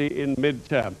party in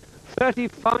mid-term.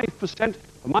 35%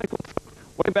 for Michael Foot,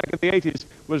 way back in the 80s,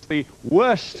 was the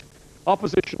worst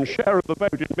opposition share of the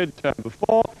vote in mid-term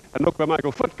before, and look where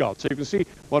Michael Foot got. So you can see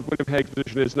what William Hague's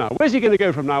position is now. Where's he going to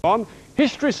go from now on?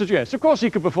 History suggests, of course he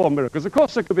could perform miracles, of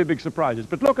course there could be big surprises,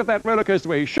 but look at that roller coaster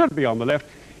where he should be on the left.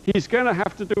 He's going to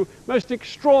have to do most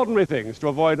extraordinary things to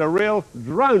avoid a real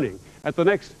drowning at the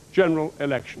next general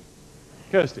election.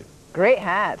 Kirsty. Great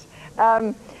hat.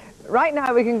 Right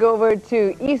now we can go over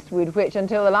to Eastwood, which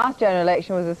until the last general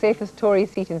election was the safest Tory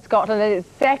seat in Scotland, and it's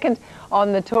second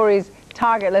on the Tories'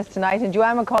 target list tonight. And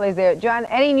Joanne McCauley's there. Joanne,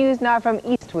 any news now from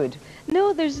Eastwood?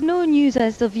 No, there's no news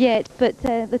as of yet, but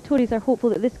the Tories are hopeful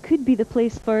that this could be the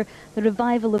place for the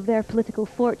revival of their political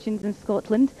fortunes in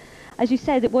Scotland. As you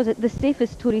said, it was the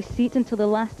safest Tory seat until the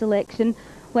last election,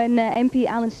 when MP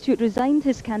Alan Stewart resigned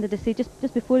his candidacy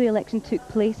just before the election took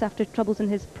place after troubles in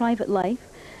his private life.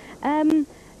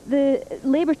 The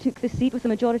Labour took the seat with a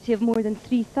majority of more than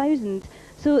 3,000.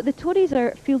 So the Tories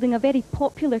are fielding a very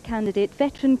popular candidate,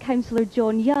 veteran councillor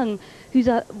John Young, who's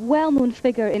a well-known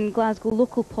figure in Glasgow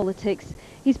local politics.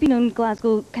 He's been on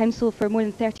Glasgow Council for more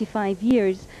than 35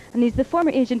 years, and he's the former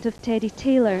agent of Teddy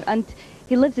Taylor, and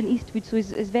he lives in Eastwood, so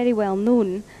is very well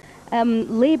known.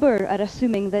 Labour are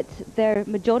assuming that their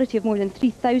majority of more than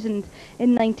 3,000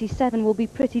 in 97 will be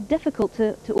pretty difficult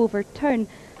to overturn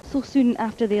so soon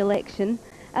after the election.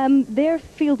 They're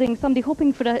fielding somebody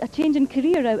hoping for a change in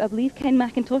career, I believe, Ken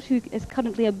McIntosh, who is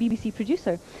currently a BBC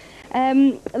producer.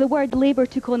 The word Labour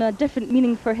took on a different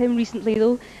meaning for him recently,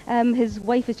 though. His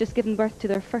wife has just given birth to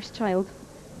their first child.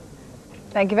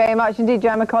 Thank you very much indeed,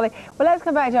 Joanne McCauley. Well, let's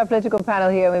come back to our political panel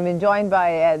here. We've been joined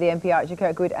by the MP Archie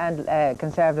Kirkwood and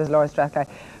Conservatives Laura Strathclyde.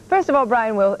 First of all,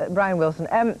 Brian Wilson,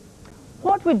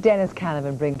 what would Dennis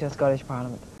Canavan bring to a Scottish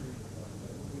Parliament?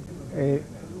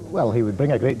 Well, he would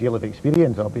bring a great deal of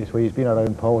experience, obviously. He's been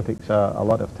around politics a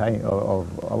lot of time, or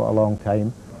a long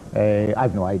time.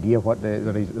 I've no idea what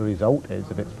the result is.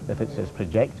 If it's as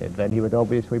projected, then he would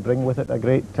obviously bring with it a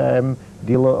great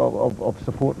deal of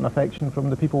support and affection from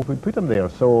the people who put him there.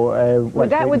 So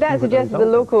would that suggest that the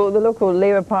local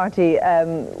Labour Party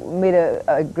made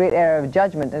a great error of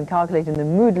judgment in calculating the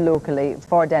mood locally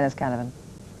for Dennis Canavan?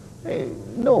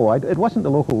 No, it wasn't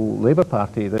the local Labour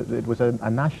Party. It was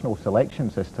a national selection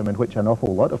system in which an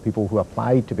awful lot of people who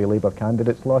applied to be Labour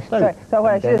candidates lost out. So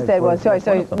what I should have said was, sorry,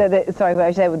 what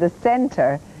I said was the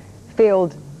centre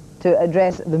failed to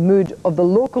address the mood of the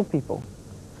local people.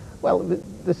 Well,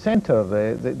 the centre,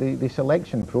 the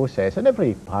selection process, and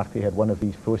every party had one of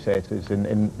these processes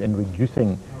in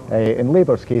reducing, in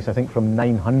Labour's case, I think from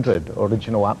 900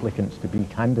 original applicants to be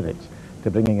candidates, to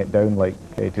bringing it down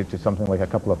to something like a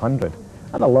couple of hundred.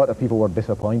 And a lot of people were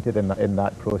disappointed in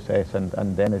that process,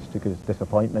 and Dennis took his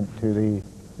disappointment to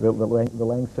the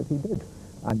lengths that he did.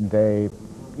 And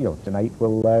you know, tonight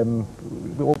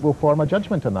we'll form a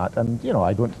judgment on that. And you know,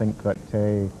 I don't think that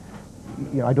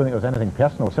I don't think there's anything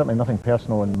personal, certainly nothing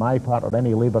personal on my part or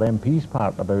any Labour MP's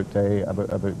part about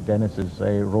Dennis's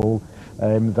role.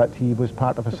 That he was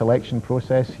part of a selection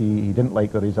process. He didn't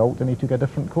like the result and he took a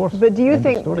different course. But do you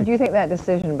think that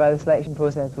decision by the selection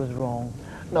process was wrong?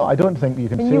 No, I don't think you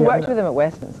can say. And you worked with him at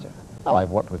Westminster. Well,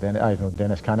 I've worked with Dennis. I've known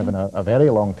Dennis Canavan a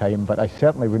very long time, but I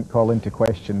certainly wouldn't call into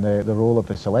question the role of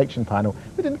the selection panel.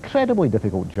 We did incredibly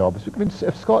difficult jobs.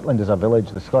 If Scotland is a village,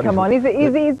 the Scottish... Come on, he's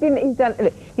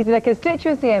been a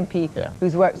constituency MP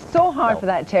who's worked so hard for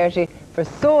that territory for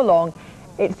so long.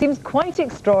 It seems quite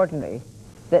extraordinary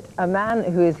that a man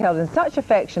who is held in such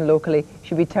affection locally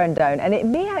should be turned down, and it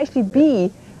may actually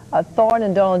be a thorn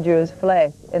in Donald Duro's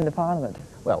flesh in the Parliament.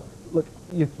 Well, look,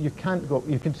 you can't go.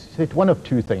 You can say one of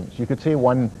two things. You could say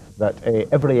one that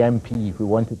every MP who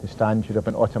wanted to stand should have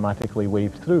been automatically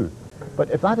waved through, but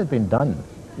if that had been done,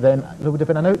 then there would have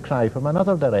been an outcry from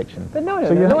another direction. But no,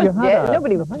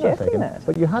 nobody was suggesting that.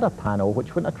 But you had a panel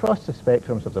which went across the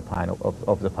spectrums of the panel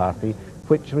of the party,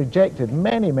 which rejected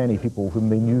many, many people whom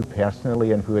they knew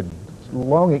personally and who had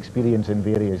long experience in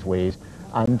various ways,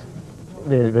 and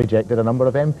they rejected a number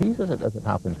of MPs as it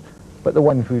happened. But the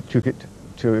one who took it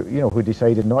to, you know, who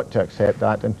decided not to accept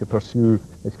that and to pursue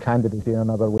his candidacy in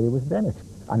another way was Dennis,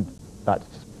 and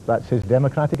that's his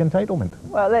democratic entitlement.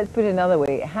 Well, let's put it another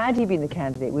way. Had he been the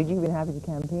candidate, would you have been happy to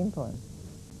campaign for him?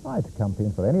 I'd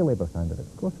campaign for any Labour candidate,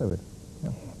 of course I would.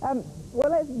 Yeah. Well,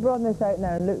 let's broaden this out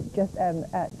now and look just at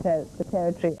the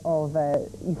territory of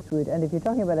Eastwood. And if you're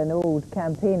talking about an old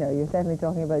campaigner, you're certainly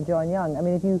talking about John Young. I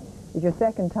mean, if your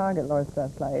second target, Lord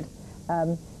Strathclyde,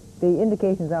 the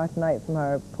indications are tonight from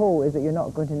our poll is that you're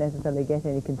not going to necessarily get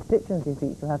any constituency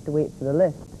seats. You'll have to wait for the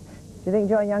list. Do you think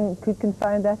John Young could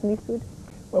confound that in Eastwood?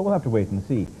 Well, we'll have to wait and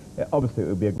see. Obviously, it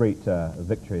would be a great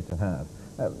victory to have.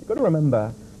 You've got to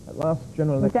remember, last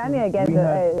general election... Standing against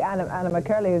Anna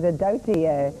McCurley, who's a doughty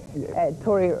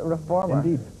Tory reformer.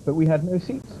 Indeed, but we had no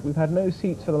seats. We've had no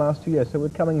seats for the last 2 years, so we're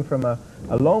coming from a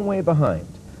long way behind.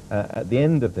 At the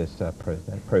end of this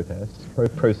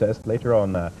process, later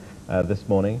on this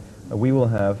morning, we will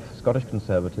have Scottish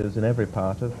Conservatives in every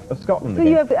part of Scotland. So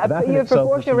you have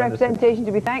proportional representation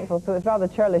to be thankful, so it's rather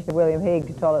churlish of William Hague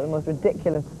to call it the most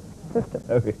ridiculous system.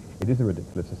 Okay, it is a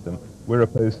ridiculous system. We're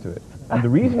opposed to it. And the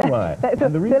reason why... so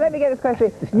let me get this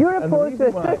question. You're opposed to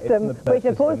a system which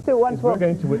opposed to once... We're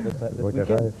going to witness that this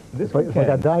weekend. It's like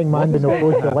a dying man being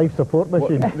opposed to a life support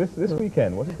machine. This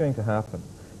weekend, what is going to happen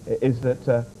is that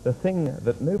the thing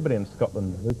that nobody in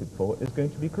Scotland voted for is going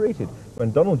to be created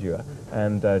when Donald Dewar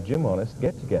and Jim Honest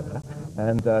get together,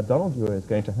 and Donald Dewar is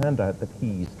going to hand out the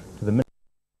keys